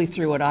really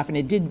threw it off, and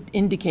it did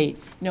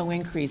indicate no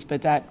increase,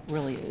 but that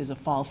really is a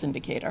false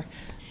indicator.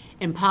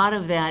 And part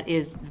of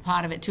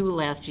it too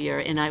last year,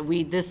 and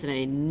this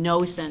made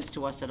no sense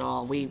to us at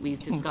all. We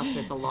discussed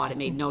this a lot, it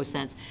made no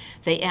sense.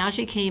 They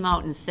actually came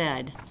out and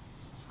said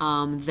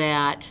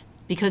that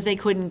because they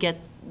couldn't get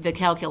the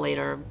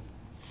calculator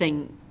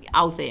thing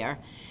out there,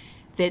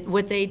 that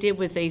what they did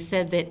was they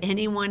said that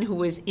anyone who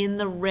was in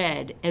the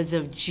red as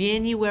of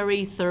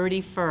January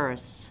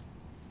 31st,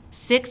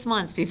 6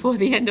 months before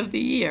the end of the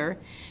year,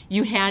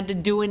 you had to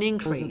do an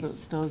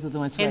increase. Those are the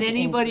ones who And had to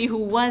anybody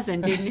increase. who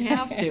wasn't didn't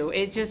have to.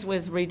 It just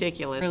was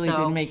ridiculous. Really So-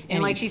 didn't make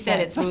And like any she said,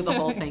 it sense. threw the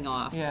whole thing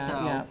off. Yeah, So,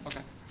 yeah.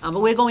 Okay.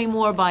 But we're going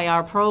more by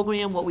our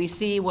program, what we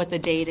see, what the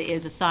data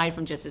is, aside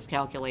from just this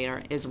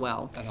calculator as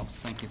well. That helps,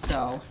 thank you.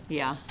 So,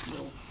 yeah,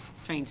 little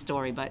train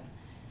story, but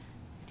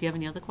do you have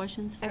any other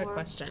questions for? I have a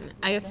question.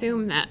 I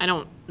assume that, I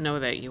don't know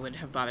that you would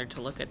have bothered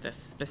to look at this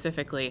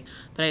specifically,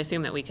 but I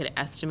assume that we could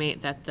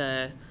estimate that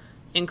the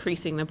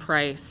increasing the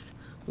price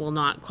will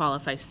not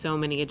qualify so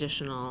many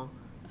additional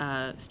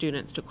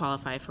students to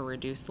qualify for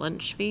reduced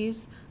lunch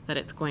fees, that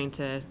it's going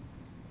to.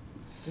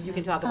 You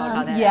can talk about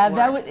how that Yeah,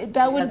 works.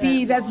 that would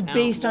be, Because that's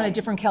based on a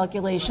different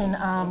calculation.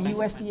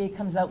 USDA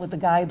comes out with a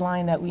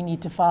guideline that we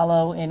need to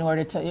follow in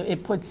order to,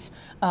 it puts,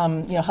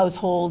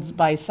 households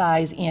by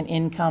size and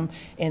income,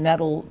 and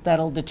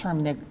that'll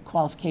determine their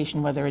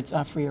qualification, whether it's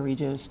free or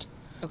reduced.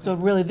 Okay. So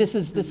really, this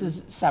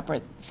is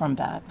separate from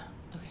that.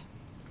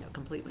 Yeah,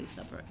 completely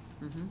separate.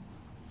 Mhm.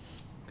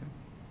 Okay.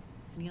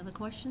 Any other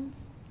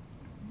questions?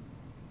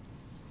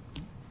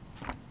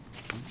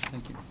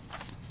 Thank you.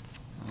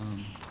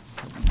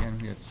 Again,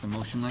 we have some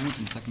motion language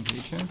in the second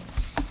page here.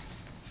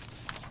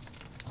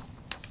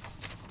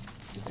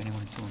 If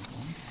anyone is so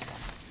inclined.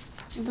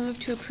 I move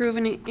to approve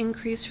an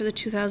increase for the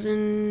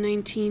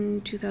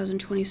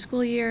 2019-2020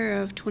 school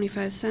year of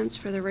 25 cents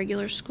for the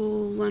regular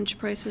school lunch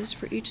prices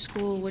for each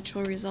school, which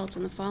will result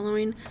in the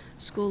following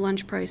school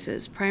lunch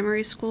prices.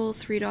 Primary school,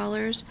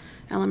 $3,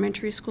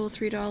 elementary school,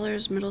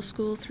 $3, middle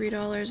school,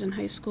 $3, and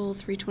high school,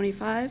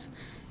 $3.25.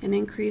 An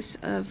increase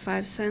of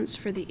 5 cents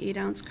for the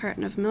 8-ounce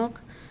carton of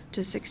milk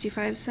to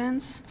 65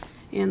 cents,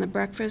 and the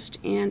breakfast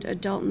and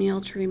adult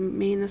meal to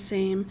remain the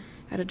same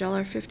at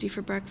 $1.50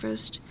 for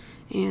breakfast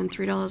and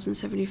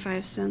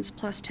 $3.75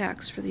 plus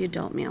tax for the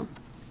adult meal.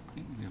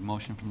 Okay, we have a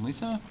motion from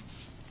Lisa.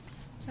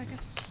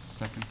 Second.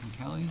 Second from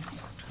Kelly.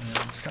 Any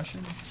other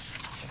discussion?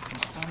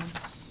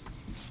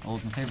 All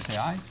those in favor say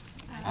aye.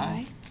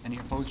 Aye. Any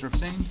opposed or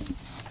abstained?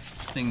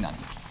 Seeing none.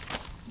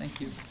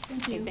 Thank you.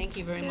 Okay, thank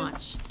you very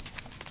much.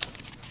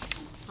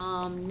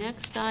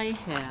 Next I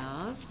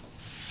have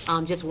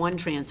just one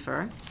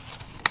transfer.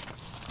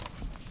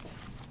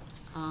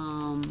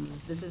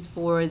 This is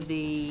for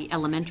the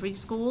elementary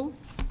school.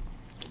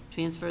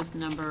 Transfers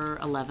number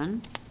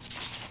 11.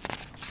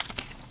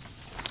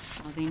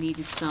 They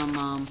needed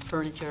some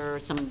furniture,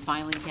 some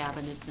filing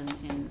cabinets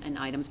and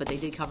items, but they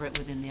did cover it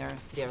within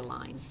their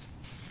lines.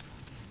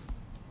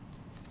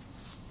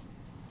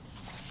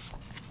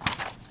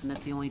 And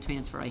that's the only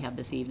transfer I have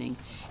this evening.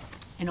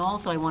 And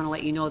also, I want to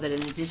let you know that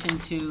in addition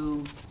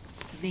to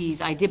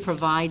these, I did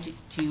provide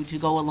to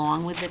go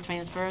along with the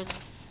transfers.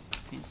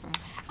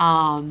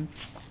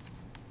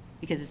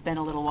 Because it's been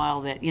a little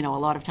while that, a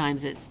lot of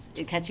times it's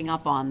catching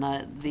up on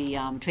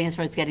the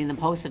transfers, getting them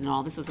posted and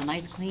all. This was a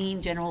nice,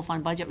 clean general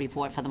fund budget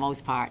report for the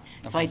most part.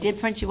 So I did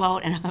print you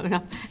out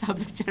a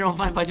general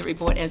fund budget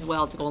report as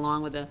well to go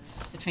along with the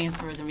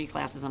transfers and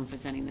reclasses I'm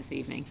presenting this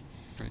evening.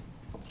 Great.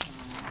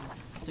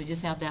 So we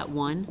just have that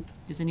one.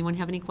 Does anyone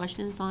have any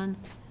questions on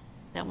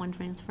that one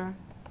transfer?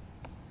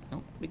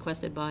 Nope.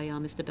 Requested by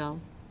Mr. Bell.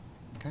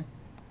 Okay.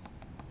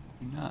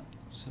 Do not.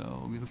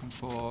 So we're looking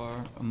for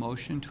a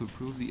motion to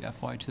approve the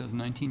FY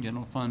 2019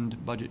 General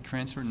Fund Budget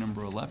Transfer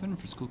number 11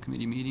 for school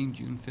committee meeting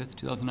June 5th,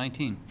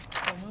 2019. So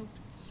moved.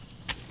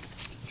 I'm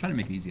trying to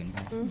make it easy on you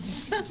guys.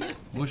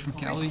 Motion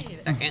from Kelly.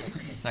 Second.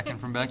 Second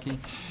from Becky.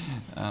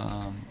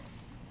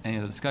 Any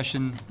other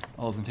discussion?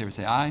 All those in favor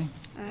say aye.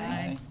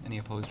 Aye. Any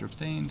opposed or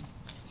abstained?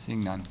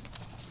 Seeing none.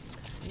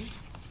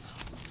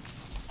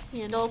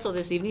 And also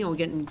this evening, we're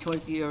getting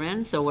towards the year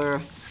end, so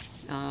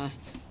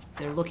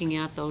they're looking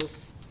at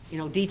those,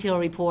 detail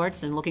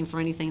reports and looking for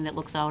anything that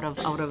looks out of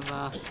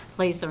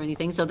place or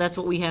anything. So that's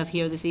what we have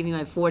here this evening. I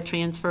have 4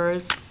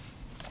 transfers.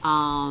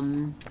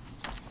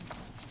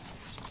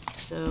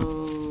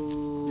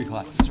 So.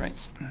 Reclasses, right?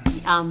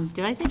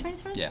 Did I say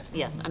transfers? Yeah.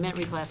 Yes, I meant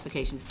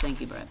reclassifications.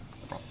 Thank you, Brett.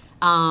 No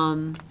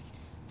problem.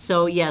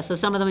 So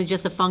some of them is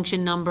just a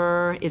function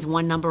number, is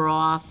one number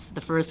off.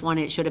 The first one,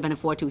 it should have been a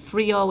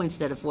 4230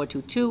 instead of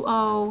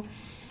 4220.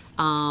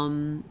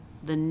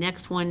 The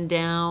next one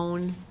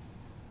down,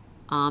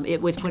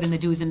 it was put in the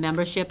dues and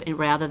membership and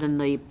rather than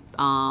the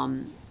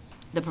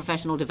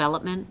professional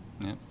development.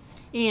 Yep.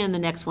 And the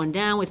next one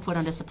down was put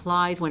under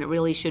supplies when it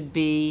really should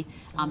be,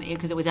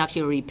 because it was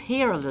actually a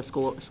repair of the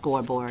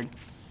scoreboard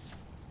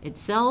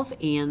itself.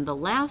 And the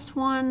last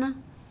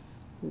one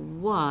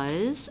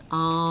was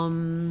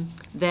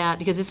that,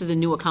 because this is a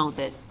new account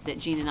that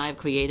Jean and I have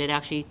created,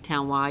 actually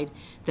townwide,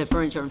 the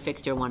furniture and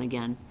fixture one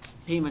again.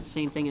 Pretty much the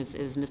same thing as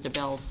Mr.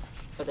 Bell's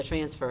for the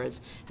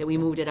transfers, that we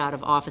moved it out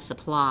of office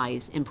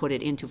supplies and put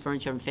it into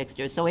furniture and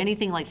fixtures. So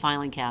anything like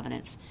filing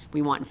cabinets,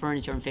 we want in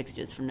furniture and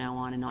fixtures from now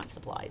on and not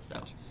supplies.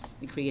 So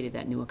we created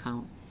that new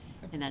account.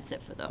 And that's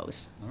it for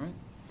those. All right.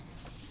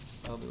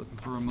 I'll be looking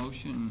for a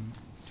motion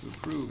to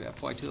approve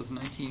FY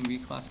 2019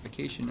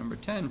 reclassification number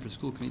 10 for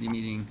school committee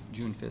meeting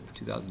June 5th,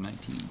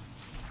 2019.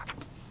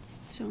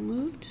 So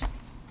moved.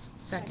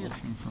 Second.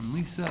 Motion from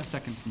Lisa,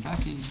 second from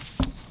Becky.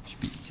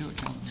 Speak to it,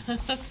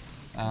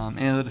 Helen.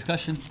 Any other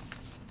discussion?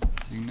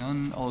 Seeing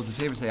none, all those in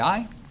favor say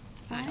aye.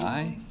 Aye.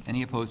 Aye.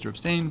 Any opposed or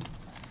abstained?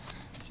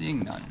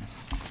 Seeing none.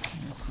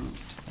 You're approved.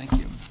 Thank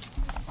you.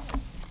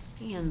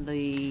 And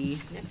the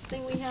next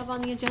thing we have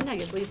on the agenda, I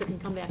guess Lisa can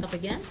come back up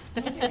again.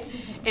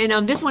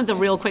 And this one's a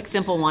real quick,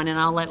 simple one, and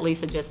I'll let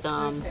Lisa just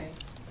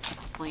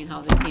explain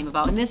how this came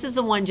about. And this is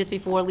the one just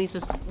before Lisa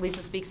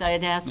speaks, I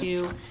had asked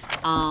you,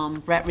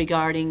 Brett,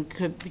 regarding,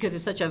 because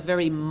it's such a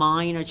very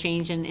minor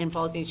change in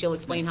policy, and she'll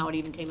explain how it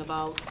even came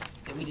about,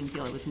 that we didn't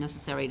feel it was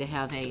necessary to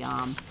have a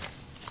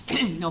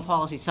no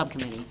policy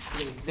subcommittee.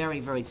 They were very,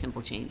 very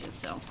simple changes,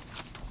 so.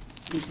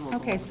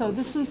 Okay, so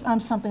this was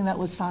something that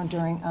was found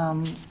during,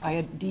 I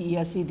had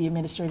DESE, the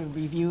administrative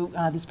review,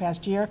 this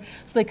past year.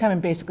 So they come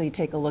and basically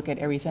take a look at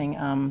everything,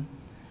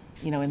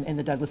 in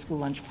the Douglas School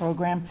Lunch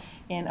Program.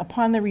 And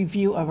upon the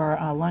review of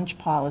our lunch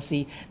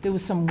policy, there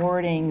was some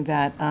wording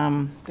that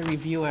the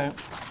reviewer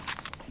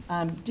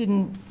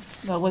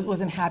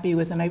wasn't happy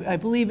with. And I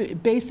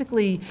believe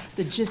basically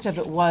the gist of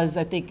it was,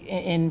 I think,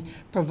 in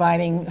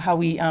providing how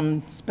we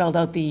spelled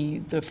out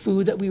the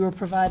food that we were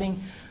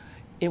providing.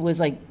 It was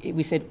like,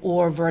 we said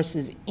or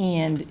versus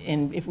and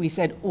if we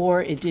said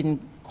or, it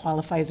didn't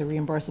qualify as a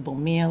reimbursable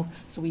meal,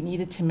 so we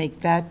needed to make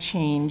that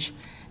change.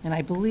 And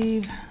I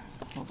believe,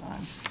 hold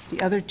on,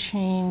 the other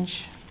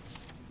change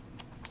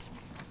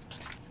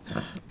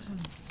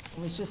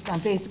was just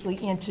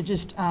basically, and to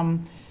just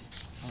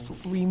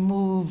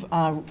remove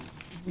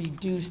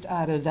reduced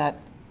out of that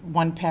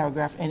one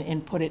paragraph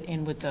and put it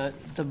in with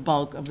the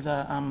bulk of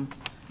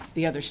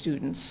the other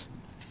students.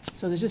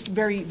 So there's just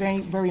very, very,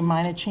 very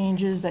minor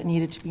changes that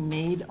needed to be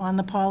made on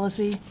the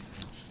policy.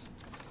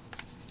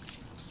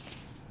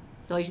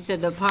 So like you said,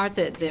 the part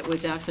that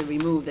was actually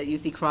removed, that you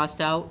see crossed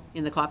out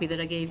in the copy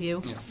that I gave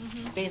you,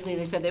 basically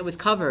they said it was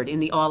covered in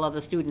the all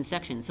other student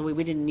section, so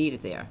we didn't need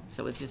it there,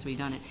 so it was just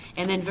redone it.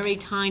 And then very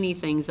tiny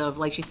things of,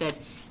 like she said,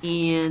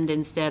 and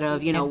instead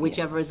of,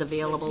 whichever is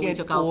available, we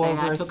took out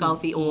that, took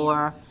out the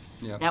or.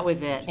 That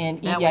was it.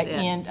 And that was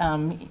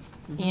it.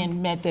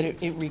 And meant that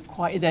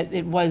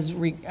it was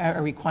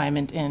a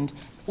requirement, and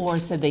or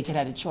said they could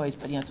have a choice.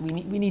 But so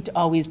we need to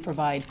always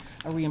provide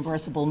a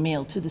reimbursable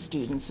meal to the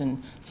students,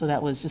 and so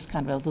that was just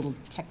kind of a little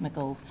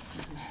technical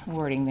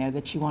wording there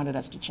that she wanted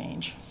us to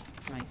change.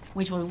 Right,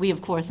 which we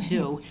of course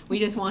do. We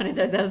just wanted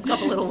those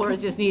couple little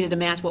words just needed to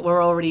match what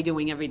we're already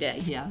doing every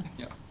day. Yeah.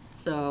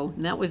 So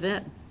and that was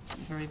it.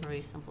 Very,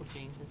 very simple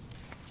changes.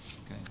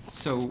 Okay.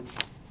 So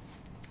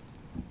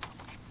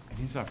I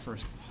think it's our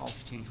first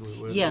policy change.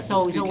 Yeah,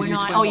 so we're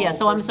not,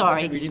 so I'm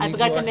sorry. I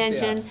forgot to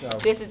mention,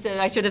 this is,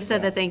 I should have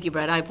said that, thank you,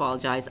 Brett, I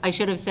apologize. I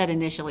should have said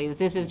initially that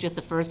this is just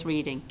the first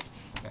reading.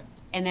 Okay.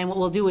 And then what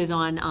we'll do is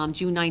on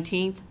June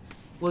 19th,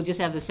 we'll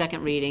just have the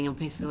second reading, and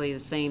basically the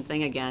same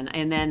thing again.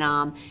 And then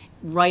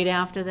right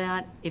after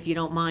that, if you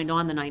don't mind,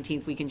 on the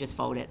 19th, we can just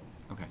vote it.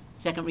 Okay.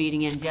 Second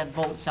reading and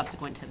vote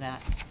subsequent to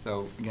that.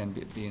 So again,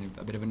 being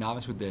a bit of a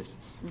novice with this,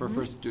 for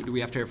first, do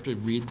we have to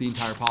read the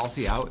entire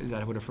policy out? Is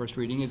that what a first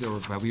reading is, or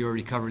have we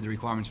already covered the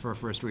requirements for a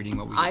first reading,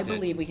 what we just did? I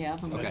believe we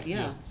have. Okay.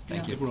 Yeah.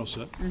 Thank you. We're all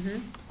set.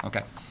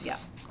 Okay. Yeah.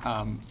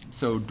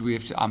 So do we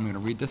have to, I'm going to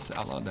read this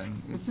out loud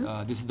then. This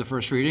is the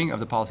first reading of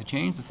the policy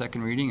change. The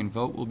second reading and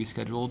vote will be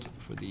scheduled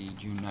for the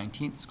June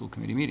 19th school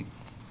committee meeting.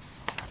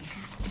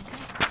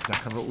 Does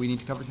that cover what we need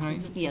to cover tonight?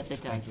 Yes,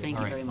 it does. Thank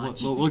you very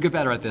much. We'll get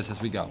better at this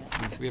as we go.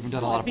 We haven't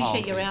done a lot of policy. I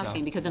appreciate your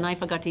asking, because then I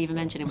forgot to even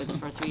mention it was a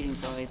first reading,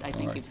 so I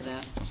thank you for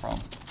that. No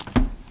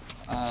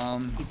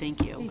problem.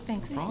 Thank you.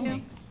 Thanks. No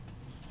problem.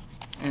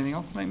 Anything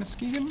else tonight, Ms.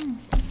 Keegan?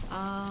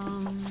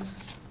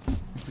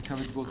 We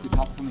covered both the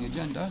topics on the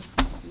agenda.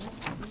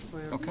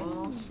 We're Okay.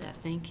 all set,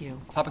 thank you.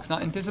 Topics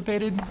not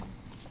anticipated?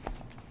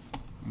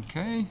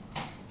 Okay.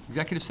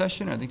 Executive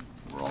session, I think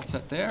we're all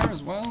set there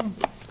as well.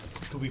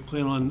 We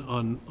plan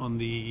on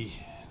the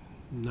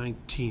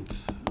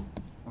 19th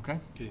Okay.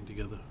 getting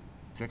together.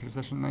 Executive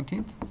session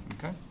 19th,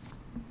 okay.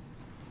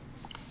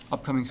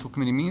 Upcoming school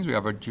committee meetings, we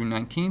have our June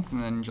 19th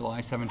and then July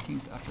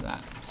 17th after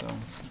that. So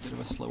a bit of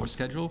a slower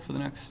schedule for the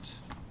next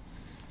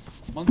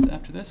month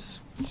after this,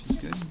 which is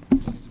good.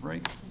 Gives a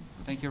break.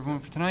 Thank you everyone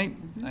for tonight.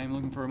 I am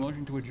looking for a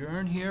motion to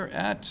adjourn here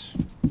at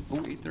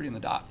 8:30 on the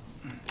dot.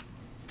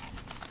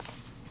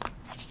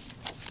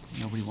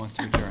 Nobody wants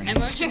to adjourn. I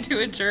motion to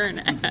adjourn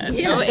at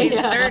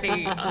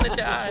 8:30 on the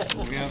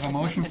dot. We have a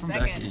motion from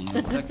Becky, and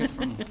a second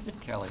from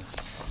Kelly.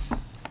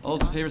 All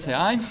those in favor say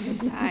aye.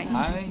 Aye.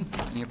 Aye.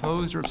 Any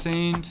opposed or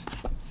abstained?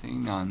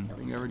 Seeing none,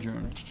 we are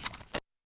adjourned.